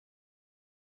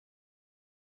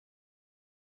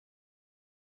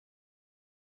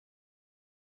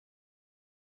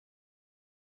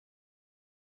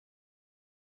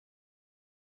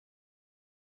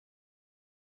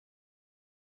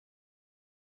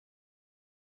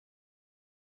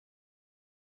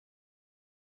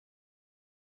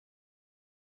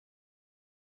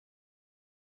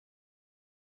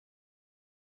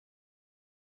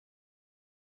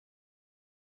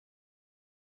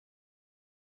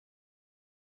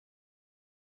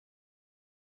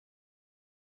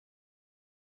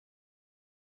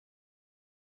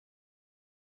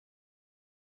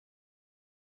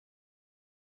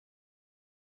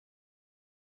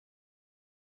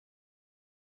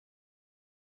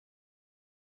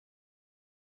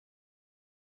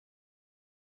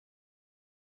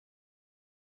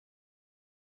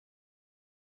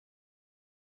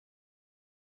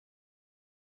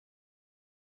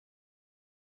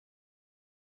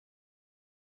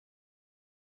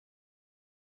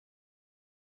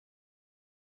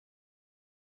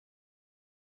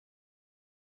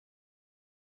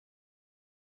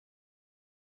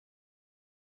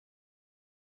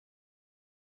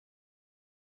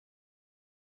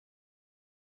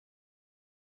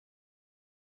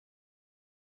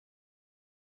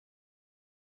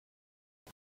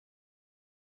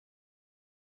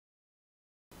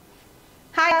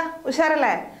Hi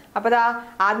ഉഷാറല്ലേ? അപ്പോൾ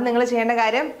ആദ്യം നിങ്ങൾ ചെയ്യേണ്ട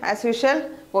കാര്യം ആസ് യൂഷ്വൽ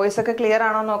വോയിസ് ഒക്കെ ക്ലിയർ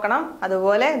ആണോ നോക്കണം.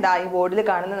 അതുപോലെ ഈ ബോർഡിൽ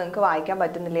കാണുന്നത് നിങ്ങൾക്ക് വായിക്കാൻ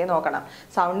പറ്റുന്നില്ലേ നോക്കണം.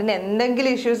 സൗണ്ടിന്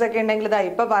എന്തെങ്കിലും ഇഷ്യൂസ് ഒക്കെ ഉണ്ടെങ്കിൽ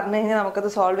ഇപ്പോൾ പറഞ്ഞു കഴിഞ്ഞാൽ നമുക്കത്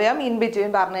സോൾവ് ചെയ്യാം. ഇൻ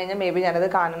ബിറ്റ്വീൻ പറഞ്ഞു കഴിഞ്ഞാൽ മേ ബി ഞാനത്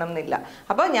കാണണം എന്നില്ല.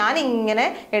 അപ്പോൾ ഞാൻ ഇങ്ങനെ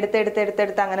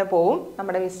എടുത്ത് അങ്ങനെ പോവും.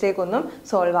 നമ്മുടെ മിസ്റ്റേക്ക് ഒന്നും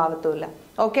സോൾവ് ആവത്തുമില്ല.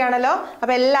 ഓക്കെ ആണല്ലോ?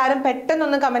 അപ്പോൾ എല്ലാവരും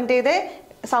പെട്ടെന്നൊന്ന് കമൻറ്റ് ചെയ്തേ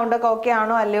സൗണ്ടൊക്കെ ഓക്കെ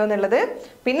ആണോ അല്ലയോ എന്നുള്ളത്.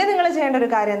 പിന്നെ നിങ്ങൾ ചെയ്യേണ്ട ഒരു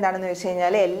കാര്യം എന്താണെന്ന് വെച്ച്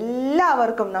കഴിഞ്ഞാൽ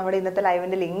എല്ലാവർക്കും നമ്മുടെ ഇന്നത്തെ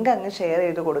ലൈവിൻ്റെ ലിങ്ക് അങ്ങ് ഷെയർ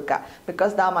ചെയ്ത് കൊടുക്കുക.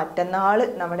 ബിക്കോസ് മറ്റന്നാൾ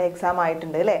നമ്മുടെ എക്സാം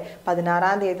ആയിട്ടുണ്ട് അല്ലേ?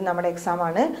 16-ാം തീയതി നമ്മുടെ എക്സാം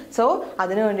ആണ്. സോ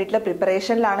അതിന് വേണ്ടിയിട്ടുള്ള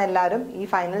പ്രിപ്പറേഷനിലാണ് എല്ലാവരും. ഈ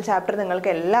ഫൈനൽ ചാപ്റ്റർ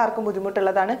നിങ്ങൾക്ക് എല്ലാവർക്കും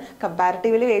ബുദ്ധിമുട്ടുള്ളതാണ്.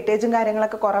 കമ്പാരിറ്റീവ്ലി വെയിറ്റേജും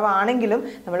കാര്യങ്ങളൊക്കെ കുറവാണെങ്കിലും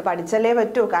നമ്മൾ പഠിച്ചല്ലേ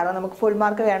പറ്റൂ. കാരണം നമുക്ക് ഫുൾ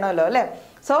മാർക്ക് വേണമല്ലോ അല്ലേ?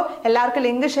 സോ എല്ലാവർക്കും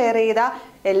ലിങ്ക് ഷെയർ ചെയ്താൽ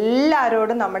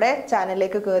എല്ലാവരോടും നമ്മുടെ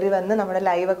ചാനലിലേക്ക് കയറി വന്ന് നമ്മുടെ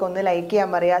ലൈവൊക്കെ ഒന്ന് ലൈക്ക് ചെയ്യാൻ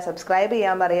പറയുക, സബ്സ്ക്രൈബ്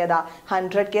ചെയ്യാൻ പറയുക.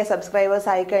 100K സബ്സ്ക്രൈബേഴ്സ്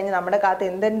ആയിക്കഴിഞ്ഞ് നമ്മുടെ കാലത്ത്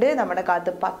എന്തുണ്ട്? നമ്മുടെ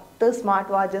കാലത്ത് 10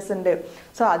 സ്മാർട്ട് വാച്ചസ് ഉണ്ട്.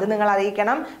 സോ അത് നിങ്ങൾ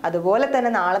അറിയിക്കണം. അതുപോലെ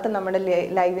തന്നെ നാളത്തെ നമ്മുടെ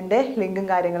ലൈവിൻ്റെ ലിങ്കും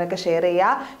കാര്യങ്ങളൊക്കെ ഷെയർ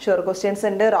ചെയ്യുക. ഷുവർ ക്വസ്റ്റ്യൻസ്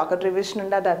ഉണ്ട്, റോക്കറ്റ് റിവിഷൻ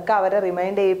ഉണ്ട്, അതൊക്കെ അവരെ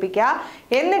റിമൈൻഡ് ചെയ്യിപ്പിക്കുക.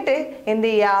 എന്നിട്ട് എന്ത്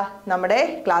ചെയ്യുക? നമ്മുടെ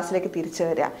ക്ലാസ്സിലേക്ക് തിരിച്ചു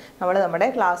വരിക. നമ്മുടെ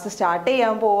ക്ലാസ് സ്റ്റാർട്ട്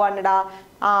ചെയ്യാൻ പോവാണിടാ.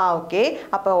 ഓക്കെ.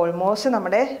 അപ്പോൾ ഓൾമോസ്റ്റ്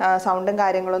നമ്മുടെ സൗണ്ടും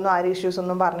കാര്യങ്ങളൊന്നും ആരും ഇഷ്യൂസ്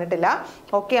ഒന്നും പറഞ്ഞിട്ടില്ല.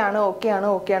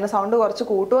 ഓക്കെയാണ്. സൗണ്ട് കുറച്ച്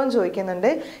കൂട്ടുമെന്ന് ചോദിക്കുന്നുണ്ട്.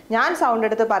 ഞാൻ സൗണ്ട്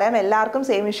എടുത്ത് പറയാം. എല്ലാവർക്കും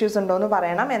സെയിം ഇഷ്യൂസ് ഉണ്ടോ എന്ന്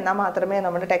പറയണം. എന്നാൽ മാത്രമേ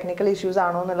നമ്മുടെ ടെക്നിക്കൽ ഇഷ്യൂസ്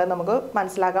ആണോ എന്നുള്ളത് നമുക്ക്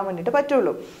മനസ്സിലാക്കാൻ വേണ്ടിയിട്ട്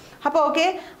പറ്റുള്ളൂ. അപ്പോൾ ഓക്കെ.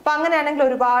 അപ്പോൾ അങ്ങനെയാണെങ്കിൽ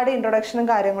ഒരുപാട് ഇൻട്രൊഡക്ഷനും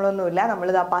കാര്യങ്ങളൊന്നുമില്ല.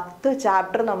 നമ്മളിത് 10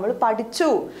 ചാപ്റ്റർ നമ്മൾ പഠിച്ചു.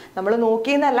 നമ്മൾ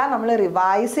നോക്കിയെന്നല്ല, നമ്മൾ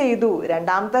റിവൈസ് ചെയ്തു.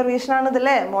 2ാമത്തെ റിവിഷനാണ്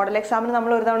ഇതല്ലേ? മോഡൽ എക്സാമിന്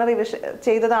നമ്മൾ ഒരു തവണ റിവിഷൻ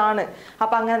ചെയ്തതാണ്.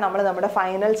 അപ്പോൾ അങ്ങനെ നമ്മൾ നമ്മുടെ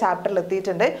ഫൈനൽ ചാപ്റ്ററിൽ എത്തിയിട്ടുണ്ട്.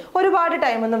 ഒരുപാട്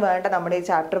ടൈമൊന്നും വേണ്ട നമ്മുടെ ഈ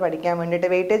ചാപ്റ്റർ പഠിക്കാൻ വേണ്ടിയിട്ട്.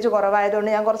 വെയിറ്റേജ് കുറവായതുകൊണ്ട്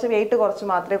ഞാൻ കുറച്ച് വെയിറ്റ് കുറച്ച്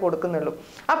മാത്രമേ കൊടുക്കുന്നുള്ളൂ.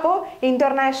 അപ്പോൾ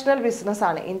ഇന്റർനാഷണൽ ബിസിനസ്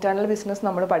ആണ്. ഇന്റേണൽ ബിസിനസ്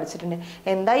നമ്മൾ പഠിച്ചിട്ടുണ്ട്.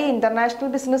 എന്താ ഈ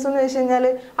ഇന്റർനാഷണൽ ബിസിനസ് എന്ന് വെച്ച് കഴിഞ്ഞാൽ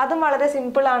അതും വളരെ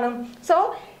സിമ്പിളാണ്. സോ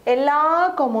എല്ലാ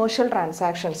കൊമേഴ്ഷ്യൽ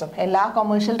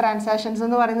ട്രാൻസാക്ഷൻസും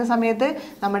എന്ന് പറയുന്ന സമയത്ത്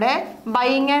നമ്മുടെ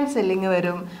ബൈയിങ് ആൻഡ് സെല്ലിങ്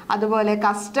വരും. അതുപോലെ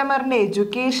കസ്റ്റമറിൻ്റെ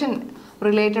എഡ്യൂക്കേഷൻ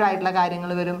റിലേറ്റഡ് ആയിട്ടുള്ള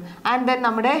കാര്യങ്ങൾ വരും. ആൻഡ് ദെൻ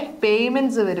നമ്മുടെ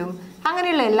പേയ്മെൻറ്റ്സ് വരും.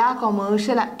 അങ്ങനെയുള്ള എല്ലാ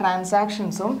കൊമേഴ്ഷ്യൽ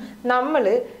ട്രാൻസാക്ഷൻസും നമ്മൾ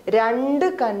 2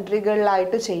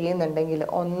 കൺട്രികളിലായിട്ട് ചെയ്യുന്നുണ്ടെങ്കിൽ,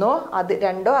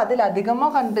 രണ്ടോ അതിലധികമോ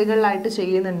കൺട്രികളിലായിട്ട്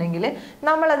ചെയ്യുന്നുണ്ടെങ്കിൽ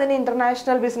നമ്മളതിന്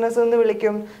ഇൻ്റർനാഷണൽ ബിസിനസ് എന്ന്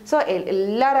വിളിക്കും. സോ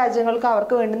എല്ലാ രാജ്യങ്ങൾക്കും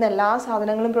അവർക്ക് വേണ്ടുന്ന എല്ലാ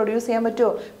സാധനങ്ങളും പ്രൊഡ്യൂസ് ചെയ്യാൻ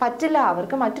പറ്റുമോ? പറ്റില്ല.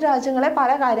 അവർക്ക് മറ്റു രാജ്യങ്ങളെ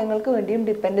പല കാര്യങ്ങൾക്ക് വേണ്ടിയും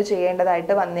ഡിപ്പെൻഡ്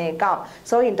ചെയ്യേണ്ടതായിട്ട് വന്നേക്കാം.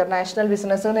 സോ ഇൻ്റർനാഷണൽ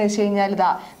ബിസിനസ് എന്ന് വെച്ച് കഴിഞ്ഞാൽ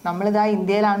നമ്മളിതാ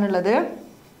ഇന്ത്യയിലാണുള്ളത്.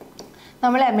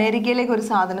 നമ്മൾ അമേരിക്കയിലേക്ക് ഒരു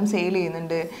സാധനം സെയിൽ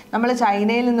ചെയ്യുന്നുണ്ട്. നമ്മൾ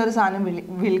ചൈനയിൽ നിന്നൊരു സാധനം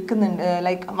വിൽക്കുന്നുണ്ട്,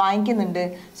 വാങ്ങിക്കുന്നുണ്ട്.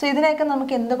 സോ ഇതിനെയൊക്കെ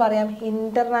നമുക്ക് എന്ത് പറയാം?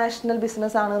 ഇൻ്റർനാഷണൽ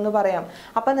ബിസിനസ് ആണെന്ന് പറയാം.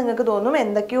 അപ്പം നിങ്ങൾക്ക് തോന്നും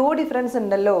എന്തൊക്കെയോ ഡിഫറൻസ്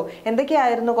ഉണ്ടല്ലോ.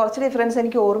 എന്തൊക്കെയായിരുന്നു? കുറച്ച് ഡിഫറൻസ്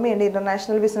എനിക്ക് ഓർമ്മയുണ്ട്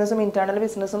ഇൻ്റർനാഷണൽ ബിസിനസ്സും ഇന്റേണൽ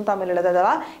ബിസിനസ്സും തമ്മിലുള്ളത്.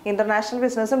 അഥവാ ഇൻ്റർനാഷണൽ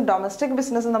ബിസിനസ്സും ഡൊമസ്റ്റിക്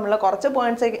ബിസിനസ്സും തമ്മിലുള്ള കുറച്ച്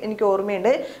പോയിന്റ്സ് എനിക്ക്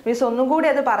ഓർമ്മയുണ്ട്. മീൻസ് ഒന്നും കൂടി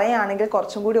അത് പറയുകയാണെങ്കിൽ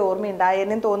കുറച്ചും കൂടി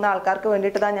ഓർമ്മയുണ്ടായെന്നും തോന്നുന്ന ആൾക്കാർക്ക്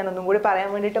വേണ്ടിയിട്ട് ഞാൻ ഒന്നും കൂടി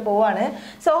പറയാൻ വേണ്ടിയിട്ട് പോവാണ്.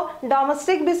 സോ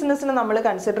ഡൊമസ്റ്റിക് ബിസിനസ്സിന് നമ്മൾ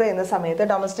കൺസിഡർ ചെയ്യുന്ന സമയത്ത്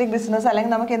ഡൊമസ്റ്റിക് ബിസിനസ്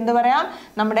അല്ലെങ്കിൽ നമുക്ക് എന്ത് പറയാം?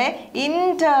 നമ്മുടെ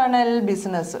ഇന്റേണൽ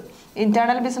ബിസിനസ്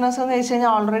എന്ന് വെച്ച്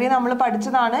കഴിഞ്ഞാൽ ഓൾറെഡി നമ്മൾ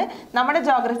പഠിച്ചതാണ്. നമ്മുടെ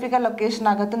ജോഗ്രഫിക്കൽ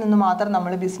ലൊക്കേഷനകത്ത് നിന്ന് മാത്രം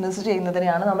നമ്മൾ ബിസിനസ്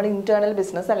ചെയ്യുന്നതിനെയാണ് നമ്മൾ ഇന്റേണൽ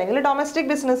ബിസിനസ് അല്ലെങ്കിൽ ഡൊമസ്റ്റിക്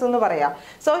ബിസിനസ് എന്ന് പറയാം.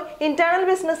 സോ ഇന്റേണൽ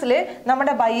ബിസിനസ്സിൽ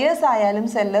നമ്മുടെ ബയേഴ്സ് ആയാലും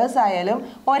സെല്ലേഴ്സ് ആയാലും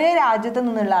ഒരേ രാജ്യത്ത്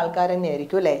നിന്നുള്ള ആൾക്കാർ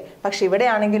തന്നെയായിരിക്കും അല്ലേ? പക്ഷെ ഇവിടെ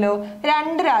ആണെങ്കിലോ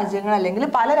 2 രാജ്യങ്ങൾ അല്ലെങ്കിൽ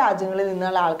പല രാജ്യങ്ങളിൽ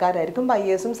നിന്നുള്ള ആൾക്കാരായിരിക്കും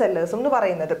ബയേഴ്സും സെല്ലേഴ്സും എന്ന്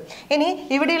പറയുന്നത്. ഇനി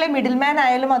ഇവിടെയുള്ള മിഡിൽ മാൻ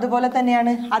ആയാലും അതുപോലെ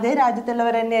തന്നെയാണ്. അതേ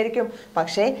രാജ്യത്തുള്ളവർ തന്നെയായിരിക്കും.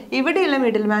 പക്ഷേ ഇവിടെയുള്ള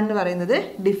മിഡിൽ മാൻ എന്ന് പറയുന്നത്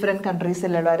ഡിഫറെൻറ്റ്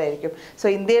കൺട്രീസിലുള്ളവരായിരിക്കും. സോ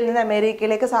ഇന്ത്യയിൽ നിന്ന്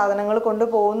അമേരിക്കയിലേക്ക് സാധനങ്ങൾ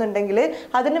കൊണ്ടുപോകുന്നുണ്ടെങ്കിൽ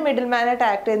അതിന് മിഡിൽ മാനായിട്ട്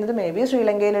ആക്ട് ചെയ്യുന്നത് മേ ബി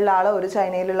ശ്രീലങ്കയിലുള്ള ആളോ ഒരു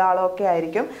ചൈനയിലുള്ള ആളോ ഒക്കെ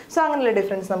ആയിരിക്കും. സോ അങ്ങനെയുള്ള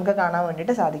ഡിഫറൻസ് നമുക്ക് കാണാൻ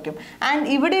വേണ്ടിയിട്ട് സാധിക്കും. ആൻഡ്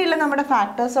ഇവിടെയുള്ള നമ്മുടെ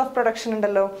ഫാക്ടേഴ്സ് ഓഫ് പ്രൊഡക്ഷൻ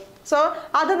ഉണ്ടല്ലോ. സോ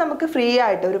അത് നമുക്ക് ഫ്രീ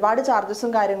ആയിട്ട് ഒരുപാട്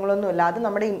ചാർജസും കാര്യങ്ങളൊന്നും ഇല്ല. അത്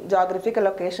നമ്മുടെ ജോഗ്രഫിക്കൽ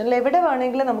ലൊക്കേഷനിൽ എവിടെ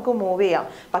വേണമെങ്കിലും നമുക്ക് മൂവ് ചെയ്യാം.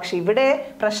 പക്ഷെ ഇവിടെ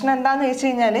പ്രശ്നം എന്താണെന്ന് വെച്ച്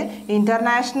കഴിഞ്ഞാൽ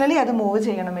ഇന്റർനാഷണലി അത് മൂവ്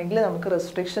ചെയ്യണമെങ്കിൽ നമുക്ക്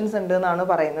റെസ്ട്രിക്ഷൻസ് ഉണ്ട് എന്നാണ്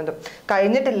പറയുന്നത്.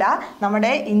 കഴിഞ്ഞിട്ടില്ല.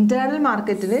 നമ്മുടെ ഇന്റേണൽ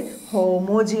മാർക്കറ്റിൽ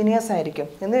ഹോമോജീനിയസ് ആയിരിക്കും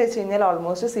എന്ന് വെച്ച് കഴിഞ്ഞാൽ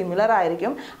ഓൾമോസ്റ്റ് സിമിലർ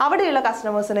ആയിരിക്കും. അവിടെയുള്ള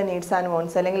കസ്റ്റമേഴ്സിൻ്റെ നീഡ്സ് ആൻഡ്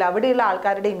വോൺസ് അല്ലെങ്കിൽ അവിടെയുള്ള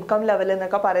ആൾക്കാരുടെ ഇൻകം ലെവൽ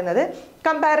എന്നൊക്കെ പറയുന്നത്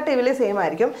കമ്പാരിറ്റീവ്ലി സെയിം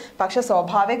ആയിരിക്കും. പക്ഷെ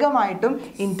സ്വാഭാവികമായിട്ടും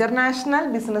ഇന്റർനാഷണൽ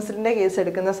ബിസിനസ്സിൻ്റെ കേസ്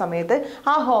എടുക്കുന്ന സമയത്ത്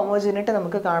ആ ഹോമോജിനിറ്റി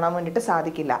നമുക്ക് കാണാൻ വേണ്ടിയിട്ട്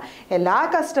സാധിക്കില്ല. എല്ലാ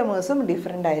കസ്റ്റമേഴ്സും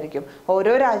ഡിഫറെൻ്റ് ആയിരിക്കും.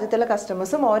 ഓരോ രാജ്യത്തുള്ള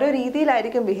കസ്റ്റമേഴ്സും ഓരോ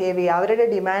രീതിയിലായിരിക്കും ബിഹേവ് ചെയ്യുക. അവരുടെ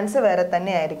ഡിമാൻഡ്സ് വേറെ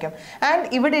തന്നെ ആയിരിക്കും. ആൻഡ്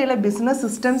ഇവിടെയുള്ള ബിസിനസ്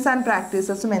സിസ്റ്റംസ് ആൻഡ്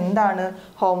പ്രാക്ടീസസും എന്താണ്?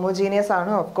 ഹോമോജീനിയസ്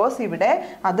ആണ്. ഓഫ് കോഴ്സ് ഇവിടെ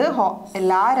അത്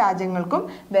എല്ലാ രാജ്യങ്ങൾക്കും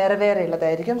വേറെ വേറെ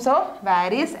ഉള്ളതായിരിക്കും. So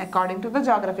varies according to the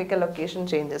geographical location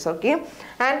changes. Okay.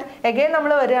 And again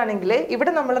നമ്മൾ വരികയാണെങ്കിൽ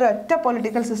ഇവിടെ നമ്മൾ ഒരൊറ്റ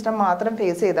പൊളിറ്റിക്കൽ സിസ്റ്റം മാത്രം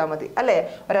ഫേസ് ചെയ്താൽ മതി അല്ലേ?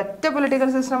 ഒരൊറ്റ പൊളിറ്റിക്കൽ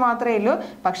സിസ്റ്റം മാത്രമേ ഉള്ളൂ.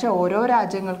 പക്ഷേ പക്ഷെ ഓരോ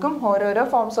രാജ്യങ്ങൾക്കും ഓരോരോ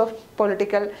ഫോംസ് ഓഫ്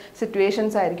പൊളിറ്റിക്കൽ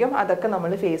സിറ്റുവേഷൻസ് ആയിരിക്കും, അതൊക്കെ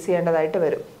നമ്മൾ ഫേസ് ചെയ്യേണ്ടതായിട്ട്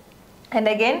വരും. ആൻഡ്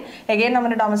അഗെയിൻ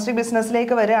നമ്മുടെ ഡൊമസ്റ്റിക്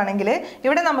ബിസിനസ്സിലേക്ക് വരികയാണെങ്കിൽ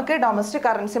ഇവിടെ നമുക്ക് ഡൊമസ്റ്റിക്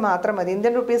കറൻസി മാത്രം മതി,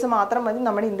 ഇന്ത്യൻ റുപ്പീസ് മാത്രം മതി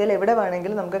നമ്മുടെ ഇന്ത്യയിൽ എവിടെ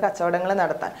വേണമെങ്കിലും നമുക്ക് കച്ചവടങ്ങൾ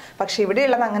നടത്താൻ. പക്ഷെ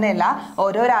ഇവിടെയുള്ളത് അങ്ങനെയല്ല,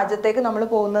 ഓരോ രാജ്യത്തേക്ക് നമ്മൾ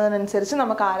പോകുന്നതിനനുസരിച്ച്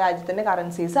നമുക്ക് ആ രാജ്യത്തിൻ്റെ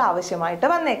കറൻസീസ് ആവശ്യമായിട്ട്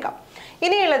വന്നേക്കാം.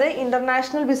 ഇനിയുള്ളത്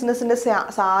ഇന്റർനാഷണൽ ബിസിനസിന്റെ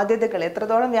സാധ്യതകൾ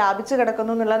എത്രത്തോളം വ്യാപിച്ചു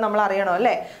കിടക്കുന്നു എന്നുള്ളത് നമ്മൾ അറിയണം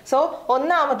അല്ലേ. സോ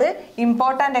ഒന്നാമത്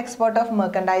import and export of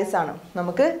merchandise ആണ്,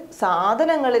 നമുക്ക്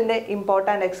സാധനങ്ങളിൻ്റെ ഇമ്പോർട്ട്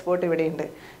ആൻഡ് എക്സ്പോർട്ട് ഇവിടെയുണ്ട്.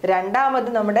 രണ്ടാമത്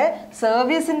നമ്മുടെ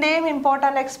സർവീസിൻ്റെയും ഇമ്പോർട്ട്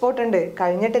ആൻഡ് എക്സ്പോർട്ട് ഉണ്ട്,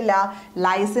 കഴിഞ്ഞിട്ടില്ല.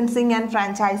 Licensing and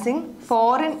franchising,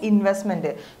 foreign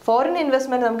investment. Foreign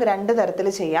investment നമുക്ക് രണ്ട് തരത്തിൽ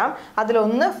ചെയ്യാം.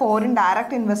 അതിലൊന്ന് ഫോറിൻ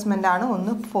ഡയറക്റ്റ് ഇൻവെസ്റ്റ്മെന്റ് ആണ്,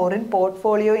 ഒന്ന് ഫോറിൻ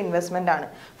പോർട്ട്ഫോളിയോ ഇൻവെസ്റ്റ്മെന്റ് ആണ്.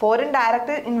 ഫോറിൻ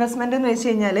ഡയറക്റ്റ് ഇൻവെസ്റ്റ്മെന്റ് എന്ന് വെച്ച്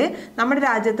കഴിഞ്ഞാൽ നമ്മുടെ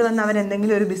രാജ്യത്ത് വന്ന് അവർ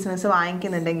എന്തെങ്കിലും ഒരു ബിസിനസ്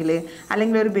വാങ്ങിക്കുന്നുണ്ടെങ്കിൽ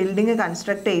അല്ലെങ്കിൽ ഒരു ബിൽഡിംഗ്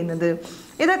കൺസ്ട്രക്ട് ചെയ്യുന്നത്,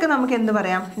 ഇതൊക്കെ നമുക്ക് എന്ത്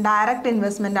പറയാം, ഡയറക്റ്റ്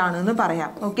ഇൻവെസ്റ്റ്മെന്റ് ആണെന്ന്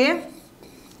പറയാം. ഓക്കെ.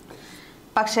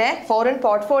 പക്ഷേ ഫോറിൻ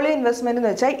പോർട്ട്ഫോളിയോ ഇൻവെസ്റ്റ്മെന്റ് എന്ന്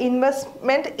വെച്ചാൽ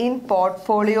ഇൻവെസ്റ്റ്മെന്റ് ഇൻ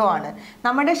പോർട്ട്ഫോളിയോ ആണ്.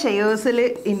 നമ്മുടെ ഷെയർസിൽ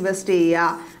ഇൻവെസ്റ്റ്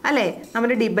ചെയ്യുക അല്ലേ,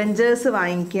 നമ്മുടെ ഡിബഞ്ചേഴ്സ്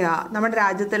വാങ്ങിക്കുക, നമ്മുടെ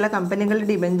രാജ്യത്തുള്ള കമ്പനികളുടെ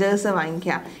ഡിബഞ്ചേഴ്സ്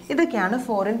വാങ്ങിക്കുക, ഇതൊക്കെയാണ്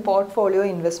ഫോറിൻ പോർട്ട്ഫോളിയോ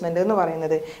ഇൻവെസ്റ്റ്മെന്റ് എന്ന്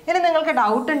പറയുന്നത്. ഇനി നിങ്ങൾക്ക്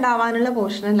ഡൗട്ട് ഉണ്ടാവാനുള്ള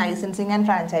പോർഷൻ ലൈസൻസിങ് ആൻഡ്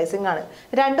ഫ്രാഞ്ചൈസിങ് ആണ്.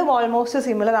 രണ്ടും ഓൾമോസ്റ്റ്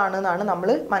സിമിലർ ആണെന്നാണ്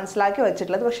നമ്മൾ മനസ്സിലാക്കി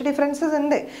വെച്ചിട്ടുള്ളത്. പക്ഷേ ഡിഫറൻസസ്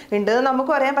ഉണ്ടെന്ന്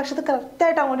നമുക്ക് പറയാം, പക്ഷെ അത്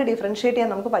കറക്റ്റായിട്ട് അങ്ങോട്ട് ഡിഫറൻഷിയേറ്റ്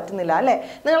ചെയ്യാൻ നമുക്ക് പറ്റുന്നില്ല അല്ലേ.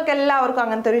 നിങ്ങൾക്ക് എല്ലാവർക്കും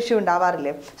അങ്ങനത്തെ ഒരു ഇഷ്യൂ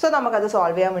ഉണ്ടാവാറില്ലേ. സോ നമുക്കത്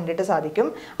സോൾവ് ചെയ്യാൻ വേണ്ടിയിട്ട് സാധിക്കും.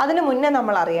 അതിന് മുന്നേ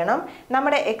നമ്മൾ അറിയണം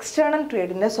നമ്മുടെ എക്സ്റ്റേണൽ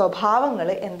ട്രേഡിൻ്റെ സ്വഭാവങ്ങൾ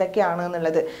എന്തൊക്കെയാണ്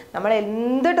എന്നുള്ളത്. നമ്മൾ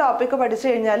എന്ത് ടോപ്പിക്ക് പഠിച്ചു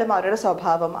കഴിഞ്ഞാലും അവരുടെ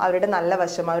സ്വഭാവം, അവരുടെ നല്ല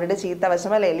വശം, അവരുടെ ചീത്ത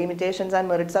വശം അല്ലെ, ലിമിറ്റേഷൻസ് ആൻഡ്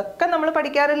മെറിറ്റ്സ് ഒക്കെ നമ്മൾ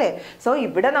പഠിക്കാറില്ലേ. സോ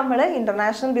ഇവിടെ നമ്മൾ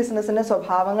ഇന്റർനാഷണൽ ബിസിനസിന്റെ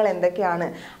സ്വഭാവങ്ങൾ എന്തൊക്കെയാണ്,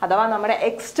 അഥവാ നമ്മുടെ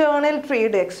എക്സ്റ്റേണൽ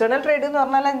ട്രേഡ് എന്ന്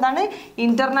പറഞ്ഞാൽ എന്താണ്,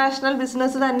 ഇന്റർനാഷണൽ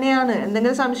ബിസിനസ് തന്നെയാണ്.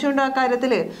 എന്തെങ്കിലും സംശയം ഉണ്ടോ ആ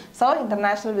കാര്യത്തിൽ? സോ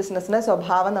ഇന്റർനാഷണൽ ബിസിനസിന്റെ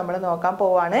സ്വഭാവം നമ്മൾ നോക്കാൻ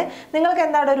പോവാണ്. നിങ്ങൾക്ക്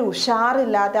എന്താണ് ഒരു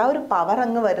ഉഷാറില്ലാത്ത ആ ഒരു പവർ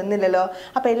അങ്ങ് വരുന്നില്ലല്ലോ.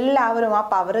 അപ്പൊ എല്ലാവരും ആ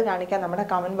പവർ കാണിക്കാൻ നമ്മുടെ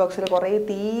കമന്റ് ബോക്സിൽ കുറേ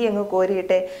തീ അങ്ങ്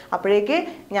കോരിയിട്ടെ. അപ്പോഴേക്ക്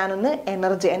ഞാനൊന്ന്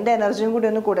എൻ്റെ എനർജിയും കൂടി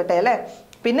ഒന്ന് കൂടട്ടെ അല്ലേ.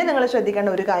 പിന്നെ നിങ്ങൾ ശ്രദ്ധിക്കേണ്ട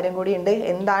ഒരു കാര്യം കൂടി ഉണ്ട്.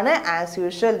 എന്താണ്, ആസ്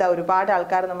യൂഷ്വൽ ഒരുപാട്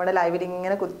ആൾക്കാർ നമ്മുടെ ലൈവിൽ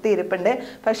ഇങ്ങനെ കുത്തിയിരിപ്പുണ്ട്,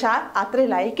 പക്ഷെ അത്രയും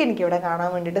ലൈക്ക് എനിക്ക് ഇവിടെ കാണാൻ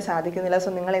വേണ്ടിയിട്ട് സാധിക്കുന്നില്ല.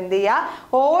 സോ നിങ്ങൾ എന്ത് ചെയ്യുക,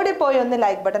 ഓടിപ്പോയി ഒന്ന്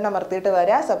ലൈക്ക് ബട്ടൺ അമർത്തിയിട്ട്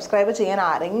വരിക. സബ്സ്ക്രൈബ് ചെയ്യാൻ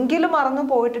ആരെങ്കിലും മറന്നു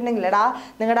പോയിട്ടുണ്ടെങ്കിൽ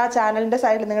നിങ്ങളുടെ ആ ചാനലിന്റെ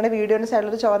സൈഡിൽ, നിങ്ങളുടെ വീഡിയോയുടെ സൈഡിൽ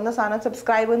ഒരു ചുവന്ന സാധനം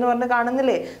സബ്സ്ക്രൈബ് എന്ന് പറഞ്ഞ്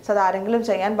കാണുന്നില്ലേ. സോ അത് ആരെങ്കിലും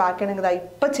ചെയ്യാൻ ബാക്കിയാണെങ്കിൽ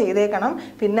ഇപ്പം ചെയ്തേക്കണം.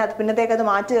 പിന്നത്തേക്ക് അത്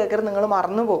മാറ്റി വെക്കരുത്, നിങ്ങൾ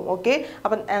മറന്നു പോകും. ഓക്കെ.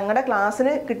 അപ്പം ഞങ്ങളുടെ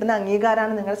ക്ലാസ്സിന് കിട്ടുന്ന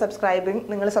അംഗീകാരമാണ് നിങ്ങൾ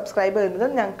സബ്സ്ക്രൈബ് ചെയ്യുന്നത്,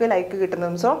 ഞങ്ങൾക്ക് ലൈക്ക് കിട്ടുന്നത്.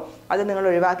 സോ അത് നിങ്ങൾ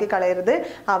ഒഴിവാക്കി കളയരുത്.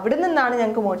 അവിടെ നിന്നാണ്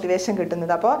ഞങ്ങൾക്ക് മോട്ടിവേഷൻ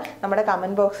കിട്ടുന്നത്. അപ്പോൾ നമ്മുടെ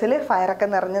കമന്റ് ബോക്സിൽ ഫയറൊക്കെ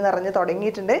നിറഞ്ഞ്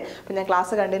തുടങ്ങിയിട്ടുണ്ട്. അപ്പോൾ ഞാൻ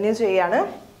ക്ലാസ് കണ്ടിന്യൂ ചെയ്യാണ്.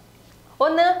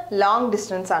 ഒന്ന് ലോങ്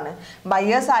ഡിസ്റ്റൻസ് ആണ്.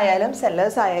 ബയേഴ്സ് ആയാലും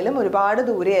സെല്ലേഴ്സ് ആയാലും ഒരുപാട്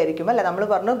ദൂരെ ആയിരിക്കും അല്ലെ. നമ്മൾ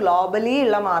പറഞ്ഞു ഗ്ലോബലി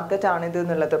ഉള്ള മാർക്കറ്റ് ആണ് ഇത്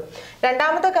എന്നുള്ളത്.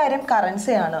 രണ്ടാമത്തെ കാര്യം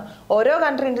കറൻസിയാണ്. ഓരോ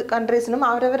കൺട്രീസിനും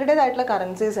അവരവരുടേതായിട്ടുള്ള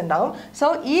കറൻസീസ് ഉണ്ടാവും. സോ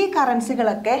ഈ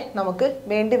കറൻസികളൊക്കെ നമുക്ക്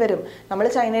വേണ്ടി വരും. നമ്മൾ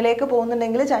ചൈനയിലേക്ക്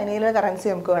പോകുന്നുണ്ടെങ്കിൽ ചൈനയിലെ കറൻസി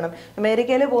നമുക്ക് വേണം,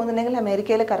 അമേരിക്കയിൽ പോകുന്നുണ്ടെങ്കിൽ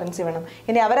അമേരിക്കയിലെ കറൻസി വേണം,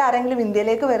 ഇനി അവരാരെങ്കിലും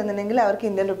ഇന്ത്യയിലേക്ക് വരുന്നുണ്ടെങ്കിൽ അവർക്ക്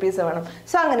ഇന്ത്യൻ റുപ്പീസ് വേണം.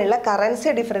 സോ അങ്ങനെയുള്ള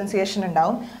കറൻസി ഡിഫറൻസിയേഷൻ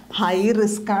ഉണ്ടാവും. ഹൈ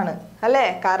റിസ്ക് ആണ് അല്ലേ.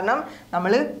 കാരണം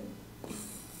നമ്മൾ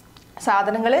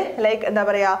സാധനങ്ങൾ എന്താ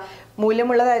പറയുക,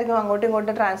 മൂല്യമുള്ളതായിരിക്കും അങ്ങോട്ടും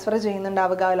ഇങ്ങോട്ടും ട്രാൻസ്ഫർ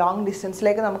ചെയ്യുന്നുണ്ടാവുക. ലോങ്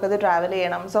ഡിസ്റ്റൻസിലേക്ക് നമുക്കത് ട്രാവൽ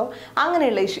ചെയ്യണം. സോ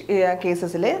അങ്ങനെയുള്ള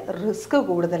കേസസിൽ റിസ്ക്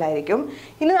കൂടുതലായിരിക്കും.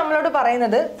 ഇനി നമ്മളോട്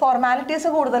പറയുന്നത് ഫോർമാലിറ്റീസ്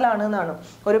കൂടുതലാണ് എന്നാണ്.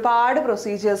 ഒരുപാട്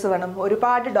പ്രൊസീജിയേഴ്സ് വേണം,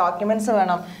 ഒരുപാട് ഡോക്യുമെന്റ്സ്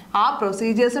വേണം. ആ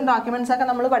പ്രൊസീജിയേഴ്സും ഡോക്യുമെന്റ്സ് ഒക്കെ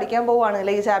നമ്മൾ പഠിക്കാൻ പോവുകയാണ്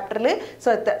അല്ലേ ഈ ചാപ്റ്ററിൽ.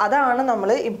 സോ അതാണ്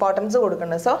നമ്മൾ ഇമ്പോർട്ടൻസ്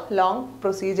കൊടുക്കേണ്ടത്. So long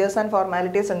procedures and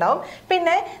formalities ഉണ്ടാവും.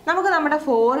 പിന്നെ നമുക്ക് നമ്മുടെ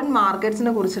ഫോറിൻ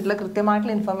മാർക്കറ്റ്സിനെ കുറിച്ചിട്ടുള്ള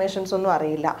കൃത്യമായിട്ടുള്ള ഇൻഫർമേഷൻസ് ഒന്നും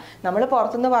അറിയില്ല. നമ്മൾ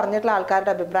പുറത്തുനിന്ന് പറഞ്ഞിട്ടുള്ള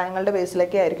ആൾക്കാരുടെ അഭിപ്രായങ്ങളുടെ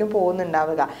ബേസിലൊക്കെ ആയിരിക്കും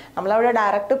പോകുന്നുണ്ടാവുക. നമ്മളവിടെ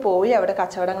ഡയറക്റ്റ് പോയി അവിടെ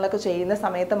കച്ചവടങ്ങളൊക്കെ ചെയ്യുന്ന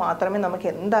സമയത്ത് മാത്രമേ നമുക്ക്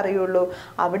എന്തറിയുള്ളൂ,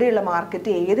 അവിടെയുള്ള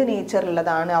മാർക്കറ്റ് ഏത്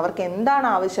നേച്ചറുള്ളതാണ്, അവർക്ക് എന്താണ്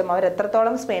ആവശ്യം, അവർ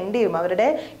എത്രത്തോളം സ്പെൻഡ് ചെയ്യും, അവരുടെ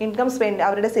ഇൻകം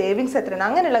അവരുടെ സേവിങ്സ് എത്രയാണ്,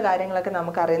 അങ്ങനെയുള്ള കാര്യങ്ങളൊക്കെ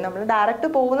നമുക്കറിയാം നമ്മൾ ഡയറക്റ്റ്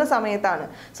പോകുന്ന സമയത്താണ്.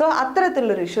 സോ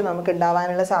അത്തരത്തിലുള്ളൊരു ഇഷ്യൂ നമുക്ക്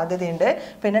ഉണ്ടാവാനുള്ള സാധ്യതയുണ്ട്.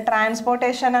 പിന്നെ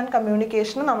ട്രാൻസ്പോർട്ടേഷൻ ആൻഡ്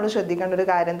കമ്മ്യൂണിക്കേഷനും നമ്മൾ ശ്രദ്ധിക്കേണ്ട ഒരു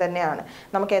കാര്യം തന്നെയാണ്.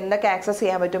 നമുക്ക് എന്തൊക്കെ ആക്സസ്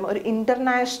ചെയ്യാൻ പറ്റും, ഒരു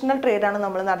ഇന്റർനാഷണൽ ട്രേഡാണ്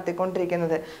നമ്മൾ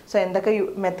നടത്തിക്കൊണ്ടിരിക്കുന്നത്. സോ എന്തൊക്കെ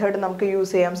മെത്തേഡ് നമുക്ക്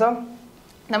യൂസ് ചെയ്യാം. സോ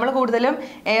നമ്മൾ കൂടുതലും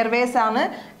എയർവേസ് ആണ്,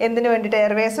 എന്തിനു വേണ്ടിയിട്ട്,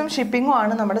 എയർവേസും ഷിപ്പിങ്ങും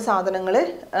ആണ് നമ്മുടെ സാധനങ്ങൾ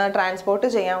ട്രാൻസ്പോർട്ട്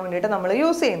ചെയ്യാൻ വേണ്ടിയിട്ട് നമ്മൾ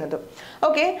യൂസ് ചെയ്യുന്നത്.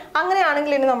 ഓക്കെ.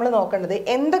 അങ്ങനെയാണെങ്കിൽ ഇനി നമ്മൾ നോക്കേണ്ടത്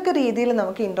എന്തൊക്കെ രീതിയിൽ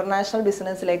നമുക്ക് ഇന്റർനാഷണൽ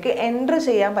ബിസിനസ്സിലേക്ക് എൻട്രി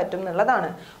ചെയ്യാൻ പറ്റും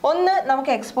എന്നുള്ളതാണ്. ഒന്ന്,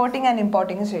 നമുക്ക് എക്സ്പോർട്ടിങ് ആൻഡ്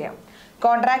ഇമ്പോർട്ടിങ് ചെയ്യാം,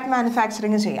 കോൺട്രാക്ട്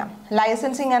മാനുഫാക്ചറിങ് ചെയ്യാം,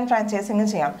 ലൈസൻസിങ് ആൻഡ് ഫ്രാഞ്ചൈസിങ്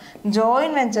ചെയ്യാം,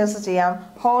 ജോയിന്റ് വെഞ്ചേഴ്സ് ചെയ്യാം,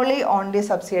 ഹോളി ഓൺലി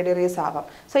സബ്സിഡിയറീസ് ആവാം.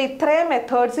 സോ ഇത്രയും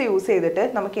മെത്തേഡ്സ് യൂസ് ചെയ്തിട്ട്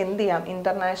നമുക്ക് എന്ത് ചെയ്യാം,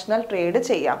 ഇന്റർനാഷണൽ ട്രേഡ്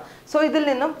ചെയ്യാം. സോ ഇതിൽ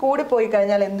നിന്നും കൂടി പോയി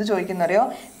കഴിഞ്ഞാൽ എന്ത് ചോദിക്കുന്നറിയോ,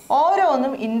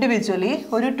 ഓരോന്നും ഇൻഡിവിജ്വലി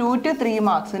ഒരു 2 to 3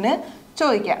 മാർക്സിന്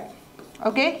ചോദിക്കാം.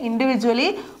 ഓക്കെ, ഇൻഡിവിജ്വലി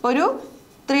ഒരു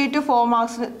 3 to 4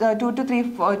 മാർക്സ് 2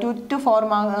 to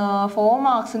 4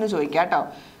 മാർക്സിന് ചോദിക്കാം കേട്ടോ.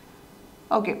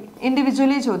 ഓക്കെ,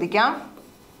 ഇൻഡിവിജ്വലി ചോദിക്കാം.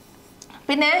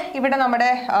 പിന്നെ ഇവിടെ നമ്മുടെ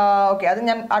ഓക്കെ, അത്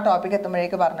ഞാൻ ആ ടോപ്പിക്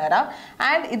എത്തുമ്പോഴേക്ക് പറഞ്ഞുതരാം.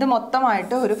 ആൻഡ് ഇത്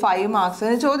മൊത്തമായിട്ട് ഒരു 5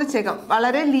 മാർക്സിന് ചോദിച്ചേക്കാം.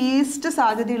 വളരെ ലീസ്റ്റ്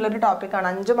സാധ്യതയുള്ളൊരു ടോപ്പിക്കാണ്.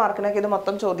 5 മാർക്കിനൊക്കെ ഇത്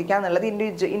മൊത്തം ചോദിക്കാന്നുള്ളത്.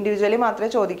 ഇൻഡിവിജ്വലി മാത്രമേ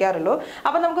ചോദിക്കാറുള്ളൂ.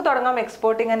 അപ്പം നമുക്ക് തുടങ്ങാം.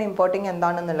 എക്സ്പോർട്ടിങ് ആൻഡ് ഇമ്പോർട്ടിങ്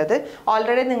എന്താണെന്നുള്ളത്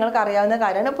ഓൾറെഡി നിങ്ങൾക്ക് അറിയാവുന്ന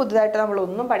കാര്യമാണ്. പുതുതായിട്ട്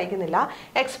നമ്മളൊന്നും പഠിക്കുന്നില്ല.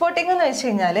 എക്സ്പോർട്ടിങ് എന്ന് വെച്ച്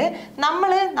കഴിഞ്ഞാൽ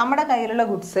നമ്മൾ നമ്മുടെ കയ്യിലുള്ള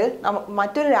ഗുഡ്സ്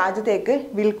മറ്റൊരു രാജ്യത്തേക്ക്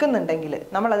വിൽക്കുന്നുണ്ടെങ്കിൽ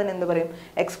നമ്മൾ അതിന് എന്ത് പറയും?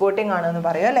 എക്സ്പോർട്ടിങ് ആണെന്ന്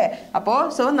പറയും അല്ലേ? അപ്പോൾ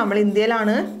നമ്മൾ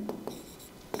ഇന്ത്യയിലാണ്,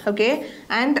 ഓക്കെ,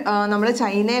 ആൻഡ് നമ്മൾ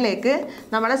ചൈനയിലേക്ക്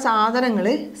നമ്മുടെ സാധനങ്ങൾ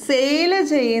സെയിൽ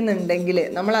ചെയ്യുന്നുണ്ടെങ്കിൽ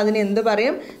നമ്മൾ അതിന് എന്ത്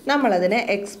പറയും? നമ്മളതിനെ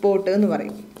എക്സ്പോർട്ട് എന്ന്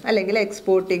പറയും, അല്ലെങ്കിൽ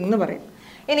എക്സ്പോർട്ടിങ് എന്ന് പറയും.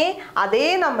 ഇനി അതേ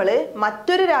നമ്മൾ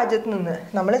മറ്റൊരു രാജ്യത്ത് നിന്ന്,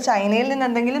 നമ്മൾ ചൈനയിൽ നിന്ന്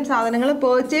എന്തെങ്കിലും സാധനങ്ങൾ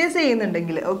പർച്ചേസ്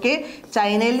ചെയ്യുന്നുണ്ടെങ്കിൽ, ഓക്കെ,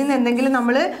 ചൈനയിൽ നിന്ന് എന്തെങ്കിലും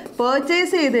നമ്മൾ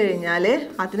പർച്ചേസ് ചെയ്ത് കഴിഞ്ഞാൽ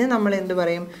അതിന് നമ്മൾ എന്ത്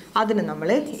പറയും? അതിന്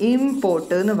നമ്മൾ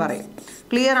ഇമ്പോർട്ട് എന്ന് പറയും.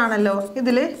 ക്ലിയർ ആണല്ലോ?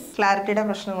 ഇതിൽ ക്ലാരിറ്റിയുടെ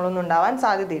പ്രശ്നങ്ങളൊന്നും ഉണ്ടാവാൻ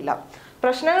സാധ്യതയില്ല.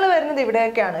 പ്രശ്നങ്ങൾ വരുന്നത്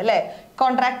ഇവിടെയൊക്കെയാണ് അല്ലേ?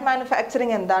 കോൺട്രാക്ട്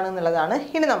മാനുഫാക്ചറിങ് എന്താണെന്നുള്ളതാണ്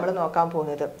ഇനി നമ്മൾ നോക്കാൻ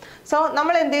പോകുന്നത്. സോ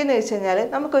നമ്മൾ എന്ത് ചെയ്യുന്നത് വെച്ച് കഴിഞ്ഞാൽ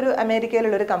നമുക്കൊരു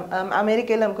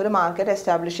അമേരിക്കയിൽ നമുക്കൊരു മാർക്കറ്റ്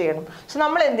എസ്റ്റാബ്ലിഷ് ചെയ്യണം. സോ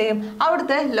നമ്മൾ എന്ത് ചെയ്യും?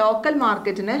 അവിടുത്തെ ലോക്കൽ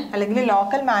മാർക്കറ്റിനെ അല്ലെങ്കിൽ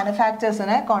ലോക്കൽ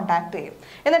മാനുഫാക്ചേഴ്സിനെ കോൺടാക്ട് ചെയ്യും.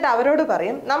 എന്നിട്ട് അവരോട്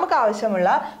പറയും നമുക്ക് ആവശ്യമുള്ള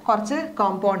കുറച്ച്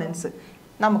കോമ്പോണൻസ്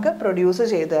നമുക്ക് പ്രൊഡ്യൂസ്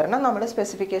ചെയ്ത് തരണം. നമ്മൾ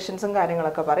സ്പെസിഫിക്കേഷൻസും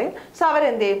കാര്യങ്ങളൊക്കെ പറയും. സോ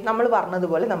അവരെന്ത് ചെയ്യും? നമ്മൾ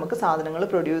പറഞ്ഞതുപോലെ നമുക്ക് സാധനങ്ങൾ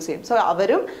പ്രൊഡ്യൂസ് ചെയ്യും. സോ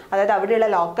അവരും, അതായത് അവിടെയുള്ള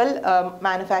ലോക്കൽ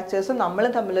മാനുഫാക്ചേഴ്സും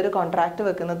നമ്മളും തമ്മിലൊരു കോൺട്രാക്ട്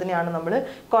വെക്കുന്നതിനെയാണ് നമ്മൾ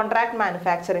കോൺട്രാക്ട്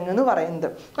മാനുഫാക്ചറിങ് എന്ന് പറയുന്നത്.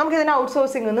 നമുക്കിതിനെ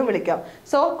ഔട്ട്സോഴ്സിംഗ് എന്ന് വിളിക്കാം.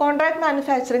 സോ കോൺട്രാക്ട്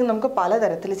മാനുഫാക്ചറിങ് നമുക്ക്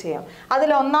പലതരത്തിൽ ചെയ്യാം.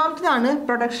 അതിൽ ഒന്നാമത്തേതാണ്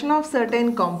പ്രൊഡക്ഷൻ ഓഫ് സെർട്ടൈൻ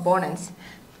കോമ്പോണൻസ്.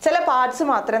 ചില പാർട്സ്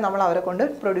മാത്രമേ നമ്മൾ അവരെ കൊണ്ട്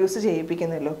പ്രൊഡ്യൂസ്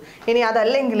ചെയ്യിപ്പിക്കുന്നുള്ളൂ. ഇനി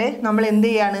അതല്ലെങ്കിൽ നമ്മൾ എന്ത്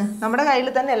ചെയ്യാണ്? നമ്മുടെ കയ്യിൽ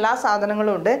തന്നെ എല്ലാ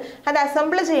സാധനങ്ങളും ഉണ്ട്. അത്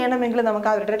അസംബിൾ ചെയ്യണമെങ്കിൽ നമുക്ക്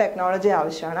അവരുടെ ടെക്നോളജി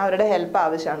ആവശ്യമാണ്, അവരുടെ ഹെൽപ്പ്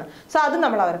ആവശ്യമാണ്. സോ അത്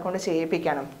നമ്മൾ അവരെ കൊണ്ട്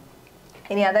ചെയ്യിപ്പിക്കണം.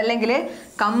 ഇനി അതല്ലെങ്കിൽ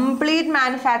കംപ്ലീറ്റ്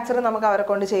മാനുഫാക്ചർ നമുക്ക് അവരെ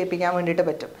കൊണ്ട് ചെയ്യിപ്പിക്കാൻ വേണ്ടിയിട്ട്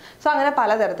പറ്റും. സോ അങ്ങനെ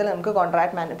പലതരത്തിൽ നമുക്ക്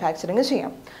കോൺട്രാക്ട് മാനുഫാക്ചറിങ്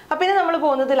ചെയ്യാം. അപ്പോൾ ഇനി നമ്മൾ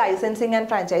പോകുന്നത് ലൈസൻസിങ് ആൻഡ്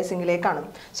ഫ്രാഞ്ചൈസിങ്ങിലേക്കാണ്.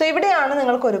 സോ ഇവിടെയാണ്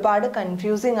നിങ്ങൾക്ക് ഒരുപാട്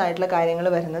കൺഫ്യൂസിങ് ആയിട്ടുള്ള കാര്യങ്ങൾ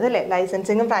വരുന്നത് അല്ലേ?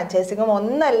 ലൈസൻസിങ്ങും ഫ്രാഞ്ചൈസിങ്ങും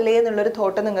ഒന്നല്ലേ എന്നുള്ളൊരു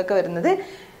തോട്ട് നിങ്ങൾക്ക് വരുന്നത്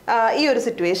ഈ ഒരു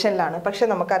സിറ്റുവേഷനിലാണ്. പക്ഷെ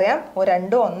നമുക്കറിയാം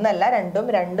രണ്ടും ഒന്നല്ല, രണ്ടും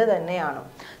രണ്ട് തന്നെയാണ്.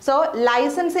 സോ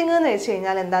ലൈസൻസിങ് എന്ന് വെച്ച്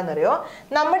കഴിഞ്ഞാൽ എന്താണെന്നറിയോ?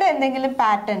 നമ്മുടെ എന്തെങ്കിലും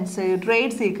പാറ്റൻസ്,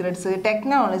 ട്രേഡ് സീക്രട്സ്,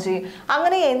 ടെക്നോളജി,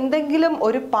 അങ്ങനെ എന്തെങ്കിലും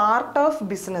ഒരു പാർട്ട് ഓഫ്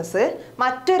ബിസിനസ്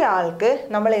മറ്റൊരാൾക്ക്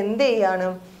നമ്മൾ എന്ത് ചെയ്യാണ്?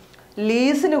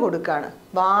 ലീസിന് കൊടുക്കുകയാണ്,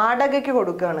 വാടകയ്ക്ക്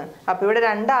കൊടുക്കുകയാണ്. അപ്പോൾ ഇവിടെ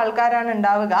 2 ആൾക്കാരാണ്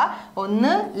ഉണ്ടാവുക.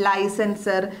 ഒന്ന്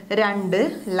ലൈസൻസർ, 2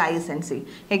 ലൈസൻസി.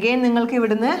 എഗെയിൻ നിങ്ങൾക്ക്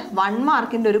ഇവിടുന്ന് 1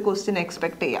 മാർക്കിൻ്റെ ഒരു ക്വസ്റ്റ്യൻ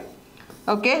എക്സ്പെക്ട് ചെയ്യാം.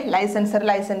 ഓക്കെ, ലൈസൻസർ,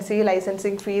 ലൈസൻസി,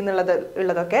 ലൈസൻസിങ് ഫീ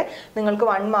ഉള്ളതൊക്കെ നിങ്ങൾക്ക്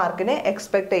 1 മാർക്കിന്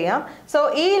എക്സ്പെക്ട് ചെയ്യാം. സോ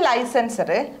ഈ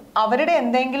ലൈസൻസർ അവരുടെ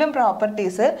എന്തെങ്കിലും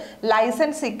പ്രോപ്പർട്ടീസ്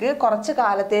ലൈസൻസിക്ക് കുറച്ച്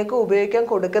കാലത്തേക്ക് ഉപയോഗിക്കാൻ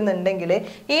കൊടുക്കുന്നുണ്ടെങ്കിൽ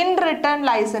ഇൻ റിട്ടേൺ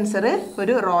ലൈസൻസർ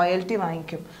ഒരു റോയൽറ്റി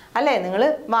വാങ്ങിക്കും അല്ലേ? നിങ്ങൾ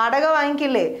വാടക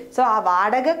വാങ്ങിക്കില്ലേ? സോ ആ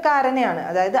വാടകക്കാരനെയാണ്,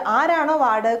 അതായത് ആരാണോ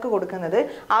വാടകക്ക് കൊടുക്കുന്നത്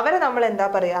അവരെ നമ്മൾ എന്താ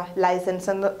പറയുക?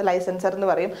 ലൈസൻസർ എന്ന്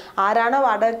പറയും. ആരാണോ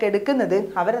വാടകക്ക് എടുക്കുന്നത്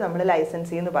അവരെ നമ്മൾ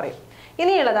ലൈസൻസി എന്ന് പറയും.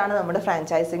 ഇനിയുള്ളതാണ് നമ്മുടെ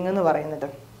ഫ്രാഞ്ചൈസിങ് എന്ന് പറയുന്നത്.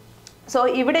 സോ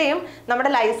ഇവിടെയും നമ്മുടെ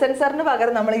ലൈസൻസറിന്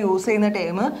പകരം നമ്മൾ യൂസ് ചെയ്യുന്ന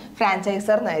ടേം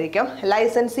ഫ്രാഞ്ചൈസർ എന്നായിരിക്കും.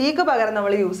 ലൈസൻസിക്ക് പകരം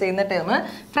നമ്മൾ യൂസ് ചെയ്യുന്ന ടേം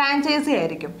ഫ്രാഞ്ചൈസി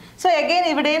ആയിരിക്കും. സോ എഗെയിൻ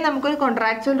ഇവിടെയും നമുക്കൊരു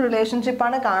കോൺട്രാക്ച്വൽ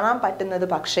റിലേഷൻഷിപ്പാണ് കാണാൻ പറ്റുന്നത്.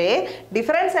 പക്ഷേ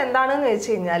ഡിഫറൻസ് എന്താണെന്ന് വെച്ച്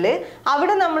കഴിഞ്ഞാൽ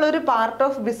അവിടെ നമ്മളൊരു പാർട്ട്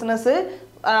ഓഫ് ബിസിനസ്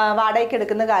വാടകയ്ക്ക്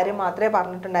എടുക്കുന്ന കാര്യം മാത്രമേ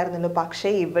പറഞ്ഞിട്ടുണ്ടായിരുന്നുള്ളൂ. പക്ഷേ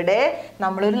ഇവിടെ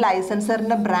നമ്മളൊരു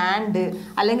ലൈസൻസറിൻ്റെ ബ്രാൻഡ്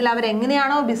അല്ലെങ്കിൽ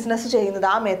അവരെങ്ങനെയാണോ ബിസിനസ് ചെയ്യുന്നത്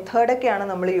ആ മെത്തേഡൊക്കെയാണ്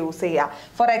നമ്മൾ യൂസ് ചെയ്യുക.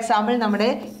 ഫോർ എക്സാമ്പിൾ നമ്മുടെ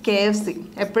KFC,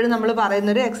 എപ്പോഴും നമ്മൾ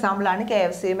പറയുന്നൊരു എക്സാമ്പിളാണ്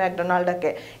KFC, McDonald's.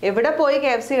 എവിടെ പോയി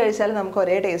KFC കഴിച്ചാലും നമുക്ക്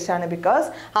ഒരേ ടേസ്റ്റാണ്. ബിക്കോസ്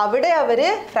അവിടെ അവർ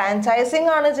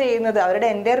ഫ്രാഞ്ചൈസിങ് ആണ് ചെയ്യുന്നത്, അവരുടെ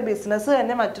എൻ്റയർ ബിസിനസ്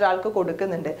തന്നെ മറ്റൊരാൾക്ക്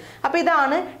കൊടുക്കുന്നുണ്ട്. അപ്പോൾ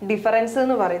ഇതാണ് ഡിഫറൻസ്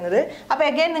എന്ന് പറയുന്നത്. അപ്പോൾ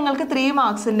അഗൈൻ നിങ്ങൾക്ക് 3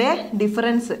 മാർക്സിൻ്റെ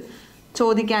ഡിഫറൻസ്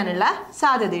ചോദിക്കാനുള്ള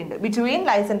സാധ്യതയുണ്ട് ബിറ്റ്വീൻ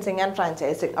ലൈസൻസിങ് ആൻഡ്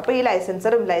ഫ്രാഞ്ചൈസിങ്. അപ്പോൾ ഈ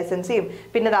ലൈസൻസറും ലൈസൻസിയും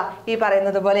പിന്നെതാ ഈ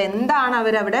പറയുന്നത് പോലെ എന്താണ്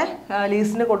അവരവിടെ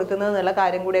ലീസിന് കൊടുക്കുന്നത് എന്നുള്ള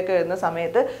കാര്യം കൂടിയൊക്കെ വരുന്ന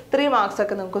സമയത്ത് 3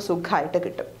 മാർക്സൊക്കെ നമുക്ക് സുഖമായിട്ട്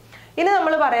കിട്ടും. ഇനി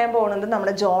നമ്മൾ പറയാൻ പോകുന്നത്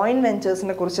നമ്മുടെ ജോയിൻറ്റ്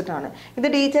വെഞ്ചേഴ്സിനെ കുറിച്ചിട്ടാണ്. ഇത്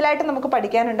ഡീറ്റെയിൽ ആയിട്ട് നമുക്ക്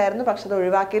പഠിക്കാനുണ്ടായിരുന്നു, പക്ഷെ അത്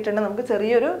ഒഴിവാക്കിയിട്ടുണ്ട്. നമുക്ക്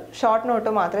ചെറിയൊരു ഷോർട്ട് നോട്ട്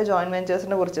മാത്രമേ ജോയിൻറ്റ്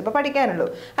വെഞ്ചേഴ്സിനെ കുറിച്ച് ഇപ്പോൾ പഠിക്കാനുള്ളൂ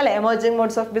അല്ലേ? എമർജിംഗ്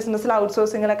മോഡ്സ് ഓഫ് ബിസിനസ്സിൽ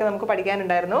ഔട്ട്സോഴ്സിങ്ങിലൊക്കെ നമുക്ക്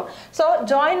പഠിക്കാനുണ്ടായിരുന്നു. സോ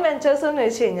ജോയിൻറ്റ് വെഞ്ചേഴ്സ് എന്ന്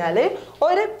വെച്ച് കഴിഞ്ഞാൽ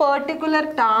ഒരു പെർട്ടിക്കുലർ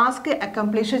ടാസ്ക്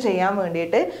അക്കംപ്ലിഷ് ചെയ്യാൻ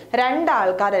വേണ്ടിയിട്ട് 2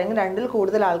 ആൾക്കാർ അല്ലെങ്കിൽ 2ൽ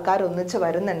കൂടുതൽ ആൾക്കാർ ഒന്നിച്ച്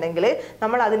വരുന്നുണ്ടെങ്കിൽ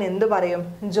നമ്മൾ അതിന് എന്ത് പറയും?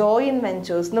 ജോയിൻറ്റ്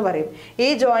വെഞ്ചേഴ്സ് എന്ന് പറയും. ഈ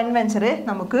ജോയിൻറ്റ് വെഞ്ചർ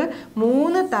നമുക്ക്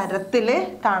 3 തരത്തിൽ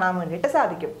കാണാൻ വേണ്ടിയിട്ട്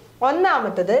സാധിക്കും.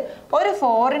 ഒന്നാമത്തത് ഒരു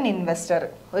ഫോറിൻ ഇൻവെസ്റ്റർ,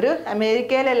 ഒരു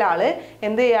അമേരിക്കയിലുള്ള ആള്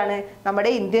എന്ത് ചെയ്യാണ്,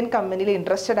 നമ്മുടെ ഇന്ത്യൻ കമ്പനിയിൽ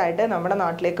ഇൻട്രസ്റ്റഡ് ആയിട്ട് നമ്മുടെ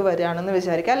നാട്ടിലേക്ക് വരികയാണെന്ന്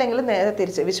വിചാരിക്കുക, അല്ലെങ്കിൽ നേരെ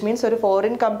തിരിച്ച്, വിച്ച് മീൻസ് ഒരു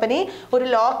ഫോറിൻ കമ്പനി ഒരു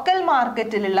ലോക്കൽ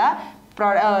മാർക്കറ്റിലുള്ള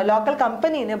ലോക്കൽ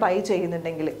കമ്പനീനെ ബൈ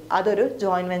ചെയ്യുന്നുണ്ടെങ്കിൽ അതൊരു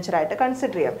ജോയിന്റ് വെഞ്ചർ ആയിട്ട്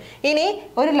കൺസിഡർ ചെയ്യാം. ഇനി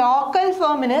ഒരു ലോക്കൽ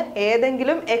ഫേമിന്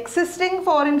ഏതെങ്കിലും എക്സിസ്റ്റിംഗ്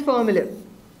ഫോറിൻ ഫേമിൽ,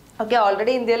 ഓക്കെ,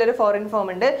 ഓൾറെഡി ഇന്ത്യയിൽ ഒരു ഫോറിൻ ഫേം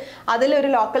ഉണ്ട്, അതിലൊരു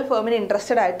ലോക്കൽ ഫേമിന്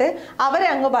ഇൻട്രസ്റ്റഡ് ആയിട്ട് അവരെ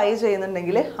അങ്ങ് ബൈ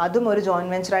ചെയ്യുന്നുണ്ടെങ്കിൽ അതും ഒരു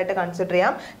ജോയിന്റ് വെഞ്ചർ ആയിട്ട് കൺസിഡർ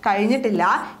ചെയ്യാം. കഴിഞ്ഞിട്ടില്ല,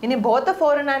 ഇനി both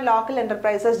foreign and local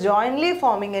enterprises jointly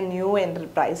forming A new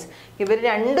enterprise. ഇവർ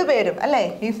രണ്ടുപേരും അല്ലേ,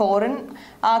 ഈ ഫോറിൻ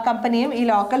കമ്പനിയും ഈ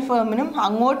ലോക്കൽ ഫേമിനും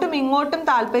അങ്ങോട്ടും ഇങ്ങോട്ടും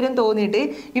താല്പര്യം തോന്നിയിട്ട്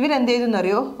ഇവരെന്ത്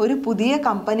ചെയ്തെന്നറിയോ, ഒരു പുതിയ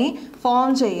കമ്പനി ഫോം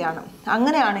ചെയ്യാണ്.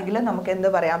 അങ്ങനെയാണെങ്കിൽ നമുക്ക് എന്ത്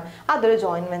പറയാം, അതൊരു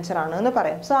ജോയിന്റ് വെഞ്ചർ ആണ് എന്ന്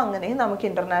പറയാം. സോ അങ്ങനെ നമുക്ക്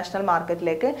ഇന്റർനാഷണൽ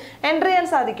മാർക്കറ്റിലേക്ക് എൻ്റർ ചെയ്യാൻ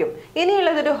സാധിക്കും.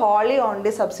 ഇനിയുള്ളതൊരു ഹോളി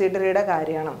ഓൺഡ് സബ്സിഡറിയുടെ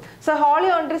കാര്യമാണ്. സോ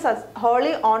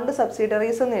ഹോളി ഓൺഡ്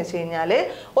സബ്സിഡറീസ് എന്ന് വെച്ച് കഴിഞ്ഞാൽ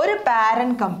ഒരു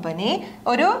പാരന്റ് കമ്പനി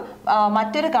ഒരു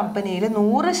മറ്റൊരു കമ്പനിയിൽ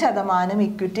 100%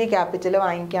 ഇക്വിറ്റി ക്യാപിറ്റൽ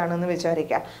വാങ്ങിക്കുകയാണെന്ന്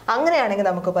വിചാരിക്കുക. അങ്ങനെയാണെങ്കിൽ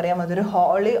നമുക്ക് പറയാം അതൊരു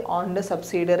ഹോളി ഓൺഡ്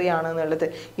സബ്സിഡറി ആണെന്നുള്ളത്.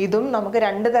 ഇതും നമുക്ക്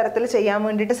രണ്ട് തരത്തിൽ ചെയ്യാൻ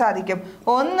വേണ്ടിയിട്ട് സാധിക്കും.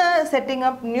 ഒന്ന്, setting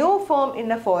up new firm in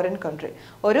A foreign country,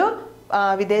 ഒരു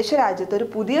വിദേശ രാജ്യത്ത് ഒരു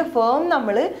പുതിയ ഫേം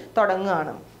നമ്മൾ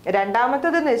തുടങ്ങുകയാണ്.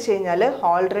 രണ്ടാമത്തേതെന്ന് വെച്ച് കഴിഞ്ഞാൽ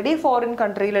ഓൾറെഡി ഫോറിൻ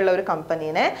കൺട്രിയിലുള്ള ഒരു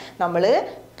കമ്പനീനെ നമ്മൾ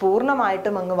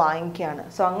പൂർണ്ണമായിട്ടും അങ്ങ് വാങ്ങിക്കുകയാണ്.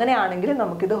 സോ അങ്ങനെയാണെങ്കിൽ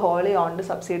നമുക്കിത് ഹോളി ഓൺഡ്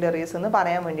സബ്സിഡറീസ് എന്ന്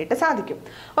പറയാൻ വേണ്ടിയിട്ട് സാധിക്കും.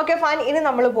 Okay fine. ഇനി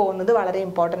നമ്മൾ പോകുന്നത് വളരെ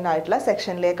ഇമ്പോർട്ടൻ്റ് ആയിട്ടുള്ള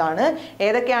സെക്ഷനിലേക്കാണ്.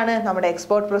 ഏതൊക്കെയാണ് നമ്മുടെ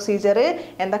എക്സ്പോർട്ട് പ്രൊസീജിയർ,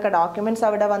 എന്തൊക്കെ ഡോക്യുമെന്റ്സ്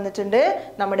അവിടെ വന്നിട്ടുണ്ട്,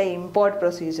 നമ്മുടെ ഇമ്പോർട്ട്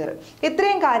പ്രൊസീജിയർ.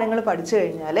 ഇത്രയും കാര്യങ്ങൾ പഠിച്ചു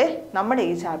കഴിഞ്ഞാൽ നമ്മുടെ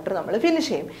ഈ ചാപ്റ്റർ നമ്മൾ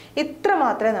ഫിനിഷ് ചെയ്യും. ഇത്ര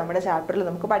മാത്രമേ നമ്മുടെ ചാപ്റ്ററിൽ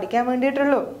നമുക്ക് പഠിക്കാൻ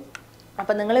വേണ്ടിയിട്ടുള്ളൂ.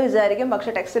 അപ്പം നിങ്ങൾ വിചാരിക്കും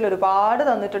പക്ഷെ ടെക്സ്റ്റിൽ ഒരുപാട്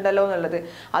തന്നിട്ടുണ്ടല്ലോ എന്നുള്ളത്.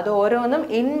 അത് ഓരോന്നും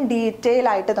ഇൻ ഡീറ്റെയിൽ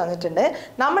ആയിട്ട് തന്നിട്ടുണ്ട്.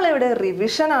 നമ്മളിവിടെ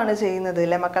റിവിഷൻ ആണ് ചെയ്യുന്നത്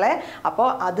അല്ലേ മക്കളെ. അപ്പോൾ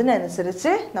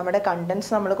അതിനനുസരിച്ച് നമ്മുടെ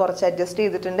കണ്ടൻസ് നമ്മൾ കുറച്ച് അഡ്ജസ്റ്റ്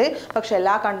ചെയ്തിട്ടുണ്ട്. പക്ഷെ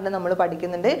എല്ലാ കണ്ടന്റും നമ്മൾ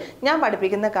പഠിക്കുന്നുണ്ട്. ഞാൻ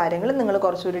പഠിപ്പിക്കുന്ന കാര്യങ്ങൾ നിങ്ങൾ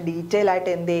കുറച്ചുകൂടി ഡീറ്റെയിൽ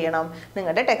ആയിട്ട് എന്ത് ചെയ്യണം,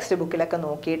 നിങ്ങളുടെ ടെക്സ്റ്റ് ബുക്കിലൊക്കെ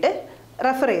നോക്കിയിട്ട്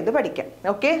റെഫർ ചെയ്ത് പഠിക്കാം.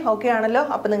 ഓക്കെ ആണല്ലോ.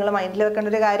 അപ്പം നിങ്ങൾ മൈൻഡിൽ വെക്കേണ്ട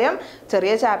ഒരു കാര്യം,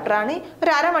 ചെറിയ ചാപ്റ്ററാണ്,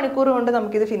 ഒരു അരമണിക്കൂർ കൊണ്ട്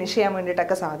നമുക്കിത് ഫിനിഷ് ചെയ്യാൻ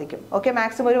വേണ്ടിയിട്ടൊക്കെ സാധിക്കും. ഓക്കെ,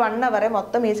 മാക്സിമം ഒരു 1 hour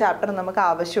മൊത്തം ഈ ചാപ്റ്റർ നമുക്ക്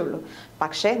ആവശ്യമുള്ളൂ.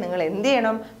 പക്ഷേ നിങ്ങൾ എന്ത്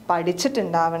ചെയ്യണം,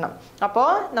 പഠിച്ചിട്ടുണ്ടാവണം. അപ്പോൾ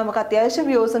നമുക്ക് അത്യാവശ്യം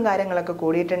വ്യൂസും കാര്യങ്ങളൊക്കെ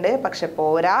കൂടിയിട്ടുണ്ട്. പക്ഷെ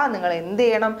പോരാ, നിങ്ങൾ എന്ത്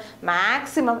ചെയ്യണം,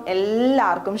 മാക്സിമം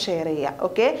എല്ലാവർക്കും ഷെയർ ചെയ്യുക.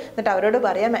 ഓക്കെ, എന്നിട്ട് അവരോട്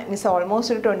പറയാം മിസ്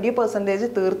ഓൾമോസ്റ്റ് ഒരു 20%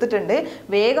 തീർത്തിട്ടുണ്ട്,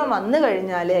 വേഗം വന്നു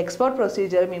കഴിഞ്ഞാൽ എക്സ്പോർട്ട്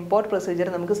പ്രൊസീജിയറും ഇമ്പോർട്ട്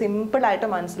പ്രൊസീജിയറും നമുക്ക് സിമ്പിളായിട്ട്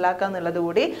മനസ്സിലാക്കുക എന്നുള്ളത്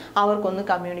കൂടി അവർക്കൊന്ന്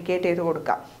കമ്മ്യൂണിക്കേറ്റ് ചെയ്ത്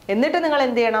കൊടുക്കാം. എന്നിട്ട് നിങ്ങൾ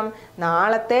എന്ത് ചെയ്യണം,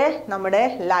 നാളത്തെ നമ്മുടെ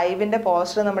ലൈവിൻ്റെ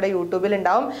പോസ്റ്റർ നമ്മുടെ യൂട്യൂബിൽ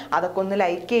ഉണ്ടാവും. അതൊക്കെ ഒന്ന്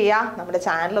ലൈക്ക് ചെയ്യുക, നമ്മുടെ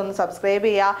ചാനൽ ഒന്ന് സബ്സ്ക്രൈബ്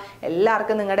ചെയ്യുക.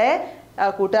 എല്ലാവർക്കും നിങ്ങളുടെ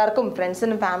കൂട്ടുകാർക്കും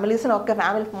ഫ്രണ്ട്സിനും ഫാമിലീസിനും ഒക്കെ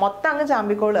മൊത്തം അങ്ങ്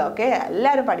ചാമ്പിക്കോളുക. ഓക്കെ,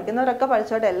 എല്ലാവരും പഠിക്കുന്നവരൊക്കെ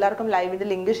പഠിച്ചോട്ടെ. എല്ലാവർക്കും ലൈവിൻ്റെ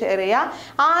ലിങ്ക് ഷെയർ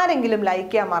ചെയ്യുക. ആരെങ്കിലും ലൈക്ക്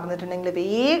ചെയ്യാൻ മറന്നിട്ടുണ്ടെങ്കിൽ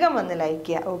വേഗം വന്ന് ലൈക്ക്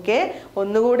ചെയ്യുക. ഓക്കെ,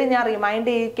 ഒന്നുകൂടി ഞാൻ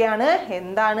റിമൈൻഡ് ചെയ്യുകയാണ്,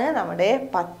 എന്താണ്, നമ്മുടെ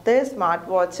 10 സ്മാർട്ട്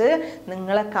വാച്ച്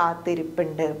നിങ്ങളെ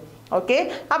കാത്തിരിപ്പുണ്ട്. ഓക്കെ,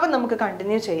 അപ്പം നമുക്ക്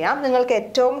കണ്ടിന്യൂ ചെയ്യാം. നിങ്ങൾക്ക്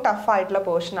ഏറ്റവും ടഫായിട്ടുള്ള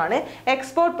പോർഷനാണ്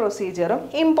എക്സ്പോർട്ട് പ്രൊസീജിയറും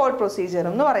ഇമ്പോർട്ട്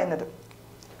പ്രൊസീജിയറും എന്ന് പറയുന്നത്.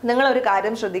 നിങ്ങളൊരു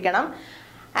കാര്യം ശ്രദ്ധിക്കണം,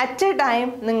 അറ്റ് എ ടൈം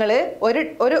നിങ്ങൾ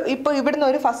ഇപ്പോൾ ഇവിടുന്ന്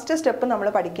ഒരു ഫസ്റ്റ് സ്റ്റെപ്പ് നമ്മൾ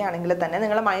പഠിക്കുകയാണെങ്കിൽ തന്നെ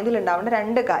നിങ്ങളുടെ മൈൻഡിൽ ഉണ്ടാവേണ്ട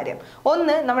 2 കാര്യം.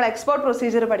 ഒന്ന്, നമ്മൾ എക്സ്പോർട്ട്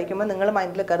പ്രൊസീജിയർ പഠിക്കുമ്പോൾ നിങ്ങൾ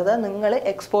മൈൻഡിൽ കരുതുക നിങ്ങൾ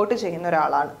എക്സ്പോർട്ട് ചെയ്യുന്ന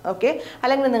ഒരാളാണ്. ഓക്കെ,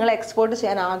 അല്ലെങ്കിൽ നിങ്ങൾ എക്സ്പോർട്ട്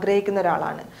ചെയ്യാൻ ആഗ്രഹിക്കുന്ന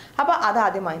ഒരാളാണ്. അപ്പോൾ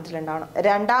അതാദ്യം മൈൻഡിലുണ്ടാവണം.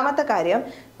 രണ്ടാമത്തെ കാര്യം,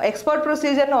 എക്സ്പോർട്ട്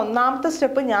പ്രൊസീജിയറിന് 1ാമത്തെ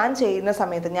സ്റ്റെപ്പ് ഞാൻ ചെയ്യുന്ന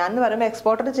സമയത്ത്, ഞാൻ എന്ന് പറയുമ്പോൾ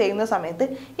എക്സ്പോർട്ടർ ചെയ്യുന്ന സമയത്ത്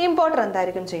ഇമ്പോർട്ടർ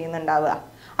എന്തായിരിക്കും ചെയ്യുന്നുണ്ടാവുക,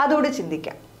 അതുകൂടി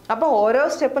ചിന്തിക്കാം. അപ്പോൾ ഓരോ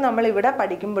സ്റ്റെപ്പ് നമ്മൾ ഇവിടെ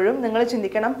പഠിക്കുമ്പോഴും നിങ്ങൾ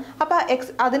ചിന്തിക്കണം, അപ്പോൾ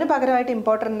അതിന് പകരമായിട്ട്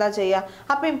ഇമ്പോർട്ടർ എന്താ ചെയ്യുക,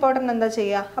 അപ്പോൾ ഇമ്പോർട്ടൻ്റ് എന്താ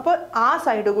ചെയ്യുക. അപ്പോൾ ആ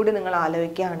സൈഡ് കൂടി നിങ്ങൾ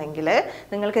ആലോചിക്കുകയാണെങ്കിൽ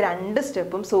നിങ്ങൾക്ക് 2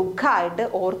 സ്റ്റെപ്പും സുഖമായിട്ട്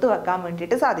ഓർത്ത് വെക്കാൻ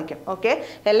വേണ്ടിയിട്ട് സാധിക്കും. ഓക്കെ,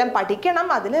 എല്ലാം പഠിക്കണം,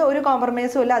 അതിൽ ഒരു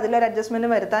കോംപ്രമൈസും ഇല്ല, അതിലൊരു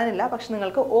അഡ്ജസ്റ്റ്മെൻറ്റും വരുത്താനില്ല. പക്ഷെ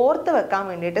നിങ്ങൾക്ക് ഓർത്ത് വെക്കാൻ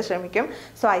വേണ്ടിയിട്ട് ശ്രമിക്കും.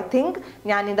 സോ ഐ തിങ്ക്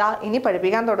ഞാനിതാ ഇനി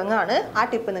പഠിപ്പിക്കാൻ തുടങ്ങുകയാണ്. ആ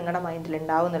ടിപ്പ് നിങ്ങളുടെ മൈൻഡിൽ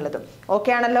ഉണ്ടാവും എന്നുള്ളത്.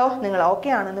 ഓക്കെ ആണല്ലോ. നിങ്ങൾ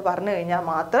ഓക്കെ ആണെന്ന് പറഞ്ഞു കഴിഞ്ഞാൽ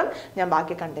മാത്രം ഞാൻ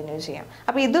ബാക്കി കണ്ടിന്യൂ ചെയ്യാം.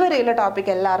 അപ്പോൾ ഇതുവരെയുള്ള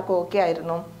ടോപ്പിക് എല്ലാവർക്കും ഓക്കെ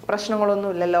ആയിരുന്നു, പ്രശ്നങ്ങളൊന്നും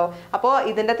ഇല്ലല്ലോ. അപ്പോൾ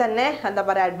ഇതിൻ്റെ തന്നെ എന്താ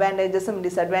പറയുക, അഡ്വാൻറ്റേജസും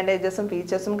ഡിസഡ്വാൻറ്റേജസും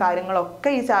ഫീച്ചേഴ്സും കാര്യങ്ങളൊക്കെ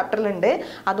ഈ ചാപ്റ്ററിലുണ്ട്.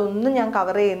 അതൊന്നും ഞാൻ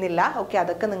കവർ ചെയ്യുന്നില്ല. ഓക്കെ,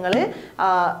 അതൊക്കെ നിങ്ങൾ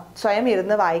സ്വയം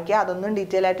ഇരുന്ന് വായിക്കുക. അതൊന്നും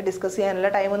ഡീറ്റെയിൽ ആയിട്ട് ഡിസ്കസ്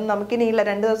ചെയ്യാനുള്ള ടൈമൊന്നും നമുക്കിനി ഇല്ല.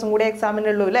 2 ദിവസം കൂടി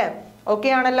എക്സാമിനുള്ളൂ അല്ലേ.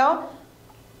 ഓക്കെ ആണല്ലോ.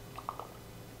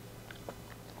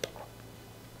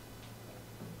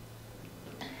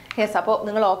 യെസ്, അപ്പോൾ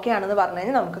നിങ്ങൾ ഓക്കെ ആണെന്ന് പറഞ്ഞു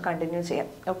കഴിഞ്ഞാൽ നമുക്ക് കണ്ടിന്യൂ ചെയ്യാം.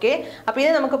 ഓക്കെ, അപ്പോൾ ഇനി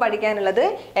നമുക്ക് പഠിക്കാനുള്ളത്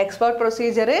export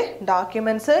procedure,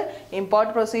 documents,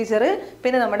 import procedure,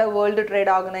 പിന്നെ നമ്മുടെ വേൾഡ്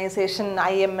ട്രേഡ് ഓർഗനൈസേഷൻ,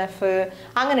 IMF,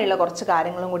 അങ്ങനെയുള്ള കുറച്ച്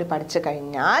കാര്യങ്ങളും കൂടി പഠിച്ചു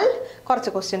കഴിഞ്ഞാൽ,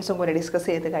 കുറച്ച് ക്വസ്റ്റ്യൻസും കൂടി ഡിസ്കസ്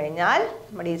ചെയ്ത് കഴിഞ്ഞാൽ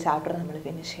നമ്മുടെ ഈ ചാപ്റ്റർ നമ്മൾ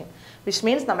ഫിനിഷ് ചെയ്യും. വിച്ച്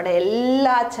മീൻസ് നമ്മുടെ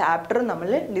എല്ലാ ചാപ്റ്ററും നമ്മൾ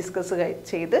ഡിസ്കസ്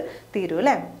ചെയ്ത് തീരും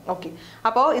അല്ലേ. ഓക്കെ,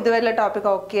 അപ്പോൾ ഇതുവരെയുള്ള ടോപ്പിക്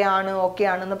ഓക്കെ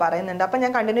ആണെന്ന് പറയുന്നുണ്ട്. അപ്പോൾ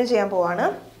ഞാൻ കണ്ടിന്യൂ ചെയ്യാൻ പോവാണ്.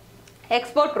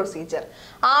 Export procedure.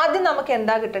 ആദ്യം നമുക്ക്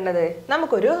എന്താ കിട്ടേണ്ടത്?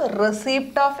 നമുക്കൊരു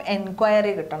റെസിപ്റ്റ് ഓഫ്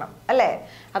എൻക്വയറി കിട്ടണം അല്ലേ.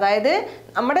 അതായത്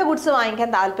നമ്മുടെ ഗുഡ്സ്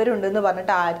വാങ്ങിക്കാൻ താല്പര്യം ഉണ്ടെന്ന്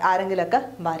പറഞ്ഞിട്ട് ആരെങ്കിലുമൊക്കെ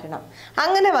വരണം.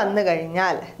 അങ്ങനെ വന്നു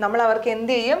കഴിഞ്ഞാൽ നമ്മൾ അവർക്ക്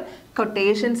എന്ത് ചെയ്യും?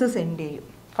 കൊട്ടേഷൻസ് സെൻഡ് ചെയ്യും.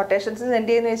 കൊട്ടേഷൻസ് സെൻഡ്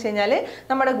ചെയ്യുന്നത് വെച്ച് കഴിഞ്ഞാൽ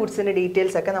നമ്മുടെ ഗുഡ്സിൻ്റെ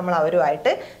ഡീറ്റെയിൽസ് ഒക്കെ നമ്മൾ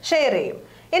അവരുമായിട്ട് ഷെയർ ചെയ്യും.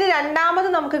 ഇനി രണ്ടാമത്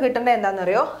നമുക്ക് കിട്ടേണ്ടത് എന്താണെന്ന്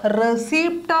അറിയോ?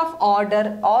 Receipt of order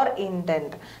or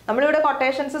intent. നമ്മളിവിടെ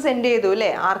കൊട്ടേഷൻസ് സെൻഡ് ചെയ്തു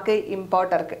അല്ലേ, ആർക്ക്?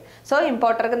 ഇമ്പോർട്ടർക്ക്. സോ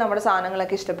ഇമ്പോർട്ടർക്ക് നമ്മുടെ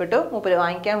സാധനങ്ങളൊക്കെ ഇഷ്ടപ്പെട്ടു, മൂപ്പര്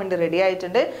വാങ്ങിക്കാൻ വേണ്ടി റെഡി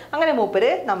ആയിട്ടുണ്ട്. അങ്ങനെ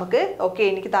മൂപ്പര് നമുക്ക് ഓക്കെ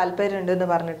എനിക്ക് താല്പര്യമുണ്ട് എന്ന്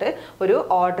പറഞ്ഞിട്ട് ഒരു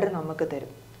ഓർഡർ നമുക്ക്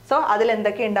തരും. സോ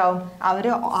അതിലെന്തൊക്കെ ഉണ്ടാവും? അവർ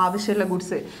ആവശ്യമുള്ള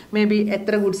ഗുഡ്സ്, മേ ബി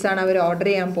എത്ര ഗുഡ്സാണ് അവർ ഓർഡർ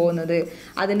ചെയ്യാൻ പോകുന്നത്,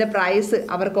 അതിൻ്റെ പ്രൈസ്,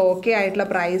 അവർക്ക് ഓക്കെ ആയിട്ടുള്ള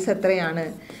പ്രൈസ് എത്രയാണ്,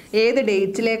 ഏത്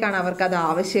ഡേറ്റിലേക്കാണ് അവർക്ക് അത്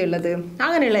ആവശ്യമുള്ളത്,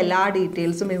 അങ്ങനെയുള്ള എല്ലാ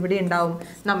ഡീറ്റെയിൽസും ഇവിടെ ഉണ്ടാവും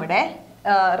നമ്മുടെ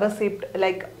റെസിപ്റ്റ്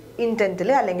ലൈക്ക് ഇൻറ്റൻറ്റിൽ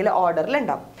അല്ലെങ്കിൽ ഓർഡറിൽ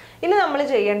ഉണ്ടാവും. ഇനി നമ്മൾ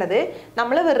ചെയ്യേണ്ടത്,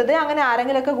 നമ്മൾ വെറുതെ അങ്ങനെ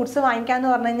ആരെങ്കിലുമൊക്കെ ഗുഡ്സ് വാങ്ങിക്കാമെന്ന്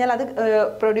പറഞ്ഞു കഴിഞ്ഞാൽ അത്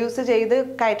പ്രൊഡ്യൂസ് ചെയ്ത്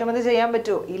കയറ്റുമതി ചെയ്യാൻ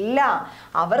പറ്റുമോ? ഇല്ല.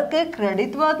 അവർക്ക്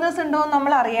ക്രെഡിറ്റ് വർത്തനെസ് ഉണ്ടോ എന്ന്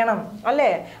നമ്മൾ അറിയണം അല്ലേ.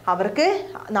 അവർക്ക്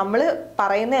നമ്മൾ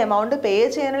പറയുന്ന എമൗണ്ട് പേ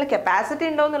ചെയ്യാനുള്ള കപ്പാസിറ്റി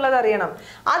ഉണ്ടോ എന്നുള്ളത് അറിയണം.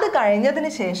 അത്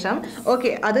കഴിഞ്ഞതിന് ശേഷം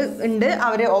ഓക്കെ അത് ഉണ്ട്,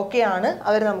 അവർ ഓക്കെ ആണ്,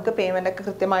 അവർ നമുക്ക് പേയ്മെൻ്റ് ഒക്കെ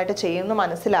കൃത്യമായിട്ട് ചെയ്യുമെന്ന്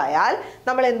മനസ്സിലായാൽ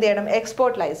നമ്മൾ എന്ത് ചെയ്യണം?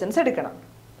 എക്സ്പോർട്ട് ലൈസൻസ് എടുക്കണം.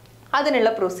 അതിനുള്ള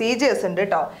പ്രൊസീജിയേഴ്സ് ഉണ്ട്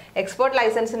കേട്ടോ. എക്സ്പോർട്ട്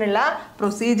ലൈസൻസിനുള്ള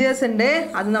പ്രൊസീജിയേഴ്സ് ഉണ്ട്.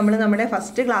 അത് നമ്മൾ നമ്മുടെ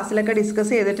ഫസ്റ്റ് ക്ലാസ്സിലൊക്കെ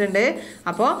ഡിസ്കസ് ചെയ്തിട്ടുണ്ട്.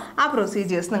 അപ്പോൾ ആ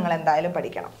പ്രൊസീജിയേഴ്സ് നിങ്ങൾ എന്തായാലും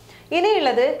പഠിക്കണം.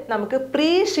 ഇനിയുള്ളത് നമുക്ക് പ്രീ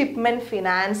ഷിപ്മെൻറ്റ്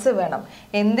ഫിനാൻസ് വേണം.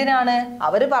 എന്തിനാണ്?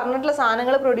 അവർ പറഞ്ഞിട്ടുള്ള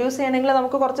സാധനങ്ങൾ പ്രൊഡ്യൂസ് ചെയ്യണമെങ്കിൽ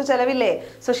നമുക്ക് കുറച്ച് ചിലവില്ലേ.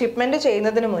 സോ ഷിപ്മെൻറ്റ്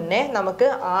ചെയ്യുന്നതിന് മുന്നേ നമുക്ക്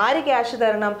ആര് ക്യാഷ്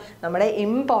തരണം? നമ്മുടെ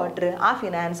ഇമ്പോർട്ടർ ആ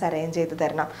ഫിനാൻസ് അറേഞ്ച് ചെയ്ത്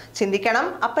തരണം. ചിന്തിക്കണം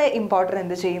അപ്പോൾ ഇമ്പോർട്ടർ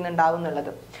എന്ത് ചെയ്യുന്നുണ്ടാവും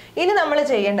എന്നുള്ളത്. ഇനി നമ്മൾ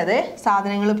ചെയ്യേണ്ടത്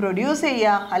സാധനങ്ങൾ പ്രൊഡ്യൂസ്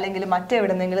ചെയ്യുക, അല്ലെങ്കിൽ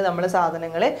മറ്റെവിടെന്നെങ്കിലും നമ്മൾ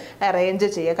സാധനങ്ങൾ അറേഞ്ച്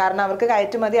ചെയ്യുക. കാരണം അവർക്ക്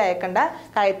കയറ്റുമതി അയക്കേണ്ട,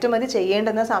 കയറ്റുമതി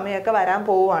ചെയ്യേണ്ടുന്ന സമയമൊക്കെ വരാൻ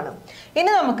പോവുകയാണ്. ഇനി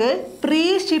നമുക്ക് പ്രീ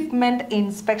ഷിപ്മെൻറ്റ്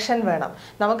ഇൻസ്പെക്ഷൻ വേണം.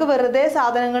 നമുക്ക് വെറുതെ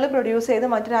സാധനങ്ങൾ പ്രൊഡ്യൂസ് ചെയ്ത്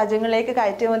മറ്റു രാജ്യങ്ങളിലേക്ക്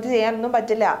കയറ്റുമതി ചെയ്യാനൊന്നും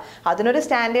പറ്റില്ല. അതിനൊരു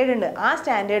സ്റ്റാൻഡേർഡ് ഉണ്ട്. ആ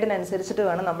സ്റ്റാൻഡേർഡിനനുസരിച്ചിട്ട്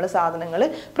വേണം നമ്മൾ സാധനങ്ങൾ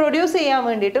പ്രൊഡ്യൂസ് ചെയ്യാൻ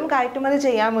വേണ്ടിയിട്ടും കയറ്റുമതി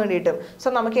ചെയ്യാൻ വേണ്ടിയിട്ടും. സോ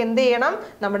നമുക്ക് എന്ത് ചെയ്യണം?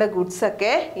 നമ്മുടെ ഗുഡ്സ്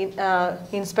ഒക്കെ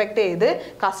ഇൻസ്പെക്ട് ചെയ്ത്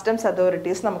കസ്റ്റംസ്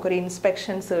അതോറിറ്റീസ് നമുക്കൊരു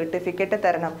ഇൻസ്പെക്ഷൻ സർട്ടിഫിക്കറ്റ്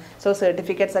തരണം. സോ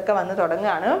സർട്ടിഫിക്കറ്റ്സ് ഒക്കെ വന്ന്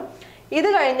തുടങ്ങുകയാണ്. ഇത്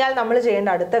കഴിഞ്ഞാൽ നമ്മൾ ചെയ്യേണ്ട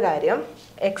അടുത്ത കാര്യം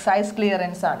എക്സൈസ്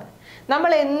ക്ലിയറൻസ് ആണ്.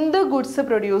 നമ്മൾ എന്ത് ഗുഡ്സ്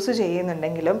പ്രൊഡ്യൂസ്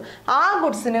ചെയ്യുന്നുണ്ടെങ്കിലും ആ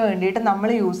ഗുഡ്സിന് വേണ്ടിയിട്ട് നമ്മൾ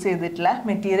യൂസ് ചെയ്തിട്ടുള്ള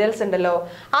മെറ്റീരിയൽസ് ഉണ്ടല്ലോ,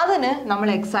 അതിന് നമ്മൾ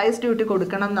എക്സൈസ് ഡ്യൂട്ടി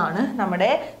കൊടുക്കണം എന്നാണ് നമ്മുടെ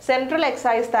സെൻട്രൽ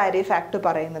എക്സൈസ് താരിഫ് ആക്ട്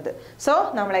പറയുന്നത്. സോ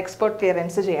നമ്മൾ എക്സ്പോർട്ട്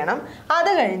ക്ലിയറൻസ് ചെയ്യണം.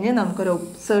 അത് കഴിഞ്ഞ് നമുക്കൊരു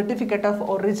സർട്ടിഫിക്കറ്റ് ഓഫ്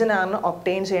ഒറിജിൻ ആണ്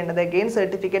ഒബ്റ്റെയിൻ ചെയ്യേണ്ടത്. അഗെയിൻ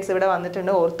സർട്ടിഫിക്കറ്റ്സ് ഇവിടെ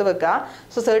വന്നിട്ടുണ്ട്, ഓർത്ത് വെക്കുക.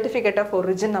 സോ സർട്ടിഫിക്കറ്റ് ഓഫ്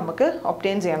ഒറിജിൻ നമുക്ക്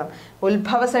ഒബ്റ്റെയിൻ ചെയ്യണം.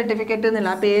 ഉത്ഭവ സർട്ടിഫിക്കറ്റ്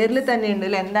എന്നുള്ള പേരിൽ തന്നെ ഉണ്ട്.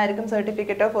 എന്തായിരിക്കും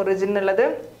സർട്ടിഫിക്കറ്റ് ഓഫ് ഒറിജിൻ എന്നുള്ളത്?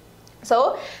 സോ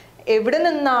എവിടെ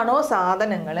നിന്നാണോ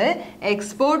സാധനങ്ങൾ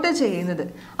എക്സ്പോർട്ട് ചെയ്യുന്നത്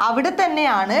അവിടെ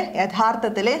തന്നെയാണ്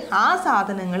യഥാർത്ഥത്തിൽ ആ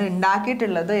സാധനങ്ങൾ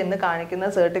ഉണ്ടാക്കിയിട്ടുള്ളത് എന്ന് കാണിക്കുന്ന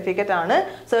സർട്ടിഫിക്കറ്റ് ആണ്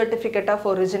സർട്ടിഫിക്കറ്റ് ഓഫ്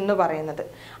ഒറിജിൻ എന്ന് പറയുന്നത്.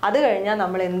 അത് കഴിഞ്ഞാൽ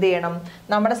നമ്മൾ എന്ത് ചെയ്യണം?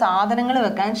 നമ്മുടെ സാധനങ്ങൾ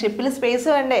വെക്കാൻ ഷിപ്പിൽ സ്പേസ്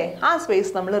വേണ്ടേ? ആ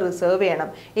സ്പേസ് നമ്മൾ റിസർവ്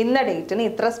ചെയ്യണം. ഇന്ന ഡേറ്റിന്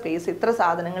ഇത്ര സ്പേസ്, ഇത്ര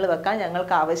സാധനങ്ങൾ വെക്കാൻ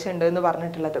ഞങ്ങൾക്ക് ആവശ്യമുണ്ട് എന്ന്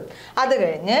പറഞ്ഞിട്ടുള്ളത്. അത്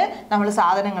കഴിഞ്ഞ് നമ്മൾ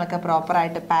സാധനങ്ങളൊക്കെ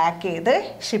പ്രോപ്പറായിട്ട് പാക്ക് ചെയ്ത്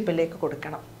ഷിപ്പിലേക്ക്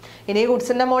കൊടുക്കണം. ഇനി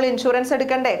ഗുഡ്സിൻ്റെ മുകളിൽ ഇൻഷുറൻസ്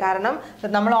എടുക്കണ്ടേ? കാരണം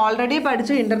നമ്മൾ ഓൾറെഡി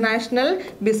പഠിച്ചു ഇന്റർനാഷണൽ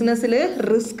ബിസിനസ്സിൽ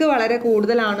റിസ്ക് വളരെ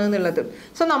കൂടുതലാണ് എന്നുള്ളത്.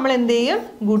 സോ നമ്മൾ എന്ത് ചെയ്യും?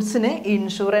 ഗുഡ്സിന്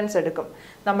ഇൻഷുറൻസ് എടുക്കും.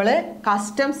 നമ്മൾ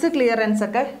കസ്റ്റംസ് ക്ലിയറൻസ്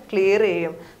ഒക്കെ ക്ലിയർ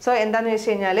ചെയ്യും. സോ എന്താണെന്ന് വെച്ച്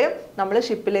കഴിഞ്ഞാൽ നമ്മൾ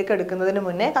ഷിപ്പിലേക്ക് എടുക്കുന്നതിന്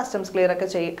മുന്നേ കസ്റ്റംസ്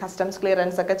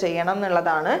ക്ലിയറൻസ് ഒക്കെ ചെയ്യണം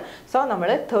എന്നുള്ളതാണ്. സോ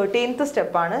നമ്മൾ 13th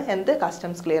സ്റ്റെപ്പാണ് എന്ത്?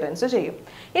 കസ്റ്റംസ് ക്ലിയറൻസ് ചെയ്യും.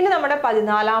 ഇനി നമ്മുടെ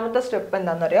 14ാമത്തെ സ്റ്റെപ്പ്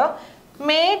എന്താണെന്നറിയോ?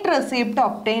 മെയ്ഡ് റെസിപ്റ്റ്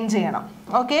ഒബ്റ്റെയിൻ ചെയ്യണം.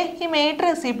 ഓക്കെ, ഈ മെയ്ഡ്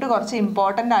റെസിപ്റ്റ് കുറച്ച്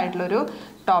ഇമ്പോർട്ടൻ്റ് ആയിട്ടുള്ളൊരു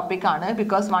ടോപ്പിക്കാണ്.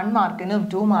 ബിക്കോസ് 1 മാർക്കിനും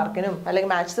 2 മാർക്കിനും അല്ലെങ്കിൽ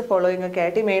മാത്സ് ഫോളോയിങ് ഒക്കെ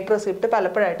ആയിട്ട് ഈ മെയ്ഡ് റെസിപ്റ്റ്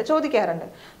പലപ്പോഴായിട്ട് ചോദിക്കാറുണ്ട്.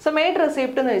 സോ മെയ്ഡ്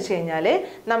റെസിപ്റ്റ് എന്ന് വെച്ച് കഴിഞ്ഞാൽ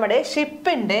നമ്മുടെ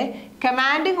ഷിപ്പിൻ്റെ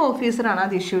കമാൻഡിങ് ഓഫീസറാണ്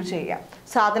അത് ഇഷ്യൂ ചെയ്യുക.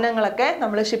 സാധനങ്ങളൊക്കെ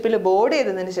നമ്മൾ ഷിപ്പിൽ ബോർഡ്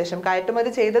ചെയ്തതിന് ശേഷം,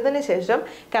 കയറ്റുമതി ചെയ്തതിന് ശേഷം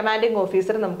കമാൻഡിങ്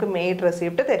ഓഫീസർ നമുക്ക് മെയ്ഡ്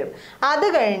റെസിപ്റ്റ് തരും. അത്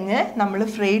കഴിഞ്ഞ് നമ്മൾ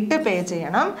ഫ്രേറ്റ് പേ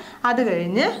ചെയ്യണം. അത്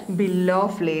കഴിഞ്ഞ് ബിൽ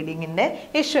ഓഫ് ലേഡിങ്ങിൻ്റെ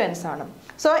ഇഷ്യൂവൻസ് ആണ്.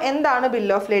 സോ എന്താണ് ബിൽ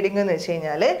ഓഫ് ലേഡിംഗ് എന്ന് വെച്ച്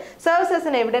കഴിഞ്ഞാൽ? Serves as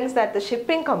an evidence that the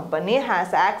shipping company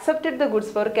has accepted the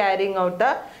goods for carrying out the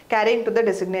carrying to the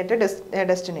designated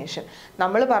destination.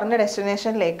 നമ്മൾ പറഞ്ഞ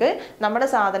ഡെസ്റ്റിനേഷനിലേക്ക് നമ്മുടെ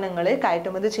സാധനങ്ങൾ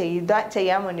കയറ്റുമതി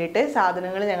ചെയ്യാൻ വേണ്ടിയിട്ട്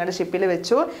സാധനങ്ങൾ ഞങ്ങളുടെ ഷിപ്പിൽ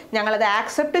വെച്ചു, ഞങ്ങളത്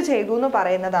ആക്സെപ്റ്റ് ചെയ്തു എന്ന്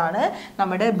പറയുന്നതാണ്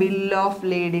നമ്മുടെ ബിൽ ഓഫ്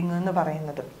ലേഡിംഗ് എന്ന്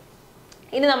പറയുന്നത്.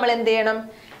 ഇനി നമ്മൾ എന്ത് ചെയ്യണം?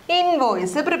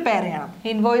 ഇൻവോയ്സ് പ്രിപ്പയർ ചെയ്യണം.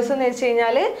 ഇൻവോയ്സ് എന്ന് വെച്ച്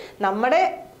കഴിഞ്ഞാൽ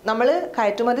നമ്മൾ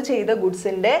കയറ്റുമതി ചെയ്ത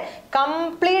ഗുഡ്സിൻ്റെ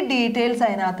കംപ്ലീറ്റ് ഡീറ്റെയിൽസ്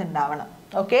അതിനകത്ത് ഉണ്ടാവണം.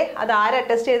 ഓക്കെ, അത് ആര്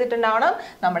അറ്റസ്റ്റ് ചെയ്തിട്ടുണ്ടാവണം?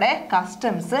 നമ്മുടെ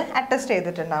കസ്റ്റംസ് അറ്റസ്റ്റ്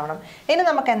ചെയ്തിട്ടുണ്ടാവണം. ഇനി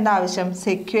നമുക്ക് എന്താ ആവശ്യം?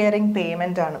 സെക്യൂറിങ്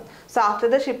പേയ്മെന്റ് ആണ്. So after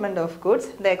the shipment of goods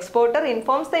the exporter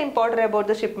informs the importer about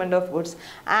the shipment of goods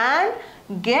and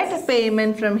get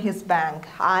payment from his bank.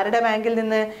 ആരുടെ ബാങ്കിൽ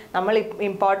നിന്ന്? നമ്മൾ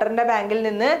ഇമ്പോർട്ടറിന്റെ ബാങ്കിൽ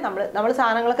നിന്ന് നമ്മൾ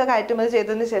സാധനങ്ങളൊക്കെ കയറ്റുമതി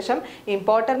ചെയ്തതിന് ശേഷം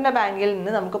ഇമ്പോർട്ടറിന്റെ ബാങ്കിൽ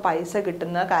നിന്ന് നമുക്ക് പൈസ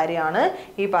കിട്ടുന്ന കാര്യമാണ്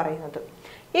ഈ പറയുന്നത്.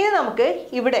 ഇനി നമുക്ക്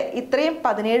ഇവിടെ ഇത്രയും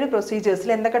 17 പ്രൊസീജിയേഴ്സിൽ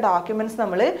എന്തൊക്കെ ഡോക്യുമെന്റ്സ്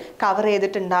നമ്മൾ കവർ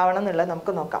ചെയ്തിട്ടുണ്ടാവണം എന്നുള്ളത്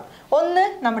നമുക്ക് നോക്കാം. ഒന്ന്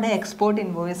നമ്മുടെ എക്സ്പോർട്ട്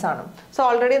ഇൻവോയ്സ് ആണ്. സോ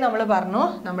ഓൾറെഡി നമ്മൾ പറഞ്ഞു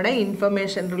നമ്മുടെ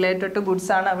ഇൻഫർമേഷൻ റിലേറ്റഡ് ടു ഗുഡ്സ്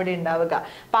ആണ് അവിടെ ഉണ്ടാവുക.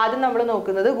 അപ്പം ആദ്യം നമ്മൾ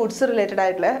നോക്കുന്നത് ഗുഡ്സ് റിലേറ്റഡ്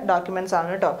ആയിട്ടുള്ള ഡോക്യുമെന്റ്സ് ആണ്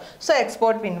കേട്ടോ. So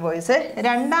export invoice.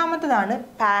 രണ്ടാമത്തതാണ്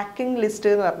packing list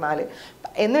എന്ന് പറഞ്ഞാൽ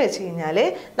എന്ന് വെച്ച് കഴിഞ്ഞാൽ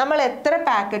നമ്മൾ എത്ര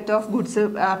പാക്കറ്റ് ഓഫ് ഗുഡ്സ്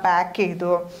പാക്ക് ചെയ്തു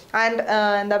ആൻഡ്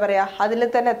എന്താ പറയുക അതിൽ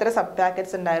തന്നെ എത്ര സബ്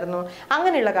പാക്കറ്റ്സ് ഉണ്ടായിരുന്നു,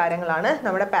 അങ്ങനെയുള്ള കാര്യങ്ങളാണ്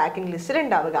നമ്മുടെ പാക്കിംഗ് ലിസ്റ്റിൽ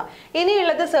ഉണ്ടാവുക.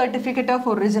 ഇനിയുള്ളത് സർട്ടിഫിക്കറ്റ് ഓഫ്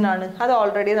ഒറിജിൻ ആണ്. അത്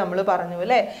ഓൾറെഡി നമ്മൾ പറഞ്ഞു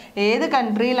അല്ലേ, ഏത്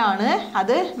കൺട്രിയിലാണ്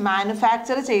അത്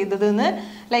മാനുഫാക്ചർ ചെയ്തതെന്ന്,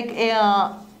 ലൈക്ക്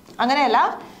അങ്ങനെയല്ല,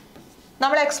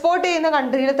 നമ്മൾ എക്സ്പോർട്ട് ചെയ്യുന്ന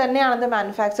കൺട്രിയിൽ തന്നെയാണത്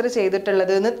മാനുഫാക്ചർ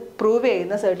ചെയ്തിട്ടുള്ളത് എന്ന് പ്രൂവ്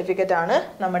ചെയ്യുന്ന സർട്ടിഫിക്കറ്റ് ആണ്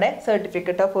നമ്മുടെ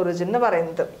സർട്ടിഫിക്കറ്റ് ഓഫ് ഒറിജിൻ എന്ന്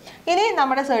പറയുന്നത്. ഇനി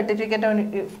നമ്മുടെ സർട്ടിഫിക്കറ്റ് ഓഫ്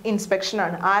ഇൻസ്പെക്ഷൻ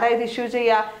ആണ്. ആരാ ഇത് ഇഷ്യൂ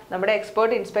ചെയ്യുക? നമ്മുടെ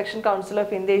export inspection council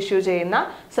of India issue ചെയ്യുന്ന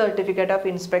സർട്ടിഫിക്കറ്റ് ഓഫ്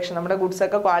ഇൻസ്പെക്ഷൻ, നമ്മുടെ ഗുഡ്സ്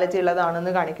ഒക്കെ ക്വാളിറ്റി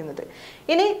ഉള്ളതാണെന്ന് കാണിക്കുന്നത്.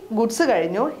 ഇനി ഗുഡ്സ്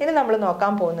കഴിഞ്ഞു. ഇനി നമ്മൾ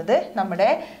നോക്കാൻ പോകുന്നത്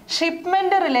നമ്മുടെ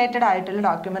ഷിപ്മെന്റ് റിലേറ്റഡ് ആയിട്ടുള്ള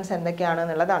ഡോക്യുമെന്റ്സ്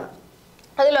എന്തൊക്കെയാണെന്നുള്ളതാണ്.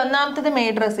 അതിൽ ഒന്നാമത്തത്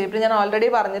മെയ്ഡ് റെസിപ്റ്റ്. ഞാൻ ഓൾറെഡി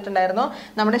പറഞ്ഞിട്ടുണ്ടായിരുന്നു,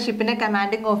 നമ്മുടെ ഷിപ്പിന്റെ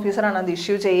കമാൻഡിങ് ഓഫീസറാണ് അത്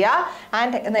ഇഷ്യൂ ചെയ്യുക.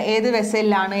 ആൻഡ് ഏത്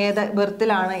വെസലിലാണ്, ഏത്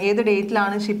ബെർത്തിലാണ്, ഏത്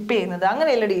ഡേറ്റിലാണ് ഷിപ്പ് ചെയ്യുന്നത്,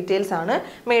 അങ്ങനെയുള്ള ഡീറ്റെയിൽസ് ആണ്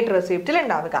മെയ്ഡ് റെസിപ്റ്റിൽ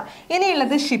ഉണ്ടാവുക.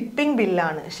 ഇനിയുള്ളത് ഷിപ്പിംഗ്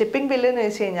ബില്ലാണ്. ഷിപ്പിംഗ് ബില്ല് എന്ന്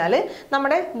വെച്ച് കഴിഞ്ഞാൽ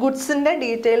നമ്മുടെ ഗുഡ്സിന്റെ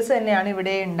ഡീറ്റെയിൽസ് തന്നെയാണ്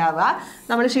ഇവിടെ ഉണ്ടാവുക.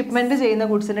 നമ്മൾ ഷിപ്മെന്റ് ചെയ്യുന്ന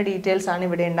ഗുഡ്സിന്റെ ഡീറ്റെയിൽസ് ആണ്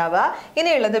ഇവിടെ ഉണ്ടാവുക.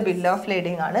 ഇനിയുള്ളത് ബിൽ ഓഫ്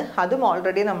ലേഡിംഗ് ആണ്. അതും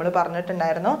ഓൾറെഡി നമ്മൾ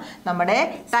പറഞ്ഞിട്ടുണ്ടായിരുന്നു. നമ്മുടെ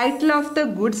ടൈറ്റിൽ ഓഫ് ദ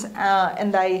ഗുഡ്സ്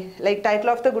എന്തായി, like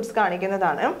title of the goods കാണിക്കുന്നതാണ്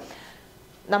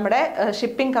നമ്മുടെ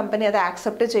ഷിപ്പിംഗ് കമ്പനി അത്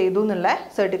ആക്സെപ്റ്റ് ചെയ്തു എന്നുള്ള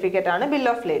സർട്ടിഫിക്കറ്റ് ആണ് ബിൽ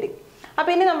ഓഫ് ലേഡിംഗ്.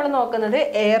 അപ്പോൾ ഇനി നമ്മൾ നോക്കുന്നത്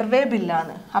എയർവേ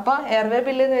ബില്ലാണ്. അപ്പോൾ എയർവേ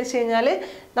ബില്ല് എന്ന് വെച്ച് കഴിഞ്ഞാൽ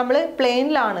നമ്മൾ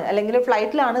പ്ലെയിനിലാണ് അല്ലെങ്കിൽ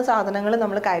ഫ്ലൈറ്റിലാണ് സാധനങ്ങൾ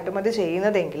നമ്മൾ കയറ്റുമതി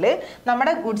ചെയ്യുന്നതെങ്കിൽ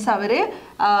നമ്മുടെ ഗുഡ്സ് അവർ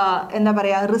എന്താ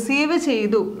പറയുക റിസീവ്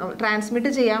ചെയ്തു,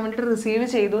 ട്രാൻസ്മിറ്റ് ചെയ്യാൻ വേണ്ടിയിട്ട് റിസീവ്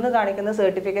ചെയ്തു എന്ന് കാണിക്കുന്ന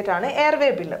സർട്ടിഫിക്കറ്റ് ആണ് എയർവേ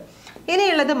ബില്ല്.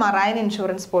 ഇനിയുള്ളത് മറൈൻ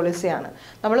ഇൻഷുറൻസ് പോളിസിയാണ്.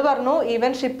 നമ്മൾ പറഞ്ഞു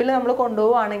ഈവൻ ഷിപ്പിൽ നമ്മൾ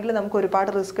കൊണ്ടുപോവുകയാണെങ്കിൽ നമുക്ക്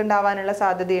ഒരുപാട് റിസ്ക് ഉണ്ടാവാനുള്ള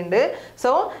സാധ്യതയുണ്ട്.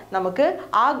 സോ നമുക്ക്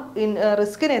ആ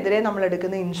റിസ്കിനെതിരെ നമ്മൾ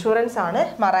എടുക്കുന്ന ഇൻഷുറൻസ് ആണ്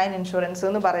മറൈൻ ഇൻഷുറൻസ്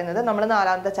എന്ന് പറയുന്നത്. നമ്മൾ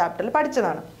 4ാമത്തെ ചാപ്റ്ററിൽ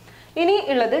പഠിച്ചതാണ്. ഇനി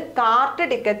ഉള്ളത് കാർട്ട്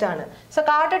ടിക്കറ്റ് ആണ്. സോ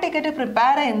കാർട്ട് ടിക്കറ്റ്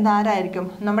പ്രിപ്പയർ ചെയ്യുന്നത് ആരായിരിക്കും?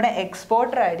 നമ്മുടെ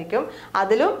എക്സ്പോർട്ടർ ആയിരിക്കും.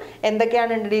 അതിലും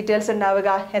എന്തൊക്കെയാണ് ഡീറ്റെയിൽസ് ഉണ്ടാവുക?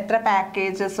 എത്ര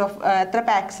പാക്കേജസ് ഓഫ് എത്ര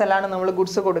പാക്സിലാണ് നമ്മൾ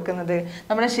ഗുഡ്സ് കൊടുക്കുന്നത്,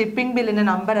 നമ്മുടെ ഷിപ്പിംഗ് ബില്ലിൻ്റെ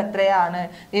നമ്പർ എത്രയാണ്,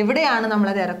 എവിടെയാണ്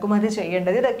നമ്മളത് ഇറക്കുമതി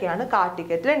ചെയ്യേണ്ടത്, ഇതൊക്കെയാണ് കാർട്ട്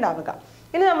ടിക്കറ്റിൽ ഉണ്ടാവുക.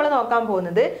 ഇനി നമ്മൾ നോക്കാൻ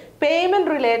പോകുന്നത് പേയ്മെന്റ്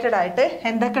റിലേറ്റഡ് ആയിട്ട്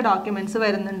എന്തൊക്കെ ഡോക്യുമെന്റ്സ്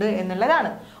വരുന്നുണ്ട്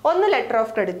എന്നുള്ളതാണ്. ഒന്ന് ലെറ്റർ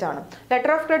ഓഫ് ക്രെഡിറ്റ് ആണ്.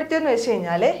 ലെറ്റർ ഓഫ് ക്രെഡിറ്റ് എന്ന് വെച്ച്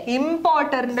കഴിഞ്ഞാൽ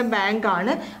ഇമ്പോർട്ടറിന്റെ ബാങ്ക്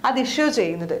ആണ് അത് ഇഷ്യൂ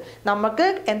ചെയ്യുന്നത്. നമുക്ക്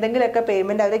എന്തെങ്കിലുമൊക്കെ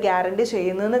പേയ്മെന്റ് അവർ ഗ്യാരണ്ടി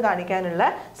ചെയ്യുന്നതെന്ന് കാണിക്കാനുള്ള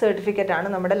സർട്ടിഫിക്കറ്റ് ആണ്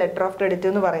നമ്മുടെ ലെറ്റർ ഓഫ് ക്രെഡിറ്റ്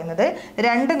എന്ന് പറയുന്നത്.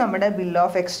 2 നമ്മുടെ ബിൽ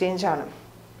ഓഫ് എക്സ്ചേഞ്ച് ആണ്.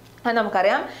 അത്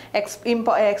നമുക്കറിയാം,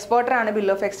 എക്സ്പോർട്ടറാണ് ബിൽ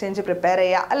ഓഫ് എക്സ്ചേഞ്ച് പ്രിപ്പയർ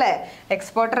ചെയ്യുക അല്ലേ?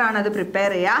 എക്സ്പോർട്ടറാണ് അത്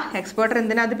പ്രിപ്പയർ ചെയ്യുക. എക്സ്പോർട്ടർ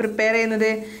എന്തിനാണ് അത് പ്രിപ്പയർ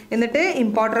ചെയ്യുന്നത്? എന്നിട്ട്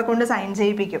ഇമ്പോർട്ടറെ കൊണ്ട് സൈൻ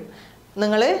ചെയ്യിപ്പിക്കും.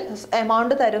 നിങ്ങൾ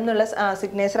എമൗണ്ട് തരും എന്നുള്ള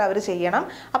സിഗ്നേച്ചർ അവർ ചെയ്യണം.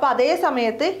 അപ്പോൾ അതേ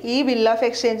സമയത്ത് ഈ ബിൽ ഓഫ്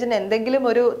എക്സ്ചേഞ്ചിന് എന്തെങ്കിലും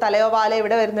ഒരു തലയോ വാലോ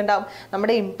ഇവിടെ വരുന്നുണ്ടാവും,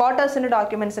 നമ്മുടെ ഇമ്പോർട്ടേഴ്സിൻ്റെ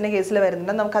ഡോക്യുമെൻറ്റ്സിൻ്റെ കേസിൽ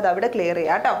വരുന്നുണ്ടാവും, നമുക്കത് അവിടെ ക്ലിയർ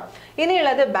ചെയ്യാം കേട്ടോ.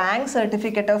 ഇനിയുള്ളത് ബാങ്ക്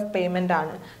സർട്ടിഫിക്കറ്റ് ഓഫ് പേയ്മെൻ്റ്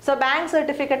ആണ്. So bank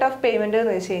certificate of payment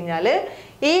എന്ന് വെച്ച് കഴിഞ്ഞാൽ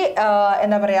ഈ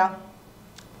എന്താ പറയുക,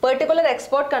 particular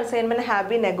export consignment have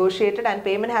been negotiated and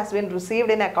payment has been received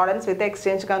in accordance with the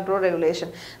exchange control regulation.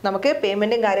 നമുക്ക്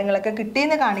പേയ്മെന്റും കാര്യങ്ങളൊക്കെ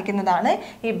കിട്ടിയെന്ന് കാണിക്കുന്നതാണ്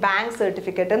ഈ ബാങ്ക്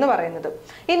സർട്ടിഫിക്കറ്റ് എന്ന് പറയുന്നത്.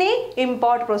 ഇനി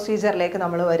ഇമ്പോർട്ട് പ്രൊസീജിയറിലേക്ക്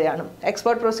നമ്മൾ വരികയാണ്.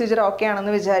 എക്സ്പോർട്ട് പ്രൊസീജിയർ ഓക്കെ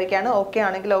ആണെന്ന് വിചാരിക്കുകയാണ്. ഓക്കെ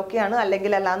ആണെങ്കിൽ ഓക്കെ ആണ്,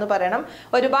 അല്ലെങ്കിൽ അല്ല എന്ന് പറയണം.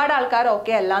 ഒരുപാട് ആൾക്കാർ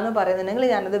ഓക്കെ അല്ല എന്ന് പറയുന്നുണ്ടെങ്കിൽ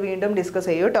ഞാനത് വീണ്ടും ഡിസ്കസ്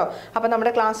ചെയ്യും കേട്ടോ. അപ്പോൾ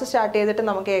നമ്മുടെ ക്ലാസ് സ്റ്റാർട്ട് ചെയ്തിട്ട്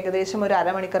നമുക്ക് ഏകദേശം ഒരു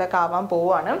അരമണിക്കൂറൊക്കെ ആവാൻ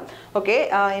പോവുകയാണ്. ഓക്കെ,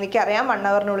 എനിക്കറിയാം 1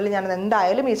 അവറിനുള്ളിൽ ഞാൻ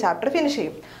എന്തായാലും ഈ ചാപ്റ്റർ ഫിനിഷ്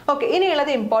ചെയ്യും. ഓക്കെ,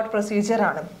 ഇനിയുള്ളത് ഇമ്പോർട്ട് പ്രൊസീജിയർ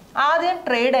ആണ്. ആദ്യം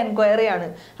ട്രേഡ് എൻക്വയറി ആണ്.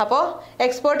 അപ്പോൾ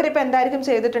എക്സ്പോർട്ടർ ഇപ്പോൾ എന്തായിരിക്കും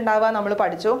ചെയ്തിട്ടുണ്ടാവുക നമ്മൾ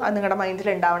പഠിച്ചു, അത് നിങ്ങളുടെ മൈൻഡിൽ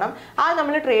ഉണ്ടാവണം.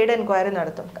 നമ്മൾ ട്രേഡ് എൻക്വയറി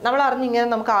നടത്തും. നമ്മൾ അറിഞ്ഞിങ്ങനെ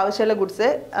നമുക്ക് ആവശ്യമുള്ള ഗുഡ്സ്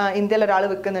ഇന്ത്യയിൽ ഒരാൾ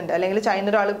വിൽക്കുന്നുണ്ട്, അല്ലെങ്കിൽ ചൈന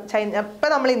ഇപ്പം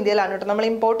നമ്മൾ ഇന്ത്യയിലാണ് കേട്ടോ, നമ്മൾ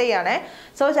ഇമ്പോർട്ട് ചെയ്യുകയാണേ.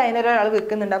 സോ ചൈനയിൽ ഒരാൾ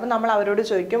വിൽക്കുന്നുണ്ട്. അപ്പം നമ്മൾ അവരോട്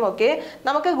ചോദിക്കും, ഓക്കെ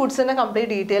നമുക്ക് ഗുഡ്സിൻ്റെ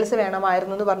കംപ്ലീറ്റ് ഡീറ്റെയിൽസ്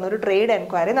വേണമായിരുന്നു എന്ന് പറഞ്ഞൊരു ട്രേഡ്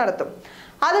എൻക്വയറി നടത്തും.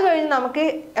 അത് കഴിഞ്ഞ് നമുക്ക്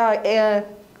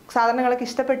സാധനങ്ങളൊക്കെ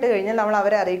ഇഷ്ടപ്പെട്ട് കഴിഞ്ഞാൽ നമ്മൾ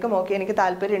അവരെ അറിയിക്കും, ഓക്കെ എനിക്ക്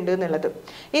താല്പര്യം ഉണ്ട് എന്നുള്ളത്.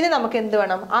 ഇനി നമുക്ക് എന്ത്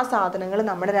വേണം, ആ സാധനങ്ങൾ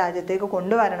നമ്മുടെ രാജ്യത്തേക്ക്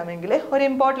കൊണ്ടുവരണമെങ്കിൽ ഒരു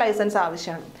ഇമ്പോർട്ട് ലൈസൻസ്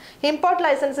ആവശ്യമാണ്. ഇമ്പോർട്ട്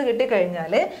ലൈസൻസ്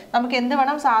കിട്ടിക്കഴിഞ്ഞാൽ നമുക്ക് എന്ത്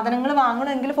വേണം, സാധനങ്ങൾ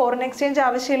വാങ്ങണമെങ്കിൽ ഫോറിൻ എക്സ്ചേഞ്ച്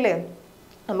ആവശ്യമില്ലേ.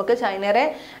 നമുക്ക്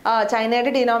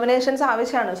ചൈനയുടെ ഡിനോമിനേഷൻസ്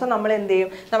ആവശ്യമാണ്. സോ നമ്മൾ എന്ത് ചെയ്യും,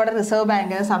 നമ്മുടെ റിസർവ്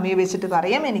ബാങ്കിനെ സമീപിച്ചിട്ട്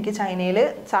പറയും, എനിക്ക് ചൈനയിൽ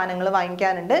സാധനങ്ങൾ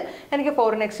വാങ്ങിക്കാനുണ്ട്, എനിക്ക്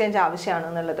ഫോറിൻ എക്സ്ചേഞ്ച് ആവശ്യമാണ്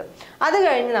എന്നുള്ളത്. അത്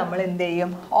കഴിഞ്ഞ് നമ്മൾ എന്ത്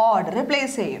ചെയ്യും, ഓർഡർ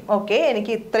പ്ലേസ് ചെയ്യും. ഓക്കെ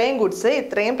എനിക്ക് ഇത്രയും ഗുഡ്സ്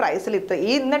ഇത്രയും പ്രൈസിൽ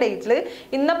ഇന്ന ഡേറ്റിൽ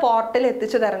ഇന്ന പോർട്ടിൽ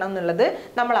എത്തിച്ചു തരണം എന്നുള്ളത്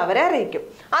നമ്മൾ അവരെ അറിയിക്കും.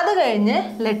 അത് കഴിഞ്ഞ്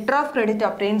ലെറ്റർ ഓഫ് ക്രെഡിറ്റ്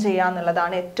ഒബ്റ്റെയിൻ ചെയ്യുക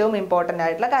എന്നുള്ളതാണ് ഏറ്റവും ഇമ്പോർട്ടൻ്റ്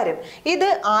ആയിട്ടുള്ള കാര്യം. ഇത്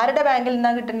ആരുടെ ബാങ്കിൽ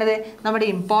നിന്നാണ് കിട്ടേണ്ടത്, നമ്മുടെ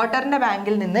ഇമ്പോർട്ടറിൻ്റെ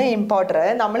ബാങ്കിൽ നിന്ന്. ഇമ്പോർട്ടർ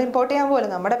നമ്മൾ ഇമ്പോർട്ട് ചെയ്യാൻ പോലെ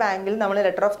നമ്മുടെ ബാങ്കിൽ നമ്മൾ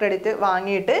ലെറ്റർ ഓഫ് ക്രെഡിറ്റ്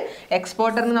വാങ്ങിയിട്ട്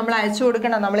എക്സ്പോർട്ടറിന് നമ്മൾ അയച്ചു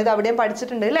കൊടുക്കണം. നമ്മളിത് അവിടെയും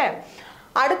പഠിച്ചിട്ടുണ്ട് അല്ലേ.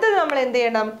 അടുത്തത് നമ്മൾ എന്ത്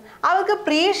ചെയ്യണം, അവർക്ക്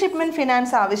പ്രീ ഷിപ്മെന്റ്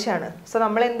ഫിനാൻസ് ആവശ്യമാണ്. സോ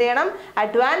നമ്മൾ എന്ത് ചെയ്യണം,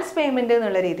 അഡ്വാൻസ് പേയ്മെന്റ്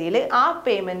എന്നുള്ള രീതിയിൽ ആ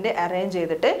പേയ്മെന്റ് അറേഞ്ച്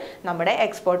ചെയ്തിട്ട് നമ്മുടെ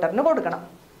എക്സ്പോർട്ടറിന് കൊടുക്കണം.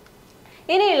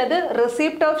 ഇനിയുള്ളത്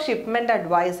റിസീപ്റ്റ് ഓഫ് ഷിപ്മെന്റ്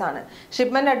അഡ്വൈസ് ആണ്.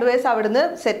 ഷിപ്മെന്റ് അഡ്വൈസ് അവിടുന്ന്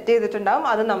സെറ്റ് ചെയ്തിട്ടുണ്ടാവും,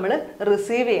 അത് നമ്മൾ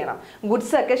റിസീവ് ചെയ്യണം.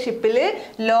 ഗുഡ്സ് ഒക്കെ ഷിപ്പിൽ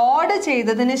ലോഡ്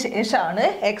ചെയ്തതിന് ശേഷമാണ്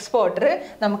എക്സ്പോർട്ടർ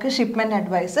നമുക്ക് ഷിപ്മെന്റ്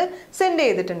അഡ്വൈസ് സെൻഡ്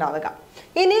ചെയ്തിട്ടുണ്ടാവുക.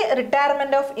 ഇനി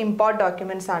റിട്ടയർമെന്റ് ഓഫ് ഇമ്പോർട്ട്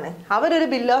ഡോക്യുമെന്റ്സ് ആണ്. അവരൊരു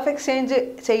ബില്ല് ഓഫ് എക്സ്ചേഞ്ച്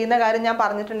ചെയ്യുന്ന കാര്യം ഞാൻ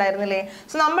പറഞ്ഞിട്ടുണ്ടായിരുന്നില്ലേ.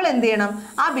 സോ നമ്മൾ എന്ത് ചെയ്യണം,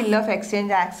 ആ ബില്ല് ഓഫ്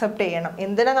എക്സ്ചേഞ്ച് ആക്സെപ്റ്റ് ചെയ്യണം.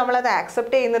 എന്തിനാണ് നമ്മളത്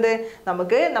ആക്സെപ്റ്റ് ചെയ്യുന്നത്,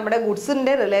 നമുക്ക് നമ്മുടെ ഗുഡ്സ്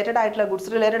റിലേറ്റഡ്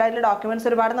ആയിട്ടുള്ള ഡോക്യുമെന്റ്സ്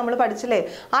ഒരുപാട് നമ്മൾ പഠിച്ചില്ലേ.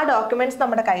 ആ ഡോക്യുമെന്റ്സ്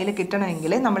നമ്മുടെ കയ്യിൽ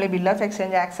കിട്ടണമെങ്കിൽ നമ്മൾ ഈ ബില്ല് ഓഫ്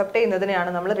എക്സ്ചേഞ്ച് ആക്സെപ്റ്റ് ചെയ്യുന്നതിനെയാണ്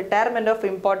നമ്മൾ റിട്ടയർമെന്റ് ഓഫ്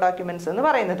ഇമ്പോർട്ട് ഡോക്യുമെന്റ്സ് എന്ന്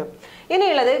പറയുന്നത്.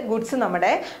 ഇനിയുള്ളത് ഗുഡ്സ്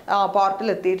നമ്മുടെ പോർട്ടിൽ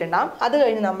എത്തിയിട്ടുണ്ടാകും. അത്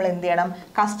കഴിഞ്ഞ് നമ്മൾ എന്ത് ചെയ്യണം,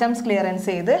 കസ്റ്റംസ് ക്ലിയറൻസ്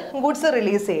ചെയ്ത് ഗുഡ്സ്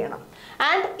റിലീസ് ചെയ്യണം.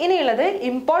 ആൻഡ് ഇനിയുള്ളത്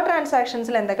ഇമ്പോർട്ട്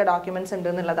ട്രാൻസാക്ഷൻസിൽ എന്തൊക്കെ ഡോക്യുമെന്റ്സ് ഉണ്ട്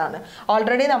എന്നുള്ളതാണ്.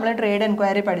 ഓൾറെഡി നമ്മൾ ട്രേഡ്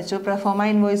എൻക്വയറി പഠിച്ചു, പ്രൊഫോമ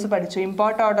ഇൻവോയ്സ് പഠിച്ചു,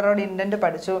 ഇമ്പോർട്ട് ഓർഡറോട് ഇൻഡന്റ്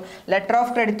പഠിച്ചു, ലെറ്റർ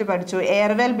ഓഫ് ക്രെഡിറ്റ് പഠിച്ചു,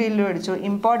 എയർവെൽ ബില്ല് പഠിച്ചു,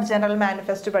 ഇമ്പോർട്ട് ജനറൽ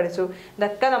മാനിഫെസ്റ്റ് പഠിച്ചു.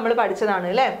 ഇതൊക്കെ നമ്മൾ പഠിച്ചതാണ്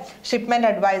അല്ലേ. Shipment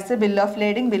advice, bill of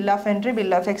lading, bill of entry,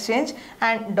 bill of exchange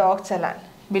and doc challan.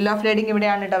 Bill of lading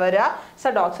ഇവിടെയാണ് ഇട വരിക. സോ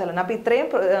ഡോക് ചലാൻ. അപ്പോൾ ഇത്രയും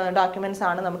ഡോക്യുമെന്റ്സ്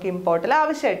ആണ് നമുക്ക് ഇമ്പോർട്ടിൽ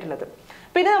ആവശ്യമായിട്ടുള്ളത്.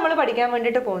 പിന്നെ നമ്മൾ പഠിക്കാൻ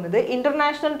വേണ്ടിയിട്ട് പോകുന്നത്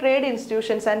international trade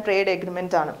institutions and trade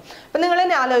agreement ആണ്. അപ്പം നിങ്ങൾ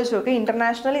തന്നെ ആലോചിച്ച് നോക്കുക,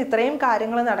 ഇന്റർനാഷണൽ ഇത്രയും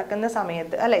കാര്യങ്ങൾ നടക്കുന്ന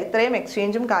സമയത്ത് അല്ലെ, ഇത്രയും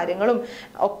എക്സ്ചേഞ്ചും കാര്യങ്ങളും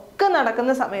ഒക്കെ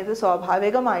നടക്കുന്ന സമയത്ത്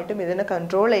സ്വാഭാവികമായിട്ടും ഇതിനെ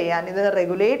കൺട്രോൾ ചെയ്യാൻ, ഇതിനെ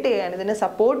റെഗുലേറ്റ് ചെയ്യാൻ, ഇതിനെ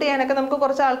സപ്പോർട്ട് ചെയ്യാനൊക്കെ നമുക്ക്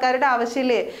കുറച്ച് ആൾക്കാരുടെ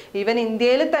ആവശ്യമില്ലേ. ഈവൻ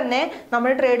ഇന്ത്യയിൽ തന്നെ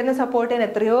നമ്മുടെ ട്രേഡിനെ സപ്പോർട്ട് ചെയ്യാൻ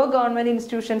എത്രയോ ഗവൺമെന്റ്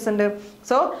ഇൻസ്റ്റിറ്റ്യൂഷൻസ് ഉണ്ട്.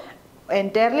 സോ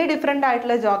എൻറ്റയർലി ഡിഫറെൻ്റ്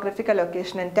ആയിട്ടുള്ള ജോഗ്രഫിക്കൽ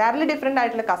ലൊക്കേഷൻ, എൻറ്റയർലി ഡിഫറെൻ്റ്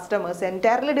ആയിട്ടുള്ള കസ്റ്റമേഴ്സ്,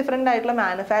 എൻറ്റയർലി ഡിഫറെൻ്റ് ആയിട്ടുള്ള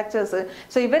മാനുഫാക്ചേഴ്സ്.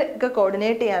 സോ ഇവരൊക്കെ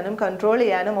കോർഡിനേറ്റ് ചെയ്യാനും കൺട്രോൾ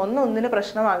ചെയ്യാനും ഒന്നിന്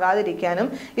പ്രശ്നമാകാതിരിക്കാനും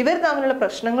ഇവർ തമ്മിലുള്ള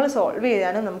പ്രശ്നങ്ങൾ സോൾവ്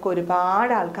ചെയ്യാനും നമുക്ക്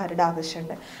ഒരുപാട് ആൾക്കാരുടെ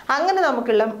ആവശ്യമുണ്ട്. അങ്ങനെ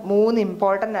നമുക്കുള്ള 3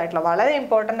 വളരെ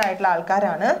ഇമ്പോർട്ടൻ്റ് ആയിട്ടുള്ള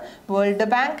ആൾക്കാരാണ് world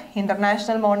bank,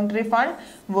 international monetary fund,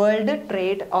 world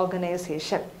trade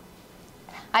organisation.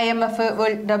 IMF,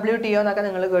 WTO എന്നൊക്കെ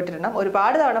നിങ്ങൾ കേട്ടിട്ടുണ്ടാവും,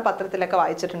 ഒരുപാട് തവണ പത്രത്തിലൊക്കെ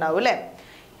വായിച്ചിട്ടുണ്ടാവും അല്ലേ.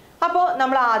 അപ്പോൾ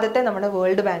നമ്മൾ നമ്മുടെ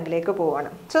വേൾഡ് ബാങ്കിലേക്ക് പോവാണ്.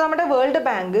 സോ നമ്മുടെ വേൾഡ്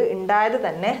ബാങ്ക് ഉണ്ടായത്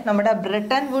തന്നെ നമ്മുടെ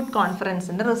ബ്രിട്ടൻ വുഡ്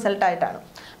കോൺഫറൻസിന്റെ റിസൾട്ട് ആയിട്ടാണ്.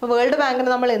 അപ്പോൾ വേൾഡ് ബാങ്കിന്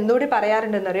നമ്മൾ എന്തുകൂടി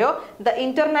പറയാറുണ്ടെന്നറിയോ, the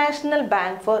international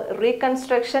bank for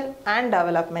reconstruction and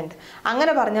development.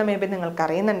 അങ്ങനെ പറഞ്ഞാൽ മേ ബി നിങ്ങൾക്ക്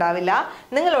അറിയുന്നുണ്ടാവില്ല.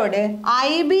 നിങ്ങളോട്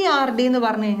IBRD എന്ന്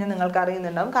പറഞ്ഞു കഴിഞ്ഞാൽ നിങ്ങൾക്ക്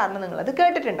അറിയുന്നുണ്ടാവും, കാരണം നിങ്ങളത്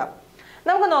കേട്ടിട്ടുണ്ടാവും.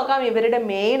 നമുക്ക് നോക്കാം ഇവരുടെ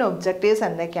മെയിൻ ഒബ്ജക്റ്റീവ്സ്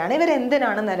എന്തൊക്കെയാണ്, ഇവർ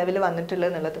എന്തിനാണ് നിലവിൽ വന്നിട്ടുള്ളത്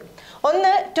എന്നുള്ളത്.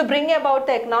 ഒന്ന്, to bring about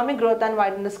the economic growth and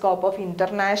widen the scope of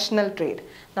international trade.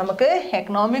 നമുക്ക്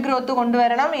എക്കണോമിക് ഗ്രോത്ത്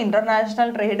കൊണ്ടുവരണം, ഇന്റർനാഷണൽ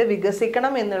ട്രേഡ്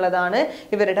വികസിക്കണം എന്നുള്ളതാണ്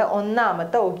ഇവരുടെ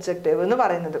ഒന്നാമത്തെ ഒബ്ജക്റ്റീവ് എന്ന്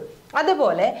പറയുന്നത്.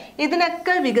 അതുപോലെ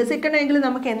ഇതിനൊക്കെ വികസിക്കണമെങ്കിൽ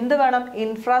നമുക്ക് എന്ത് വേണം,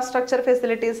 ഇൻഫ്രാസ്ട്രക്ചർ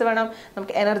ഫെസിലിറ്റീസ് വേണം,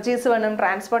 നമുക്ക് എനർജീസ് വേണം,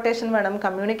 ട്രാൻസ്പോർട്ടേഷൻ വേണം,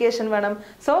 കമ്മ്യൂണിക്കേഷൻ വേണം.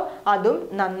 സോ അതും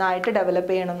നന്നായിട്ട്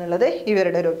ഡെവലപ്പ് ചെയ്യണം എന്നുള്ളത്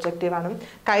ഇവരുടെ ഒരു ഒബ്ജക്റ്റീവാണ്.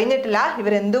 കഴിഞ്ഞിട്ടില്ല,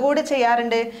 ഇവരെന്തുകൂടി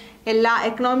ചെയ്യാറുണ്ട്, എല്ലാ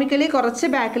എക്കണോമിക്കലി കുറച്ച്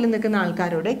ബാക്കിൽ നിൽക്കുന്ന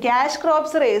ആൾക്കാരോട് ക്യാഷ്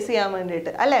ക്രോപ്സ് റേസ് ചെയ്യാൻ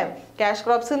വേണ്ടിയിട്ട് അല്ലേ. ക്യാഷ്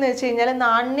ക്രോപ്സ് എന്ന് വെച്ച് കഴിഞ്ഞാൽ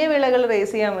നാണ്യവിളകൾ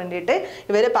റേസ് ചെയ്യാൻ വേണ്ടിയിട്ട്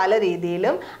ഇവർ പല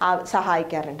രീതിയിലും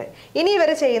സഹായിക്കാറുണ്ട്. ഇനി ഇവർ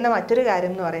ചെയ്യുന്ന മറ്റൊരു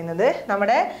കാര്യം എന്ന് പറയുന്നത്,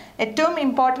 നമ്മുടെ ഏറ്റവും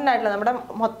ഇമ്പോർട്ടൻ്റ് ആയിട്ടുള്ള നമ്മുടെ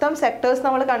മൊത്തം സെക്ടേഴ്സ്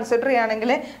നമ്മൾ കൺസിഡർ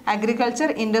ചെയ്യുകയാണെങ്കിൽ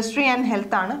അഗ്രികൾച്ചർ, ഇൻഡസ്ട്രി ആൻഡ്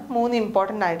ഹെൽത്ത് ആണ് 3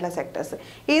 ഇമ്പോർട്ടൻ്റ് ആയിട്ടുള്ള സെക്ടേഴ്സ്.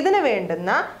 ഇതിന്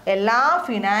വേണ്ടുന്ന എല്ലാ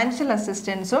ഫിനാൻഷ്യൽ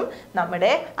അസിസ്റ്റൻസും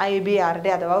നമ്മുടെ IBRD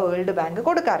അഥവാ വേൾഡ് ബാങ്ക്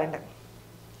കൊടുക്കാറുണ്ട്.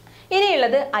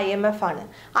 ഇനിയുള്ളത് IMF ആണ്.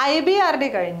 IBRD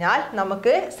കഴിഞ്ഞാൽ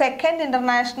നമുക്ക് സെക്കൻഡ്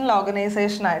ഇന്റർനാഷണൽ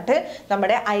ഓർഗനൈസേഷൻ ആയിട്ട്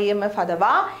നമ്മുടെ IMF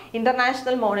അഥവാ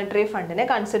ഇന്റർനാഷണൽ മോണിറ്ററി ഫണ്ടിനെ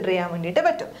കൺസിഡർ ചെയ്യാൻ വേണ്ടിയിട്ട്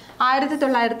പറ്റും.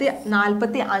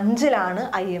 1945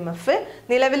 IMF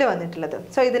നിലവിൽ വന്നിട്ടുള്ളത്.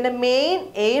 സോ ഇതിന്റെ മെയിൻ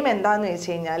എയിം എന്താന്ന് വെച്ച്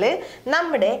കഴിഞ്ഞാൽ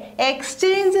നമ്മുടെ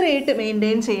എക്സ്ചേഞ്ച് റേറ്റ്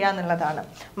മെയിൻറ്റെയിൻ ചെയ്യുക എന്നുള്ളതാണ്.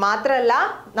 മാത്രമല്ല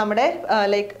നമ്മുടെ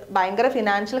ഭയങ്കര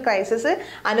ഫിനാൻഷ്യൽ ക്രൈസിസ്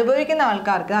അനുഭവിക്കുന്ന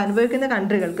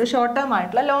കൺട്രികൾക്ക് ഷോർട്ട് ടേം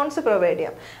ആയിട്ടുള്ള ലോൺസ് പ്രൊവൈഡ്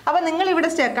ചെയ്യാം. അപ്പോൾ നിങ്ങൾ ഇവിടെ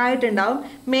സ്റ്റക്ക് ആയിട്ടുണ്ടാവും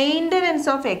മെയിൻ്റനൻസ്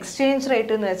ഓഫ് എക്സ്ചേഞ്ച്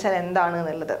റേറ്റ് എന്ന് വെച്ചാൽ എന്താണ്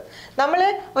എന്നുള്ളത്. നമ്മൾ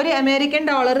ഒരു അമേരിക്കൻ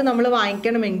ഡോളർ നമ്മൾ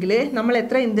വാങ്ങിക്കണമെങ്കിൽ നമ്മൾ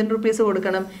എത്ര ഇന്ത്യൻ റുപ്പീസ്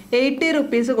കൊടുക്കണം? 80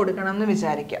 റുപ്പീസ് കൊടുക്കണം എന്ന്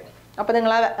വിചാരിക്കാം. അപ്പോൾ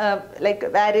നിങ്ങൾ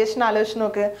വാരിയേഷൻ ആലോചിച്ച്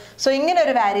നോക്ക്. സോ ഇങ്ങനെ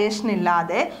ഒരു വാരിയേഷൻ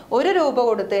ഇല്ലാതെ ₹1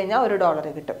 കൊടുത്തു കഴിഞ്ഞാൽ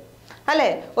 $1 കിട്ടും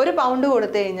അല്ലേ? £1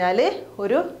 കൊടുത്തു കഴിഞ്ഞാൽ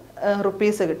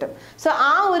റുപ്പീസ് കിട്ടും. സോ ആ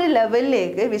ഒരു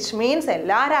ലെവലിലേക്ക്, വിച്ച് മീൻസ്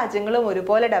എല്ലാ രാജ്യങ്ങളും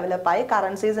ഒരുപോലെ ഡെവലപ്പായി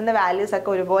കറൻസീസിന്റെ വാല്യൂസ് ഒക്കെ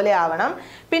ഒരുപോലെ ആവണം.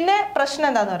 പിന്നെ പ്രശ്നം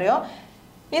എന്താണെന്ന് അറിയോ?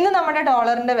 ഇന്ന് നമ്മുടെ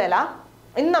ഡോളറിന്റെ വില,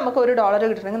 ഇന്ന് നമുക്ക് $1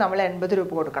 കിട്ടണമെങ്കിൽ നമ്മൾ 80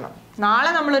 രൂപ കൊടുക്കണം.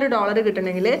 നാളെ നമ്മളൊരു $1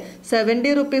 കിട്ടണമെങ്കിൽ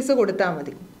 70 റുപ്പീസ് കൊടുത്താൽ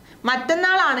മതി.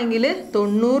 മറ്റന്നാളാണെങ്കിൽ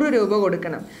 90 രൂപ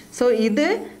കൊടുക്കണം. സോ ഇത്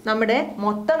നമ്മുടെ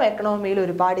മൊത്തം എക്കണോമിയിൽ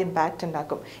ഒരുപാട് ഇമ്പാക്റ്റ്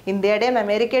ഉണ്ടാക്കും. ഇന്ത്യയുടെയും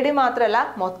അമേരിക്കയുടെയും മാത്രമല്ല,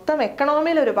 മൊത്തം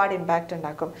എക്കണോമിയിൽ ഒരുപാട് ഇമ്പാക്റ്റ്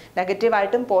ഉണ്ടാക്കും,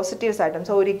 നെഗറ്റീവായിട്ടും പോസിറ്റീവ്സ് ആയിട്ടും.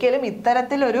 സോ ഒരിക്കലും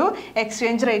ഇത്തരത്തിലൊരു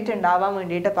എക്സ്ചേഞ്ച് റേറ്റ് ഉണ്ടാവാൻ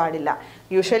വേണ്ടിയിട്ട് പാടില്ല.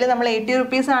 യൂഷ്വലി നമ്മൾ 80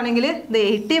 റുപ്പീസ് ആണെങ്കിൽ ഇത്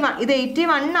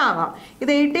 81 ആവാം,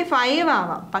 ഇത് 85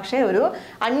 ആവാം. പക്ഷേ ഒരു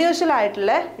അൺയൂഷ്വൽ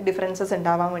ആയിട്ടുള്ള ഡിഫറൻസസ്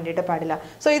ഉണ്ടാവാൻ വേണ്ടിയിട്ട് പാടില്ല.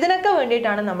 സോ ഇതിനൊക്കെ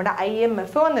വേണ്ടിയിട്ടാണ് നമ്മുടെ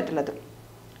IMF വന്നിട്ടുള്ളത്.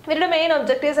 ഇവരുടെ മെയിൻ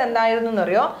ഒബ്ജക്റ്റീവ്സ് എന്തായിരുന്നു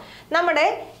എന്നറിയോ? നമ്മുടെ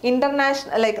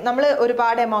ഇന്റർനാഷണൽ നമ്മൾ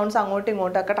ഒരുപാട് എമൗണ്ട്സ് അങ്ങോട്ടും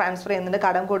ഇങ്ങോട്ടും ഒക്കെ ട്രാൻസ്ഫർ ചെയ്യുന്നുണ്ട്,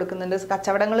 കടം കൊടുക്കുന്നുണ്ട്,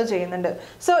 കച്ചവടങ്ങൾ ചെയ്യുന്നുണ്ട്.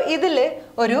 സോ ഇതിൽ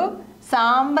ഒരു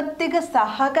സാമ്പത്തിക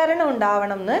സഹകരണം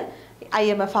ഉണ്ടാവണം എന്ന്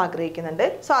IMF ആഗ്രഹിക്കുന്നുണ്ട്.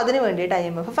 സോ അതിന് വേണ്ടിയിട്ട്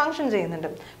IMF ഫങ്ഷൻ ചെയ്യുന്നുണ്ട്.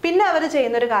 പിന്നെ അവർ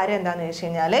ചെയ്യുന്നൊരു കാര്യം എന്താണെന്ന് വെച്ച്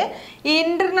കഴിഞ്ഞാൽ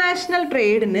ഇന്റർനാഷണൽ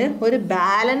ട്രേഡിന് ഒരു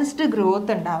ബാലൻസ്ഡ്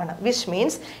ഗ്രോത്ത് ഉണ്ടാവണം. വിച്ച്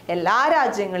മീൻസ് എല്ലാ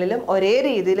രാജ്യങ്ങളിലും ഒരേ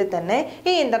രീതിയിൽ തന്നെ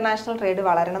ഈ ഇന്റർനാഷണൽ ട്രേഡ്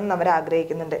വളരണം എന്ന് അവർ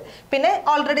ആഗ്രഹിക്കുന്നുണ്ട്. പിന്നെ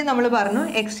ഓൾറെഡി നമ്മൾ പറഞ്ഞു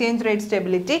എക്സ്ചേഞ്ച് റേറ്റ്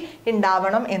സ്റ്റെബിലിറ്റി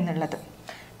ഉണ്ടാവണം എന്നുള്ളത്.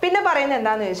 പിന്നെ പറയുന്നത്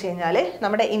എന്താണെന്ന് വെച്ച് കഴിഞ്ഞാൽ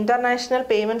നമ്മുടെ ഇന്റർനാഷണൽ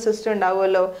പേയ്മെന്റ് സിസ്റ്റം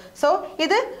ഉണ്ടാവുമല്ലോ. സോ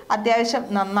ഇത് അത്യാവശ്യം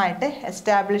നന്നായിട്ട്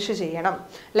എസ്റ്റാബ്ലിഷ് ചെയ്യണം.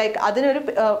 അതിനൊരു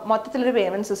മൊത്തത്തിലൊരു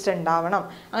പേയ്മെന്റ് സിസ്റ്റം ഉണ്ടാവണം.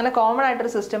 അങ്ങനെ കോമൺ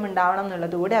ആയിട്ടൊരു സിസ്റ്റം ഉണ്ടാവണം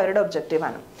എന്നുള്ളത് കൂടി അവരുടെ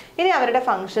ഒബ്ജക്റ്റീവാണ്. ഇനി അവരുടെ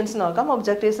ഫംഗ്ഷൻസ് നോക്കാം.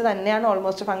 ഒബ്ജക്റ്റീവ്സ് തന്നെയാണ്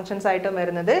ഓൾമോസ്റ്റ് ഫംഗ്ഷൻസ് ആയിട്ടും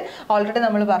വരുന്നത്. ഓൾറെഡി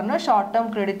നമ്മൾ പറഞ്ഞു ഷോർട്ട് ടേം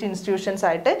ക്രെഡിറ്റ് ഇൻസ്റ്റിറ്റ്യൂഷൻസ്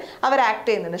ആയിട്ട് അവർ ആക്ട്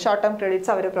ചെയ്യുന്നുണ്ട്. ഷോർട്ട് ടേം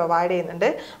ക്രെഡിറ്റ്സ് അവർ പ്രൊവൈഡ് ചെയ്യുന്നുണ്ട്.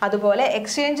 അതുപോലെ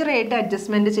എക്സ്ചേഞ്ച് റേറ്റ്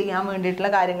അഡ്ജസ്റ്റ്മെന്റ് ചെയ്യാൻ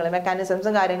വേണ്ടിയിട്ടുള്ള കാര്യങ്ങൾ,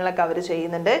 മെക്കാനിസംസും കാര്യങ്ങളൊക്കെ അവർ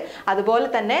ചെയ്യുന്നുണ്ട്. അതുപോലെ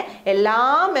തന്നെ എല്ലാ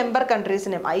മെമ്പർ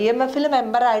കൺട്രീസിനും IMF-ൽ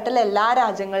മെമ്പർ ആയിട്ടുള്ള എല്ലാ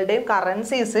രാജ്യങ്ങളുടെയും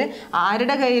കറൻസീസ്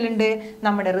ആരുടെ കയ്യിലുണ്ട്?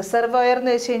 നമ്മുടെ റിസർവോയർ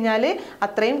എന്ന് വെച്ച് കഴിഞ്ഞാൽ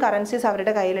അത്രയും കറൻസീസ്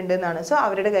അവരുടെ കയ്യിലുണ്ട് എന്നാണ്. സോ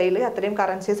അവരുടെ കയ്യിൽ അത്രയും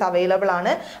കറൻസീസ് അവൈലബിൾ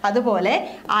ആണ്. അതുപോലെ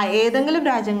ഏതെങ്കിലും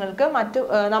രാജ്യങ്ങൾക്ക്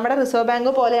നമ്മുടെ റിസർവ്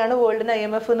ബാങ്ക് പോലെയാണ് വേൾഡിന്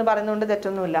IMF എന്ന് പറയുന്നതുകൊണ്ട്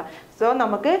തെറ്റൊന്നുമില്ല. സോ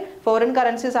നമുക്ക് ഫോറിൻ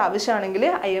കറൻസീസ് ആവശ്യമാണെങ്കിൽ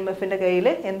IMF-ന്റെ കയ്യിൽ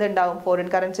എന്തുണ്ടാവും? ഫോറിൻ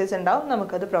കറൻസീസ് ഉണ്ടാവും,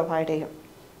 നമുക്കത് പ്രൊവൈഡ് ചെയ്യും.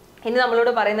 ഇനി നമ്മളോട്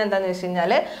പറയുന്നത് എന്താണെന്ന് വെച്ച്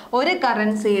കഴിഞ്ഞാൽ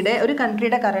ഒരു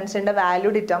കൺട്രിയുടെ കറൻസിയുടെ വാല്യൂ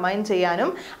ഡിറ്റർമൈൻ ചെയ്യാനും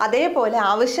അതേപോലെ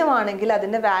ആവശ്യമാണെങ്കിൽ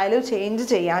അതിൻ്റെ വാല്യൂ ചേഞ്ച്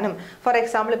ചെയ്യാനും. ഫോർ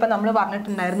എക്സാമ്പിൾ ഇപ്പോൾ നമ്മൾ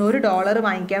പറഞ്ഞിട്ടുണ്ടായിരുന്നു $1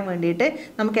 വാങ്ങിക്കാൻ വേണ്ടിയിട്ട്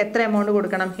നമുക്ക് എത്ര എമൗണ്ട്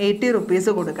കൊടുക്കണം? 80 റുപ്പീസ്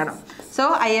കൊടുക്കണം. സോ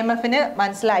IMF-ന്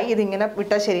മനസ്സിലായി ഇതിങ്ങനെ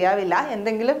വിട്ടാൽ ശരിയാവില്ല,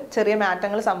 എന്തെങ്കിലും ചെറിയ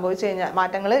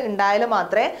മാറ്റങ്ങൾ ഉണ്ടായാലും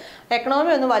മാത്രമേ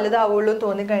എക്കണോമി ഒന്ന് വലുതാവുള്ളൂ എന്ന്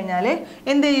തോന്നിക്കഴിഞ്ഞാൽ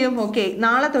എന്ത് ചെയ്യും? ഓക്കെ,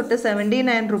 നാളെ തൊട്ട്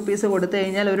 79 റുപ്പീസ് കൊടുത്തു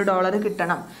കഴിഞ്ഞാൽ $1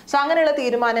 കിട്ടണം. സോ അങ്ങനെയുള്ള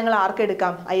തീരുമാനങ്ങൾ ആർക്ക്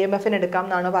എടുക്കാം? IMF-ന് എടുക്കാം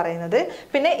എന്നാണ് പറയുന്നത്.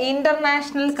 പിന്നെ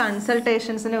ഇന്റർനാഷണൽ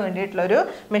കൺസൾട്ടേഷൻസിന് വേണ്ടിയിട്ടുള്ള ഒരു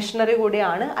മിഷനറി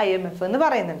കൂടിയാണ് IMF എന്ന്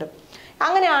പറയുന്നുണ്ട്.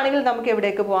 അങ്ങനെയാണെങ്കിൽ നമുക്ക്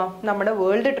എവിടേക്ക് പോവാം? നമ്മുടെ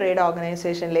വേൾഡ് ട്രേഡ്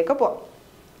ഓർഗനൈസേഷനിലേക്ക് പോവാം.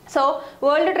 So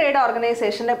world trade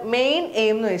ഓർഗനൈസേഷൻ്റെ main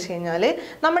aim എന്ന് വെച്ച് കഴിഞ്ഞാൽ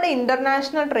നമ്മുടെ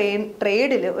ഇന്റർനാഷണൽ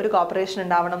ട്രേഡിൽ ഒരു കോപ്പറേഷൻ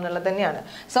ഉണ്ടാവണം എന്നുള്ളത് തന്നെയാണ്.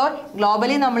 സോ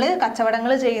ഗ്ലോബലി നമ്മൾ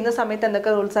കച്ചവടങ്ങൾ ചെയ്യുന്ന സമയത്ത്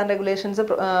എന്തൊക്കെ റൂൾസ് ആൻഡ് റെഗുലേഷൻസ്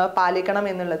പാലിക്കണം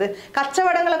എന്നുള്ളത്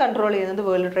കച്ചവടങ്ങൾ കൺട്രോൾ ചെയ്യുന്നത്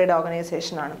വേൾഡ് ട്രേഡ്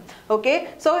ഓർഗനൈസേഷൻ ആണ്. ഓക്കെ,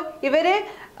 സോ ഇവര്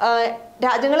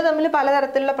രാജ്യങ്ങൾ തമ്മിൽ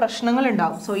പലതരത്തിലുള്ള പ്രശ്നങ്ങൾ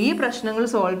ഉണ്ടാവും. സോ ഈ പ്രശ്നങ്ങൾ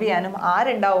സോൾവ് ചെയ്യാനും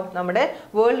ആരുണ്ടാവും? നമ്മുടെ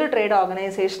വേൾഡ് ട്രേഡ്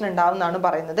ഓർഗനൈസേഷൻ ഉണ്ടാവും എന്നാണ്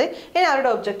പറയുന്നത്. ഇനി അവരുടെ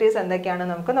ഒബ്ജക്റ്റീവ്സ്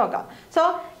എന്തൊക്കെയാണെന്ന് നമുക്ക് നോക്കാം. സോ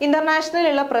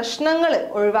ഇന്റർനാഷണലുള്ള പ്രശ്നങ്ങൾ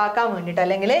ഒഴിവാക്കാൻ വേണ്ടിയിട്ട്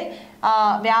അല്ലെങ്കിൽ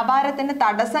വ്യാപാരത്തിന്റെ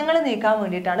തടസ്സങ്ങൾ നീക്കാൻ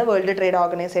വേണ്ടിയിട്ടാണ് വേൾഡ് ട്രേഡ്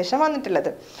ഓർഗനൈസേഷൻ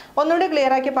വന്നിട്ടുള്ളത്. ഒന്നുകൂടി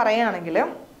ക്ലിയർ ആക്കി പറയുകയാണെങ്കിൽ,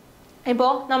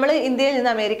 ഇപ്പോൾ നമ്മൾ ഇന്ത്യയിൽ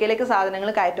നിന്ന് അമേരിക്കയിലേക്ക്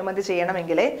സാധനങ്ങൾ കയറ്റുമതി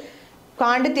ചെയ്യണമെങ്കിൽ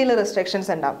ക്വാണ്ടിറ്റിയിൽ റെസ്ട്രിക്ഷൻസ്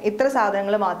ഉണ്ടാവും. ഇത്ര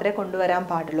സാധനങ്ങൾ മാത്രമേ കൊണ്ടുവരാൻ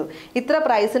പാടുള്ളൂ, ഇത്ര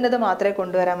പ്രൈസിൻ്റെത് മാത്രമേ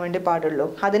കൊണ്ടുവരാൻ വേണ്ടി പാടുള്ളൂ,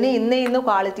 അതിന് ഇന്ന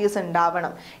ക്വാളിറ്റീസ്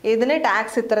ഉണ്ടാവണം, ഇതിന്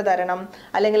ടാക്സ് ഇത്ര തരണം,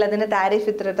 അല്ലെങ്കിൽ അതിന് താരിഫ്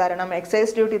ഇത്ര തരണം,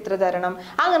 എക്സൈസ് ഡ്യൂട്ടി ഇത്ര തരണം,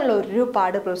 അങ്ങനെയുള്ള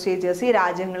ഒരുപാട് പ്രൊസീജിയേഴ്സ് ഈ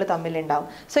രാജ്യങ്ങൾ തമ്മിലുണ്ടാവും.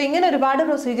 സോ ഇങ്ങനെ ഒരുപാട്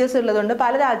പ്രൊസീജിയേഴ്സ് ഉള്ളതുകൊണ്ട്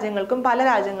പല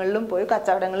രാജ്യങ്ങളിലും പോയി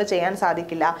കച്ചവടങ്ങൾ ചെയ്യാൻ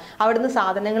സാധിക്കില്ല, അവിടുന്ന്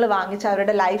സാധനങ്ങൾ വാങ്ങിച്ച്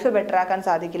അവരുടെ ലൈഫ് ബെറ്റർ ആക്കാൻ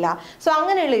സാധിക്കില്ല. സോ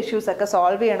അങ്ങനെയുള്ള ഇഷ്യൂസ് ഒക്കെ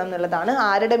സോൾവ് ചെയ്യണം എന്നുള്ളതാണ്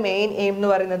ആരുടെ മെയിൻ എയിം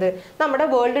എന്ന് പറയുന്നത്, നമ്മുടെ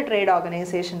വേൾഡ് ട്രേഡ്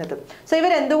ഓർഗനൈസേഷനത്. സോ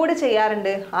ഇവർ എന്തുകൂടി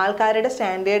ചെയ്യാറുണ്ട്, ആൾക്കാരുടെ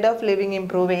സ്റ്റാൻഡേർഡ് ഓഫ് ലിവിങ്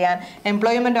ഇംപ്രൂവ് ചെയ്യാൻ,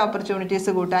 എംപ്ലോയ്മെന്റ്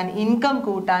ഓപ്പർച്യൂണിറ്റീസ് കൂട്ടാൻ, ഇൻകം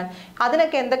കൂട്ടാൻ,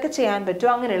 അതിനൊക്കെ എന്തൊക്കെ ചെയ്യാൻ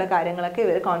പറ്റുമോ അങ്ങനെയുള്ള കാര്യങ്ങളൊക്കെ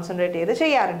ഇവർ കോൺസെൻട്രേറ്റ് ചെയ്ത്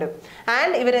ചെയ്യാറുണ്ട്.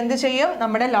 ആൻഡ് ഇവരെന്ത് ചെയ്യും,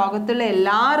 നമ്മുടെ ലോകത്തുള്ള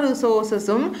എല്ലാ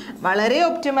റിസോഴ്സസും വളരെ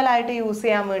ഒപ്റ്റിമലായിട്ട് യൂസ്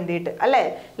ചെയ്യാൻ വേണ്ടിയിട്ട്, അല്ലേ,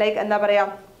 ലൈക്ക് എന്താ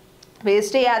പറയുക,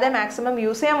 വേസ്റ്റ് ചെയ്യാതെ മാക്സിമം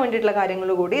യൂസ് ചെയ്യാൻ വേണ്ടിയിട്ടുള്ള കാര്യങ്ങൾ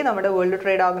കൂടി നമ്മുടെ വേൾഡ്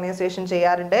ട്രേഡ് ഓർഗനൈസേഷൻ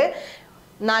ചെയ്യാറുണ്ട്.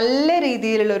 നല്ല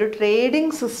രീതിയിലുള്ള ഒരു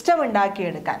ട്രേഡിംഗ് സിസ്റ്റം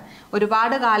ഉണ്ടാക്കിയെടുക്കാൻ,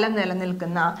 ഒരുപാട് കാലം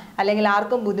നിലനിൽക്കുന്ന അല്ലെങ്കിൽ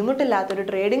ആർക്കും ബുദ്ധിമുട്ടില്ലാത്തൊരു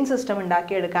trading system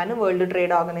ഉണ്ടാക്കിയെടുക്കാനും world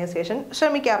trade organisation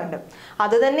ശ്രമിക്കാറുണ്ട്.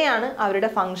 അതുതന്നെയാണ്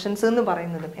അവരുടെ ഫങ്ഷൻസ് എന്ന്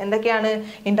പറയുന്നത്. എന്തൊക്കെയാണ്,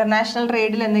 ഇന്റർനാഷണൽ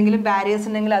ട്രേഡിൽ എന്തെങ്കിലും ബാരിയേഴ്സ്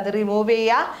ഉണ്ടെങ്കിൽ അത് റിമൂവ്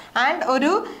ചെയ്യുക, ആൻഡ്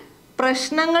ഒരു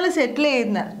പ്രശ്നങ്ങൾ സെറ്റിൽ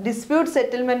ചെയ്യുന്ന ഡിസ്പ്യൂട്ട്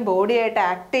സെറ്റിൽമെന്റ് ബോഡിയായിട്ട്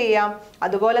ആക്ട് ചെയ്യാം.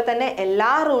 അതുപോലെ തന്നെ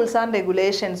എല്ലാ റൂൾസ് ആൻഡ്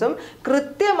റെഗുലേഷൻസും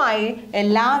കൃത്യമായി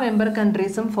എല്ലാ മെമ്പർ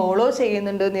കൺട്രീസും ഫോളോ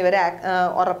ചെയ്യുന്നുണ്ട് എന്ന് ഇവരെ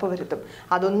ഉറപ്പുവരുത്തും.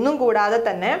 അതൊന്നും കൂടാതെ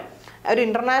തന്നെ ഒരു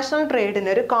ഇന്റർനാഷണൽ ട്രേഡിന്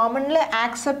ഒരു commonly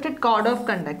accepted code of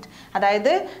conduct, അതായത്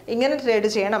ഇങ്ങനെ ട്രേഡ്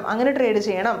ചെയ്യണം, അങ്ങനെ ട്രേഡ്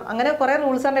ചെയ്യണം, അങ്ങനെ കുറേ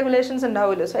റൂൾസ് ആൻഡ് റെഗുലേഷൻസ്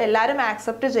ഉണ്ടാവുമല്ലോ. സോ എല്ലാവരും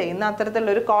ആക്സെപ്റ്റ് ചെയ്യുന്ന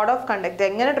അത്തരത്തിലുള്ള ഒരു കോഡ് ഓഫ് കണ്ടക്ട്,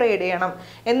 എങ്ങനെ ട്രേഡ് ചെയ്യണം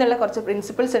എന്നുള്ള കുറച്ച്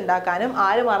പ്രിൻസിപ്പിൾസ് ഉണ്ടാക്കാനും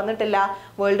ആര് മറന്നിട്ടില്ല,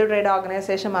 വേൾഡ് ട്രേഡ്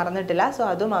ഓർഗനൈസേഷൻ മറന്നിട്ടില്ല. സോ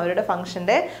അതും അവരുടെ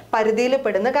ഫംഗ്ഷന്റെ പരിധിയിൽ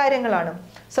പെടുന്ന കാര്യങ്ങളാണ്.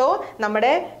 സോ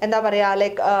നമ്മുടെ എന്താ പറയുക,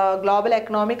 ലൈക്ക് ഗ്ലോബൽ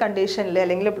എക്കണോമിക് കണ്ടീഷനിൽ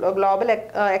അല്ലെങ്കിൽ ഗ്ലോബൽ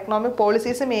എക്കണോമിക്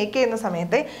പോളിസീസ് മേക്ക് ചെയ്യുന്ന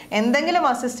സമയത്ത് എന്തെങ്കിലും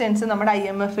അസിസ്റ്റൻസ് നമ്മുടെ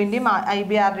IMFൻ്റെയും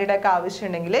IBRDയുടെ ഒക്കെ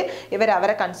ആവശ്യമുണ്ടെങ്കിൽ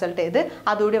അവരെ കൺസൾട്ട് ചെയ്ത്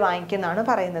അതുകൂടി വാങ്ങിക്കുന്നതാണ്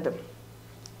പറയുന്നത്.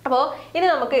 അപ്പോൾ ഇനി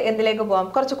നമുക്ക് എന്തിലേക്ക് പോകാം,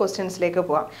 കുറച്ച് ക്വസ്റ്റ്യൻസിലേക്ക്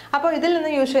പോകാം. അപ്പോൾ ഇതിൽ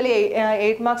നിന്ന് യൂഷ്വലി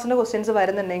 8 മാർക്സിൻ്റെ ക്വസ്റ്റ്യൻസ്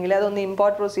വരുന്നുണ്ടെങ്കിൽ അതൊന്ന്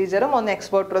ഇമ്പോർട്ട് പ്രൊസീജിയറും ഒന്ന്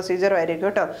എക്സ്പോർട്ട് പ്രൊസീജിയറും ആയിരിക്കും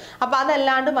കേട്ടോ. അപ്പോൾ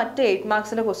അതല്ലാണ്ട് മറ്റ് 8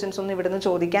 മാർക്സിൻ്റെ ക്വസ്റ്റ്യൻസ് ഒന്നും ഇവിടുന്ന്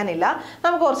ചോദിക്കാനില്ല.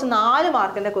 നമുക്ക് കുറച്ച് 4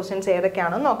 മാർക്കിൻ്റെ ക്വസ്റ്റ്യൻസ്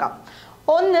ഏതൊക്കെയാണെന്ന് നോക്കാം.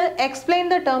 ഒന്ന്, explain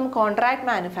the term contract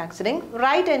manufacturing,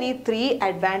 right any 3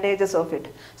 advantages of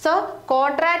it. So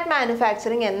contract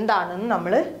manufacturing എന്താണെന്ന്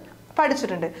നമ്മൾ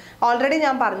പഠിച്ചിട്ടുണ്ട്. ഓൾറെഡി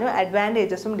ഞാൻ പറഞ്ഞു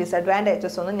അഡ്വാൻറ്റേജസും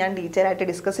ഡിസഡ്വാൻറ്റേജസും ഒന്നും ഞാൻ ഡീറ്റെയിൽ ആയിട്ട്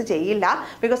ഡിസ്കസ് ചെയ്യില്ല,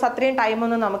 ബിക്കോസ് അത്രയും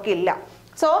ടൈമൊന്നും നമുക്കില്ല.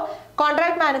 സോ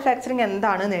കോൺട്രാക്ട് മാനുഫാക്ചറിങ്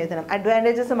എന്താണെന്ന് എഴുതണം.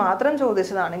 അഡ്വാൻറ്റേജസ് മാത്രം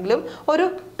ചോദിച്ചതാണെങ്കിലും ഒരു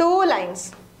 2 ലൈൻസ്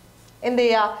എന്ത്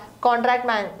ചെയ്യുക, കോൺട്രാക്ട്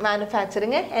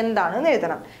മാനുഫാക്ചറിങ് എന്താണെന്ന്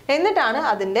എഴുതണം. എന്നിട്ടാണ്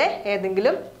അതിൻ്റെ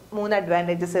ഏതെങ്കിലും 3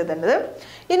 അഡ്വാൻറ്റേജസ് എഴുതേണ്ടത്.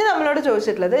 ഇനി നമ്മളോട്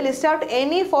ചോദിച്ചിട്ടുള്ളത് list out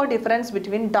any 4 difference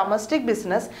between domestic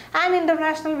business and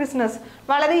international business.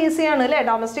 വളരെ ഈസിയാണ് അല്ലേ,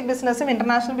 ഡൊമസ്റ്റിക് ബിസിനസ്സും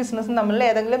ഇന്റർനാഷണൽ ബിസിനസ്സും തമ്മിലുള്ള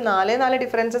ഏതെങ്കിലും 4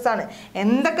 ഡിഫറൻസസ് ആണ്.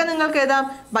 എന്തൊക്കെ നിങ്ങൾക്ക് എഴുതാം,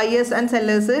 ബയേഴ്സ് ആൻഡ്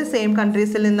സെല്ലേഴ്സ് സെയിം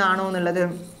കൺട്രീസിൽ നിന്നാണോ എന്നുള്ളത്,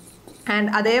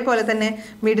 ആൻഡ് അതേപോലെ തന്നെ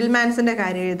മിഡിൽ മാൻസിൻ്റെ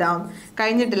കാര്യം എഴുതാം,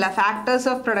 കഴിഞ്ഞിട്ടില്ല ഫാക്ടേഴ്സ്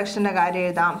ഓഫ് പ്രൊഡക്ഷൻ്റെ കാര്യം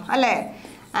എഴുതാം അല്ലേ,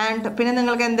 ആൻഡ് പിന്നെ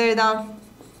നിങ്ങൾക്ക് എന്ത് എഴുതാം,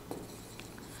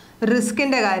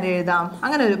 റിസ്കിൻ്റെ കാര്യം എഴുതാം.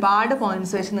 അങ്ങനെ ഒരുപാട്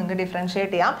പോയിന്റ്സ് വെച്ച് നിങ്ങൾക്ക്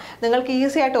ഡിഫറൻഷ്യേറ്റ് ചെയ്യാം. നിങ്ങൾക്ക്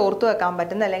ഈസി ആയിട്ട് ഓർത്തു വെക്കാൻ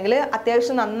പറ്റുന്ന, അല്ലെങ്കിൽ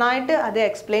അത്യാവശ്യം നന്നായിട്ട് അത്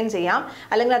എക്സ്പ്ലെയിൻ ചെയ്യാം,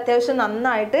 അല്ലെങ്കിൽ അത്യാവശ്യം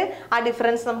നന്നായിട്ട് ആ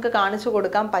ഡിഫറൻസ് നമുക്ക് കാണിച്ചു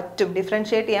കൊടുക്കാൻ പറ്റും,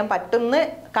 ഡിഫറൻഷ്യേറ്റ് ചെയ്യാൻ പറ്റുന്ന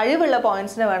കഴിവുള്ള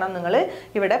പോയിന്റ്സിനെ വേണം നിങ്ങൾ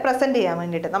ഇവിടെ പ്രസൻറ്റ് ചെയ്യാൻ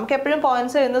വേണ്ടിയിട്ട്. നമുക്ക് എപ്പോഴും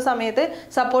പോയിന്റ്സ് എഴുതുന്ന സമയത്ത്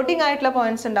സപ്പോർട്ടിംഗ് ആയിട്ടുള്ള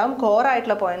പോയിന്റ്സ് ഉണ്ടാവും, കോർ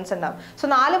ആയിട്ടുള്ള പോയിന്റ്സ് ഉണ്ടാവും. സോ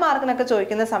 4 മാർക്കിനൊക്കെ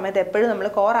ചോദിക്കുന്ന സമയത്ത് എപ്പോഴും നമ്മൾ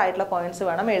കോർ ആയിട്ടുള്ള പോയിന്റ്സ്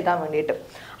വേണം എഴുതാൻ വേണ്ടിയിട്ട്.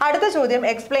 അടുത്ത ചോദ്യം,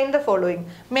 explain the following.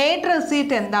 Made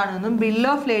receipt എന്താണെന്നും ബിൽ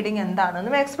ഓഫ് ലേഡിംഗ്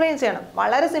എന്താണെന്നും എക്സ്പ്ലെയിൻ ചെയ്യണം.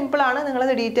 വളരെ സിമ്പിളാണ്,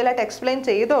 നിങ്ങളത് ഡീറ്റെയിൽ ആയിട്ട് എക്സ്പ്ലെയിൻ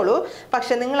ചെയ്തോളൂ.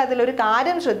 പക്ഷെ നിങ്ങൾ അതിലൊരു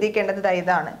കാര്യം ശ്രദ്ധിക്കേണ്ടത്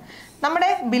ഇതാണ്, നമ്മുടെ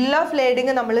ബിൽ ഓഫ്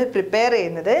ലേഡിംഗ് നമ്മൾ പ്രിപ്പയർ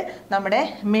ചെയ്യുന്നത് നമ്മുടെ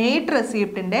മെയ്ഡ്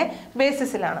റെസീപ്റ്റിൻ്റെ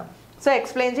ബേസിസിലാണ്. സോ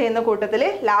എക്സ്പ്ലെയിൻ ചെയ്യുന്ന കൂട്ടത്തിൽ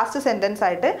ലാസ്റ്റ് സെൻറ്റൻസ്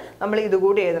ആയിട്ട് നമ്മൾ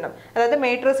ഇതുകൂടി എഴുതണം. അതായത്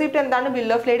മെയ്ഡ് റെസിപ്റ്റ് എന്താണ്, ബിൽ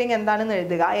ഓഫ് ലേഡിംഗ് എന്താണെന്ന്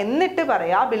എഴുതുക, എന്നിട്ട്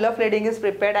പറയാം bill of lading is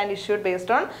prepared and issued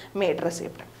based on made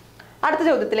receipt. അടുത്ത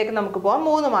ചോദ്യത്തിലേക്ക് നമുക്ക് പോകാം.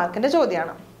 3 മാർക്കിൻ്റെ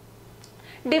ചോദ്യമാണ്.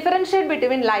 Differentiate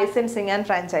between licensing and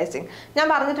franchising. ഞാൻ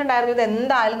പറഞ്ഞിട്ടുണ്ടായിരുന്നു ഇത്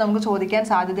എന്തായാലും നമുക്ക് ചോദിക്കാൻ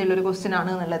സാധ്യതയുള്ളൊരു ക്വസ്റ്റ്യൻ ആണ്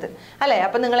എന്നുള്ളത് അല്ലേ.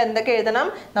 അപ്പം നിങ്ങൾ എന്തൊക്കെ എഴുതണം,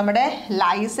 നമ്മുടെ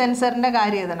ലൈസൻസറിൻ്റെ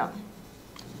കാര്യം എഴുതണം,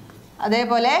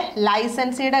 അതേപോലെ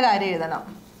ലൈസൻസിയുടെ കാര്യം എഴുതണം,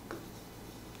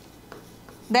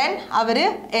 ദെൻ അവർ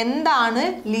എന്താണ്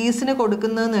ലീസിന്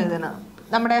കൊടുക്കുന്നതെന്ന് എഴുതണം,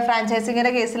 നമ്മുടെ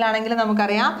ഫ്രാഞ്ചൈസിങ്ങിൻ്റെ കേസിലാണെങ്കിൽ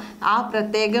നമുക്കറിയാം ആ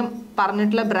പ്രത്യേകം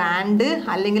പറഞ്ഞിട്ടുള്ള ബ്രാൻഡ്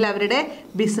അല്ലെങ്കിൽ അവരുടെ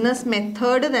ബിസിനസ്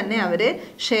മെത്തേഡ് തന്നെ അവർ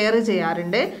ഷെയർ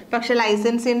ചെയ്യാറുണ്ട്. പക്ഷെ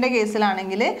ലൈസൻസിൻ്റെ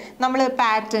കേസിലാണെങ്കിൽ നമ്മൾ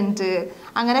പാറ്റൻറ്റ്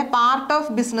അങ്ങനെ പാർട്ട്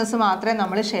ഓഫ് ബിസിനസ് മാത്രമേ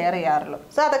നമ്മൾ ഷെയർ ചെയ്യാറുള്ളൂ.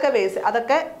 സോ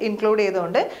അതൊക്കെ ഇൻക്ലൂഡ്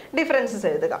ചെയ്തുകൊണ്ട് ഡിഫറൻസസ്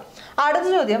എഴുതുക. അടുത്ത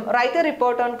ചോദ്യം, write a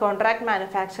report on contract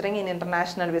manufacturing in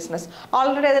international business.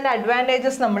 Already അതിൻ്റെ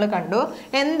അഡ്വാൻറ്റേജസ് നമ്മൾ കണ്ടു.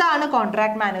 എന്താണ്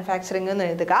കോൺട്രാക്ട് മാനുഫാക്ചറിങ് എന്ന്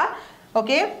എഴുതുക.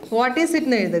 ഓക്കെ, വാട്ട് ഈസ് ഇറ്റ്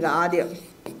എന്ന് എഴുതുക ആദ്യം.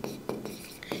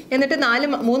 എന്നിട്ട്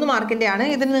 3 മാർക്കിൻ്റെ ആണ്.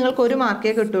 ഇതിന് നിങ്ങൾക്ക് 1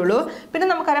 മാർക്കേ കിട്ടുള്ളൂ. പിന്നെ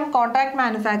നമുക്കറിയാം കോൺട്രാക്ട്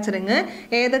മാനുഫാക്ചറിങ്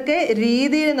ഏതൊക്കെ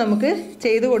രീതിയിൽ നമുക്ക്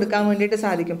ചെയ്തു കൊടുക്കാൻ വേണ്ടിയിട്ട്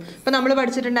സാധിക്കും. ഇപ്പം നമ്മൾ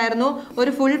പഠിച്ചിട്ടുണ്ടായിരുന്നു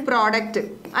ഒരു ഫുൾ പ്രോഡക്റ്റ്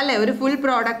അല്ലേ, ഒരു ഫുൾ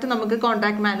പ്രോഡക്റ്റ് നമുക്ക്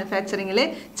കോൺട്രാക്ട് മാനുഫാക്ചറിങ്ങിൽ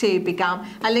ചെയ്യിപ്പിക്കാം,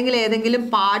 അല്ലെങ്കിൽ ഏതെങ്കിലും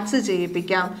പാർട്സ്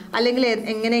ചെയ്യിപ്പിക്കാം, അല്ലെങ്കിൽ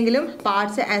എങ്ങനെയെങ്കിലും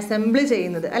പാർട്സ് അസംബിൾ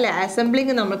ചെയ്യുന്നത് അല്ലെ,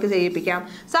 അസംബ്ലിങ് നമുക്ക് ചെയ്യിപ്പിക്കാം.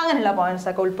 സോ അങ്ങനെയുള്ള പോയിന്റ്സ്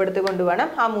ഒക്കെ ഉൾപ്പെടുത്തി കൊണ്ടുവേണം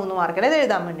ആ 3 മാർക്കിന് ഇത്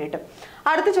എഴുതാൻ വേണ്ടിയിട്ട്.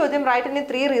 അടുത്ത ചോദ്യം, right in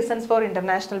 3 reasons for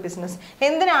international business.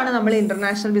 എന്തിനാണ് നമ്മൾ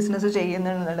ഇന്റർനാഷണൽ ബിസിനസ്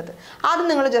ചെയ്യുന്നത് എന്നുള്ളത് ആദ്യം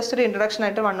നിങ്ങൾ ജസ്റ്റ് ഒരു ഇൻട്രൊഡക്ഷൻ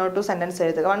ആയിട്ട് 1 or 2 സെന്റൻസ്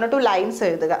എഴുതുക, 1 or 2 ലൈൻസ്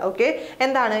എഴുതുക. ഓക്കെ,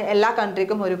 എന്താണ് എല്ലാ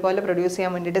കൺട്രിക്കും ഒരുപോലെ പ്രൊഡ്യൂസ്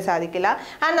ചെയ്യാൻ വേണ്ടിയിട്ട് സാധിക്കില്ല.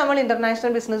 ആൻഡ് നമ്മൾ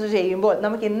ഇന്റർനാഷണൽ ബിസിനസ് ചെയ്യുമ്പോൾ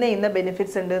നമുക്ക് ഇന്ന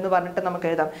ബെനിഫിറ്റ്സ് ഉണ്ട് എന്ന് പറഞ്ഞിട്ട് നമുക്ക്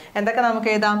എഴുതാം. എന്തൊക്കെ നമുക്ക്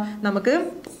എഴുതാം? നമുക്ക്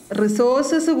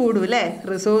റിസോഴ്സസ് കൂടും അല്ലേ,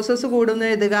 റിസോഴ്സസ് കൂടും എന്ന്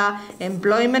എഴുതുക.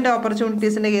 എംപ്ലോയ്മെന്റ്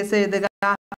ഓപ്പർച്യൂണിറ്റീസിന്റെ കേസ് എഴുതുക.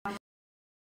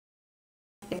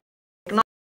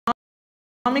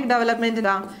 എക്കണോമിക് ഡെവലപ്മെന്റ്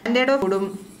കൂടും.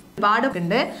 ഒരുപാട്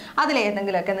ഉണ്ട്.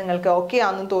 അതിലേതെങ്കിലുമൊക്കെ നിങ്ങൾക്ക് ഓക്കെ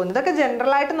ആണെന്ന് തോന്നുന്നു. ഇതൊക്കെ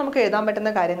ജനറൽ ആയിട്ട് നമുക്ക് എഴുതാൻ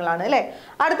പറ്റുന്ന കാര്യങ്ങളാണ് അല്ലേ.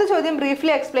 അടുത്ത ചോദ്യം,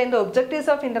 briefly explain the objectives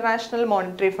of international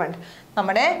monetary fund.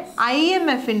 നമ്മുടെ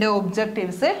IMFന്റെ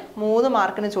ഒബ്ജക്റ്റീവ്സ് 3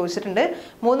 മാർക്കിന് ചോദിച്ചിട്ടുണ്ട്.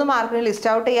 3 മാർക്കിന് ലിസ്റ്റ്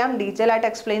ഔട്ട് ചെയ്യാം, ഡീറ്റെയിൽ ആയിട്ട്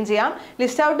എക്സ്പ്ലെയിൻ ചെയ്യാം.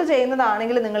 ലിസ്റ്റ് ഔട്ട്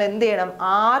ചെയ്യുന്നതാണെങ്കിൽ നിങ്ങൾ എന്ത് ചെയ്യണം?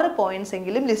 6 പോയിന്റ്സ്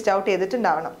എങ്കിലും list out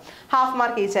ചെയ്തിട്ടുണ്ടാവണം. Half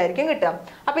mark each ആയിരിക്കും കിട്ടുക.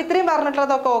 അപ്പോൾ ഇത്രയും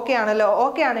പറഞ്ഞിട്ടുള്ളതൊക്കെ ഓക്കെ ആണല്ലോ.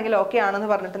 ഓക്കെ ആണെങ്കിൽ ഓക്കെ ആണെന്ന്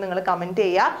പറഞ്ഞിട്ട് നിങ്ങൾ കമന്റ്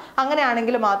ചെയ്യുക.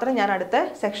 അങ്ങനെയാണെങ്കിൽ മാത്രം ഞാൻ അടുത്ത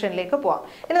സെക്ഷനിലേക്ക് പോവാം.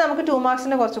 ഇനി നമുക്ക് 2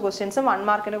 മാർക്സിന്റെ കുറച്ച് ക്വസ്റ്റ്യൻസും 1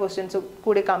 മാർക്കിന്റെ ക്വസ്റ്റ്യൻസും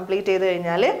കൂടി കംപ്ലീറ്റ് ചെയ്ത്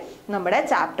കഴിഞ്ഞാൽ നമ്മുടെ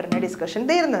ചാപ്റ്ററിന്റെ ഡിസ്കഷൻ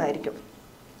തീരുന്നതായിരിക്കും.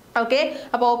 ഓക്കെ,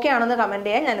 അപ്പോൾ ഓക്കെ ആണെന്ന് കമന്റ്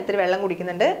ചെയ്യാൻ. ഞാൻ ഇത്തിരി വെള്ളം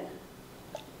കുടിക്കുന്നുണ്ട്.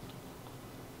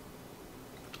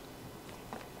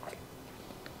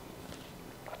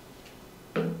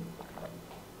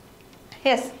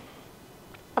 യെസ്,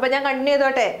 അപ്പോൾ ഞാൻ കണ്ടിന്യൂ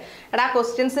ചെയ്തോട്ടെ. എടാ,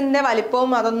 ക്വസ്റ്റ്യൻസിൻ്റെ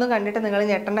വലിപ്പവും അതൊന്നും കണ്ടിട്ട് നിങ്ങൾ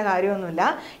ഞെട്ടേണ്ട കാര്യമൊന്നുമില്ല.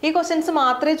 ഈ ക്വസ്റ്റ്യൻസ്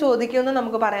മാത്രമേ ചോദിക്കുമെന്ന്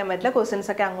നമുക്ക് പറയാൻ പറ്റില്ല. ക്വസ്റ്റ്യൻസ്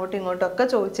ഒക്കെ അങ്ങോട്ടും ഇങ്ങോട്ടും ഒക്കെ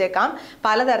ചോദിച്ചേക്കാം.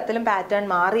 പലതരത്തിലും പാറ്റേൺ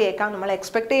മാറിയേക്കാം. നമ്മൾ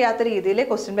എക്സ്പെക്ട് ചെയ്യാത്ത രീതിയിൽ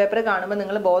ക്വസ്റ്റ്യൻ പേപ്പർ കാണുമ്പോൾ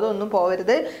നിങ്ങൾ ബോധമൊന്നും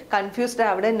പോകരുത്,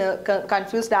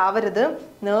 കൺഫ്യൂസ്ഡ് ആവരുത്,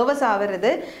 നെർവസ്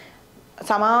ആവരുത്.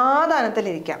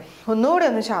 സമാധാനത്തിലിരിക്കാം. ഒന്നുകൂടി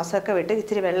ഒന്ന് ശ്വാസമൊക്കെ വിട്ട്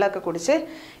ഇച്ചിരി വെള്ളമൊക്കെ കുടിച്ച്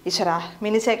ഈശ്വരാ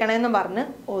മിനിച്ചേക്കണമെന്ന് പറഞ്ഞ്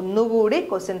ഒന്നുകൂടി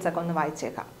ക്വസ്റ്റ്യൻസ് ഒക്കെ ഒന്ന്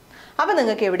വായിച്ചേക്കാം. അപ്പോൾ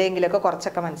നിങ്ങൾക്ക് എവിടെയെങ്കിലുമൊക്കെ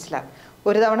കുറച്ചൊക്കെ മനസ്സിലാവും.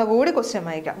 1 തവണ കൂടി ക്വസ്റ്റ്യൻ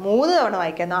വായിക്കാം, 3 തവണ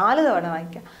വായിക്കാം, 4 തവണ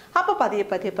വായിക്കാം. അപ്പോൾ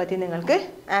പതിയെ നിങ്ങൾക്ക്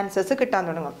ആൻസേഴ്സ് കിട്ടാൻ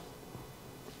തുടങ്ങും.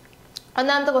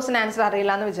 ഒന്നാമത്തെ ക്വസ്റ്റ്യൻ ആൻസർ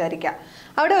അറിയില്ല എന്ന് വിചാരിക്കുക,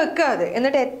 അവിടെ വെക്കുക അത്.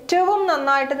 എന്നിട്ട് ഏറ്റവും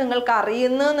നന്നായിട്ട് നിങ്ങൾക്ക്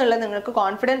അറിയുന്നു എന്നുള്ള നിങ്ങൾക്ക്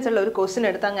കോൺഫിഡൻസ് ഉള്ള ഒരു ക്വസ്റ്റ്യൻ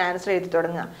എടുത്ത് അങ്ങ് ആൻസർ എഴുതി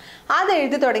തുടങ്ങുക. അത്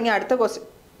എഴുതി തുടങ്ങി അടുത്ത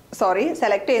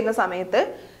സെലക്ട് ചെയ്യുന്ന സമയത്ത്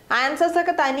ആൻസേഴ്സ്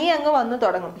ഒക്കെ തനിയെ അങ്ങ് വന്നു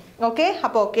തുടങ്ങും. ഓക്കെ,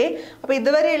 അപ്പോൾ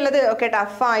ഇതുവരെ ഉള്ളത് ഒക്കെ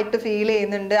ടഫായിട്ട് ഫീൽ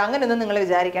ചെയ്യുന്നുണ്ട് അങ്ങനെയൊന്നും നിങ്ങൾ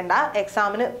വിചാരിക്കേണ്ട.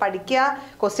 എക്സാമിന് പഠിക്കുക,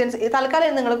 ക്വസ്റ്റ്യൻസ്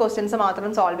തൽക്കാലം നിങ്ങൾ ക്വസ്റ്റ്യൻസ്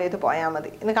മാത്രം സോൾവ് ചെയ്ത് പോയാൽ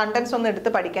മതി. ഇന്ന് കണ്ടന്റ്സ് ഒന്നും എടുത്ത്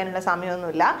പഠിക്കാനുള്ള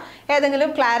സമയമൊന്നുമില്ല.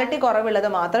 ഏതെങ്കിലും ക്ലാരിറ്റി കുറവുള്ളത്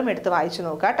മാത്രം എടുത്ത് വായിച്ചു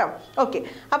നോക്കുക കേട്ടോ. ഓക്കെ,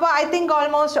 അപ്പോൾ ഐ തിങ്ക്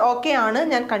ഓൾമോസ്റ്റ് ഓക്കെ ആണ്.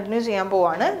 ഞാൻ കണ്ടിന്യൂ ചെയ്യാൻ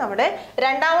പോവാണ്. നമ്മുടെ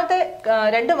രണ്ടാമത്തെ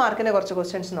 2 മാർക്കിൻ്റെ കുറച്ച്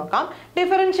ക്വസ്റ്റ്യൻസ് നോക്കാം.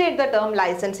 Differentiate the term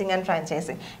licensing and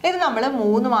franchising. ഇത് നമ്മൾ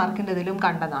 3 മാർക്കിൻ്റെ ഇതിലും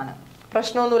കണ്ടതാണ്,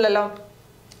 പ്രശ്നമൊന്നുമില്ലല്ലോ.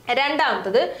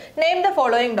 രണ്ടാമത്തത്, name the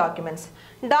following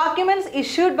documents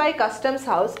issued by customs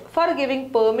house for giving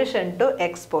permission to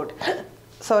export.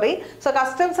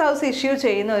 Customs house issue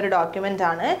ചെയ്യുന്ന ഒരു ഡോക്യുമെന്റ്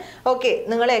ആണ്. ഓക്കെ,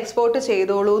 നിങ്ങൾ എക്സ്പോർട്ട്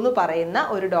ചെയ്തോളൂ എന്ന് പറയുന്ന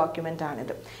ഒരു ഡോക്യുമെന്റ്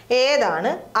ആണിത്.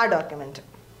 ഏതാണ് ആ ഡോക്യുമെന്റ്?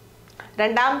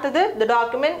 രണ്ടാമത്തത്, the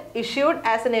document issued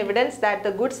as an evidence that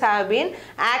the goods have been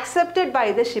accepted by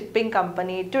the shipping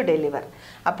company to deliver.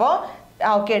 അപ്പോൾ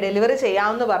ഓക്കെ, ഡെലിവറി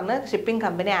ചെയ്യാമെന്ന് പറഞ്ഞ് ഷിപ്പിംഗ്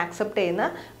കമ്പനി ആക്സെപ്റ്റ് ചെയ്യുന്ന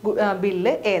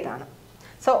ബില്ല് ഏതാണ്?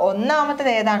 സോ ഒന്നാമത്തത്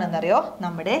ഏതാണെന്നറിയോ?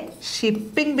 നമ്മുടെ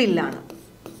ഷിപ്പിംഗ് ബില്ലാണ്.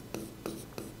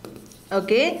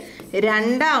 ഓക്കെ,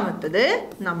 രണ്ടാമത്തത്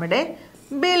നമ്മുടെ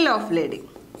ബിൽ ഓഫ് ലേഡിങ്.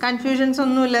 കൺഫ്യൂഷൻസ്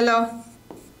ഒന്നുമില്ലല്ലോ.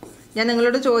 ഞാൻ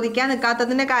നിങ്ങളോട് ചോദിക്കാൻ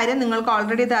നിൽക്കാത്തതിൻ്റെ കാര്യം നിങ്ങൾക്ക്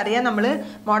ഓൾറെഡി ഇത് അറിയാം. നമ്മൾ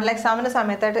മോഡൽ എക്സാമിൻ്റെ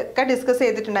സമയത്തൊക്കെ ഡിസ്കസ്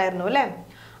ചെയ്തിട്ടുണ്ടായിരുന്നു അല്ലേ.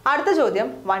 അടുത്ത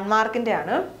ചോദ്യം 1 മാർക്കിൻ്റെ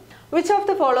ആണ്. Which of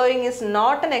the following is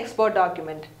not N export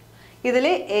document? ഇതിൽ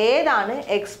ഏതാണ്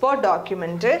എക്സ്പോർട്ട്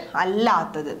ഡോക്യുമെന്റ്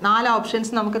അല്ലാത്തത്? 4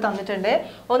 ഓപ്ഷൻസ് നമുക്ക് തന്നിട്ടുണ്ട്.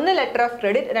 1 letter of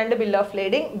credit, 2 bill of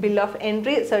lading, bill of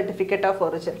entry, certificate of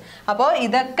origin. അപ്പോൾ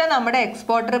ഇതൊക്കെ നമ്മുടെ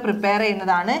എക്സ്പോർട്ടർ പ്രിപ്പയർ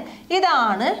ചെയ്യുന്നതാണ്.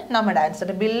 ഇതാണ് നമ്മുടെ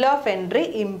answer. Bill of entry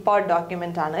import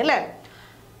document ആണ് അല്ലേ.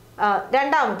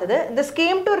 രണ്ടാമത്തത് the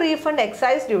scheme to refund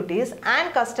excise duties and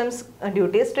customs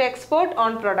duties to export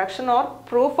on production or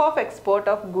proof of export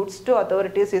of goods to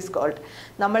authorities is called.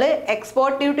 നമ്മൾ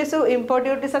export duties import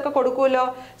duties ഒക്കെ കൊടുക്കുമല്ലോ.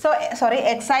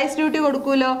 Excise duty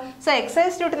കൊടുക്കുമല്ലോ.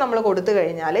 Excise duty നമ്മൾ കൊടുത്തു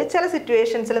കഴിഞ്ഞാൽ ചില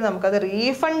സിറ്റുവേഷൻസിൽ നമുക്കത്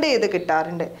refund ചെയ്ത്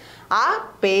കിട്ടാറുണ്ട്. ആ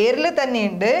പേരിൽ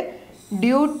തന്നെയുണ്ട്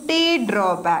ഡ്യൂട്ടി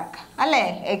ഡ്രോബാക്ക് അല്ലേ?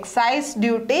 എക്സൈസ്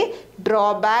ഡ്യൂട്ടി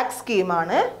ഡ്രോബാക്ക്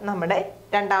സ്കീമാണ് നമ്മുടെ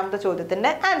രണ്ടാമത്തെ ചോദ്യത്തിന്റെ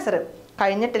ആൻസർ.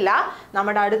 കഴിഞ്ഞിട്ടില്ല.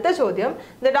 നമ്മുടെ അടുത്ത ചോദ്യം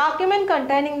the document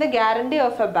containing the guarantee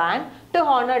of A bank to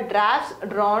honour drafts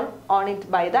drone on it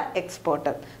by the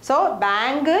exporter. So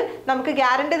bank നമുക്ക്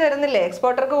ഗ്യാരണ്ടി തരുന്നില്ലേ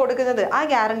എക്സ്പോർട്ടർക്ക് കൊടുക്കുന്നത്? ആ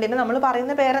ഗ്യാരണ്ടിന് നമ്മൾ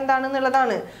പറയുന്ന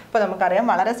പേരെന്താണെന്നുള്ളതാണ്. അപ്പോൾ നമുക്കറിയാം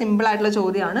വളരെ സിമ്പിൾ ആയിട്ടുള്ള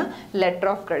ചോദ്യമാണ് ലെറ്റർ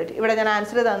ഓഫ് ക്രെഡിറ്റ്. ഇവിടെ ഞാൻ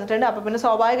ആൻസർ തന്നിട്ടുണ്ട്. അപ്പോൾ പിന്നെ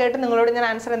സ്വാഭാവികമായിട്ടും നിങ്ങളോട് ഞാൻ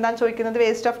ആൻസർ എന്താണെന്ന് ചോദിക്കുന്നത്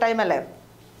വേസ്റ്റ് ഓഫ് ടൈം അല്ലേ?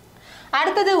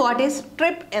 അടുത്തത് വാട്ട് ഈസ്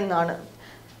ട്രിപ്പ് എന്നാണ്.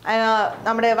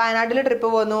 നമ്മുടെ വയനാട്ടിൽ ട്രിപ്പ്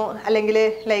പോകുന്നു അല്ലെങ്കിൽ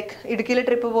ലൈക്ക് ഇടുക്കിയിൽ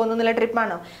ട്രിപ്പ് പോകുന്നു എന്നുള്ള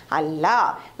ട്രിപ്പാണോ? അല്ല.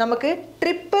 നമുക്ക്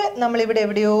ട്രിപ്പ് നമ്മളിവിടെ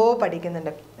എവിടെയോ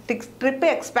പഠിക്കുന്നുണ്ട്. ട്രിപ്പ്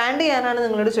എക്സ്പാൻഡ് ചെയ്യാനാണ്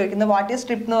നിങ്ങളോട് ചോദിക്കുന്നത്. വാട്ട് ഈസ്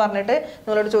ട്രിപ്പ് എന്ന് പറഞ്ഞിട്ട്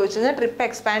നിങ്ങളോട് ചോദിച്ചു കഴിഞ്ഞാൽ ട്രിപ്പ്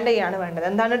എക്സ്പാൻഡ് ചെയ്യാണ് വേണ്ടത്.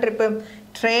 എന്താണ് trip?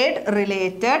 Trade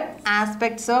related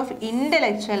aspects of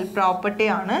intellectual property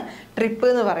ആണ് ട്രിപ്പ്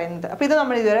എന്ന് പറയുന്നത്. അപ്പോൾ ഇത്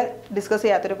നമ്മൾ ഇതുവരെ ഡിസ്കസ്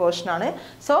ചെയ്യാത്തൊരു പോർഷനാണ്.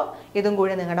 സോ ഇതും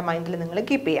കൂടി നിങ്ങളുടെ മൈൻഡിൽ നിങ്ങൾ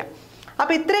കീപ്പ് ചെയ്യാം.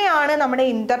 അപ്പോൾ ഇത്രയാണ് നമ്മുടെ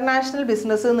ഇന്റർനാഷണൽ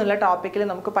ബിസിനസ് എന്നുള്ള ടോപ്പിക്കിൽ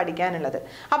നമുക്ക് പഠിക്കാനുള്ളത്.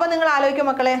 അപ്പോൾ നിങ്ങൾ ആലോചിക്കും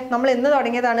മക്കളെ, നമ്മൾ എന്ന്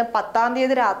തുടങ്ങിയതാണ്? 10-ാം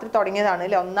തീയതി രാത്രി തുടങ്ങിയതാണ്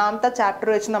അല്ലേ? ഒന്നാമത്തെ ചാപ്റ്റർ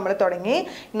വെച്ച് നമ്മൾ തുടങ്ങി.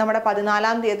 നമ്മുടെ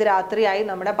 14-ാം തീയതി രാത്രിയായി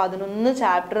നമ്മുടെ 11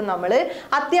 ചാപ്റ്റർ നമ്മൾ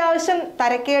അത്യാവശ്യം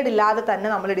തരക്കേടില്ലാതെ തന്നെ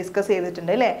നമ്മൾ ഡിസ്കസ്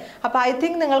ചെയ്തിട്ടുണ്ട് അല്ലേ? അപ്പോൾ ഐ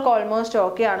തിങ്ക് നിങ്ങൾക്ക് ഓൾമോസ്റ്റ്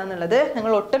ഓക്കെ ആണെന്നുള്ളത്.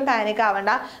 നിങ്ങൾ ഒട്ടും പാനിക്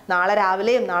ആവേണ്ട. നാളെ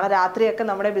രാവിലെയും നാളെ രാത്രിയൊക്കെ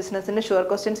നമ്മുടെ ബിസിനസ്സിൻ്റെ ഷുവർ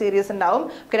ക്വസ്റ്റ്യൻ സീരീസ് ഉണ്ടാവും.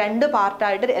 2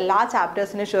 പാർട്ടായിട്ട് എല്ലാ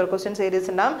ചാപ്റ്റേഴ്സിനും ഷുവർ ക്വസ്റ്റ്യൻ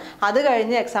സീരീസ് ഉണ്ടാവും. അത്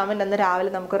കഴിഞ്ഞ് എക്സാമിൻ്റെ അന്ന്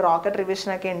രാവിലെ നമുക്ക് റോക്കറ്റ് റിവിഷൻ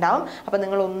ഒക്കെ ഉണ്ടാവും. അപ്പോൾ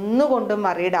നിങ്ങൾ ഒന്നുകൊണ്ടും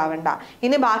വറീഡ് ആവണ്ട.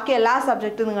 ഇനി ബാക്കി എല്ലാ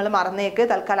സബ്ജക്റ്റും നിങ്ങൾ മറന്നേക്ക്,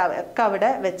 തൽക്കാലം ഒക്കെ അവിടെ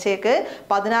വെച്ചേക്ക്.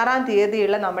 16-ാം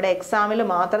തീയതിയുള്ള നമ്മുടെ എക്സാമിൽ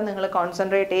മാത്രം നിങ്ങൾ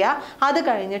കോൺസെൻട്രേറ്റ് ചെയ്യുക. അത്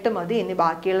കഴിഞ്ഞിട്ട് മതി ഇനി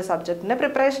ബാക്കിയുള്ള സബ്ജക്റ്റിൻ്റെ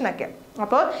പ്രിപ്പറേഷനൊക്കെ.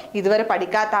 അപ്പോൾ ഇതുവരെ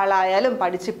പഠിക്കാത്ത ആളായാലും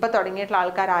പഠിച്ചിപ്പോൾ തുടങ്ങിയിട്ടുള്ള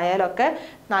ആൾക്കാരായാലും ഒക്കെ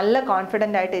നല്ല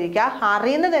കോൺഫിഡൻ്റ് ആയിട്ടിരിക്കുക.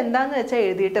 അറിയുന്നത് എന്താണെന്ന് വെച്ചാൽ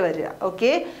എഴുതിയിട്ട് വരിക.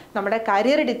 ഓക്കെ, നമ്മുടെ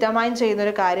കരിയർ ഡിറ്റർമൈൻ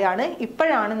ചെയ്യുന്നൊരു കാര്യമാണ്.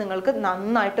 ഇപ്പോഴാണ് നിങ്ങൾക്ക്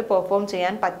നന്നായിട്ട് പെർഫോം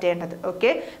ചെയ്യാൻ പറ്റേണ്ടത്.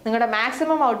 ഓക്കെ, നിങ്ങളുടെ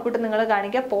മാക്സിമം ഔട്ട്പുട്ട് നിങ്ങൾ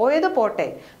കാണിക്കുക. പോയത് പോട്ടെ,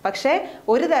 പക്ഷേ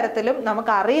ഒരു തരത്തിലും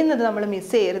നമുക്ക് അറിയുന്നത് നമ്മൾ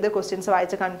മിസ് ചെയ്യരുത്. ക്വസ്റ്റ്യൻസ്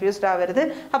വായിച്ച് കൺഫ്യൂസ്ഡ് ആവരുത്.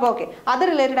 അപ്പോൾ ഓക്കെ, അത്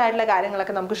റിലേറ്റഡ് ആയിട്ടുള്ള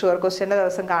കാര്യങ്ങളൊക്കെ നമുക്ക് ഷുവർ ക്വസ്റ്റ്യൻ്റെ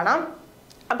ദിവസം കാണാം.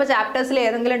 അപ്പോൾ ചാപ്റ്റേഴ്സിൽ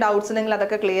ഏതെങ്കിലും ഡൗട്ട്സ് ഉണ്ടെങ്കിൽ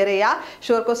അതൊക്കെ ക്ലിയർ ചെയ്യുക.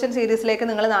 ഷുവർ ക്വസ്റ്റ്യൻ സീരീസിലേക്ക്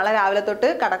നിങ്ങൾ നാളെ രാവിലെ തൊട്ട്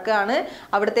കടക്കുകയാണ്.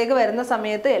 അവിടത്തേക്ക് വരുന്ന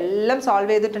സമയത്ത് എല്ലാം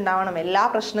സോൾവ് ചെയ്തിട്ടുണ്ടാവണം. എല്ലാ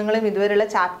പ്രശ്നങ്ങളും ഇതുവരെയുള്ള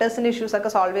ചാപ്റ്റേഴ്സിൻ്റെ ഇഷ്യൂസ് ഒക്കെ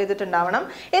സോൾവ് ചെയ്തിട്ടുണ്ടാവണം.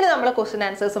 ഇനി നമ്മൾ ക്വസ്റ്റ്യൻ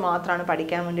ആൻസേഴ്സ് മാത്രമാണ്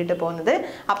പഠിക്കാൻ വേണ്ടിയിട്ട് പോകുന്നത്.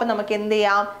 അപ്പം നമുക്ക് എന്ത്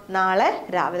ചെയ്യാം? നാളെ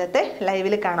രാവിലത്തെ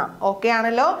ലൈവിൽ കാണാം. ഓക്കെ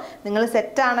ആണല്ലോ? നിങ്ങൾ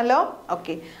സെറ്റ് ആണല്ലോ?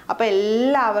 ഓക്കെ, അപ്പോൾ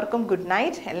എല്ലാവർക്കും ഗുഡ്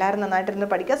നൈറ്റ്. എല്ലാവരും നന്നായിട്ടിരുന്ന്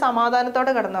പഠിക്കുക.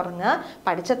 സമാധാനത്തോടെ കിടന്നുറങ്ങുക.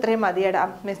 പഠിച്ചത്രയും മതിയടാ.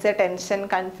 മിസ്സേ ടെൻഷൻ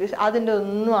കൺഫ്യൂഷൻ അതിൻ്റെ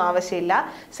ഒന്നും ആവശ്യമില്ല.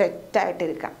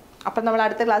 സെറ്റായിട്ടിരിക്കാം. അപ്പം നമ്മൾ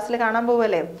അടുത്ത ക്ലാസ്സിൽ കാണാൻ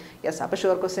പോവുമല്ലേ? യെസ്. അപ്പോൾ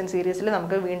ഷുവർ ക്വസ്റ്റ്യൻ സീരീസിൽ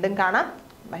നമുക്ക് വീണ്ടും കാണാം.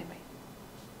 Bye bye.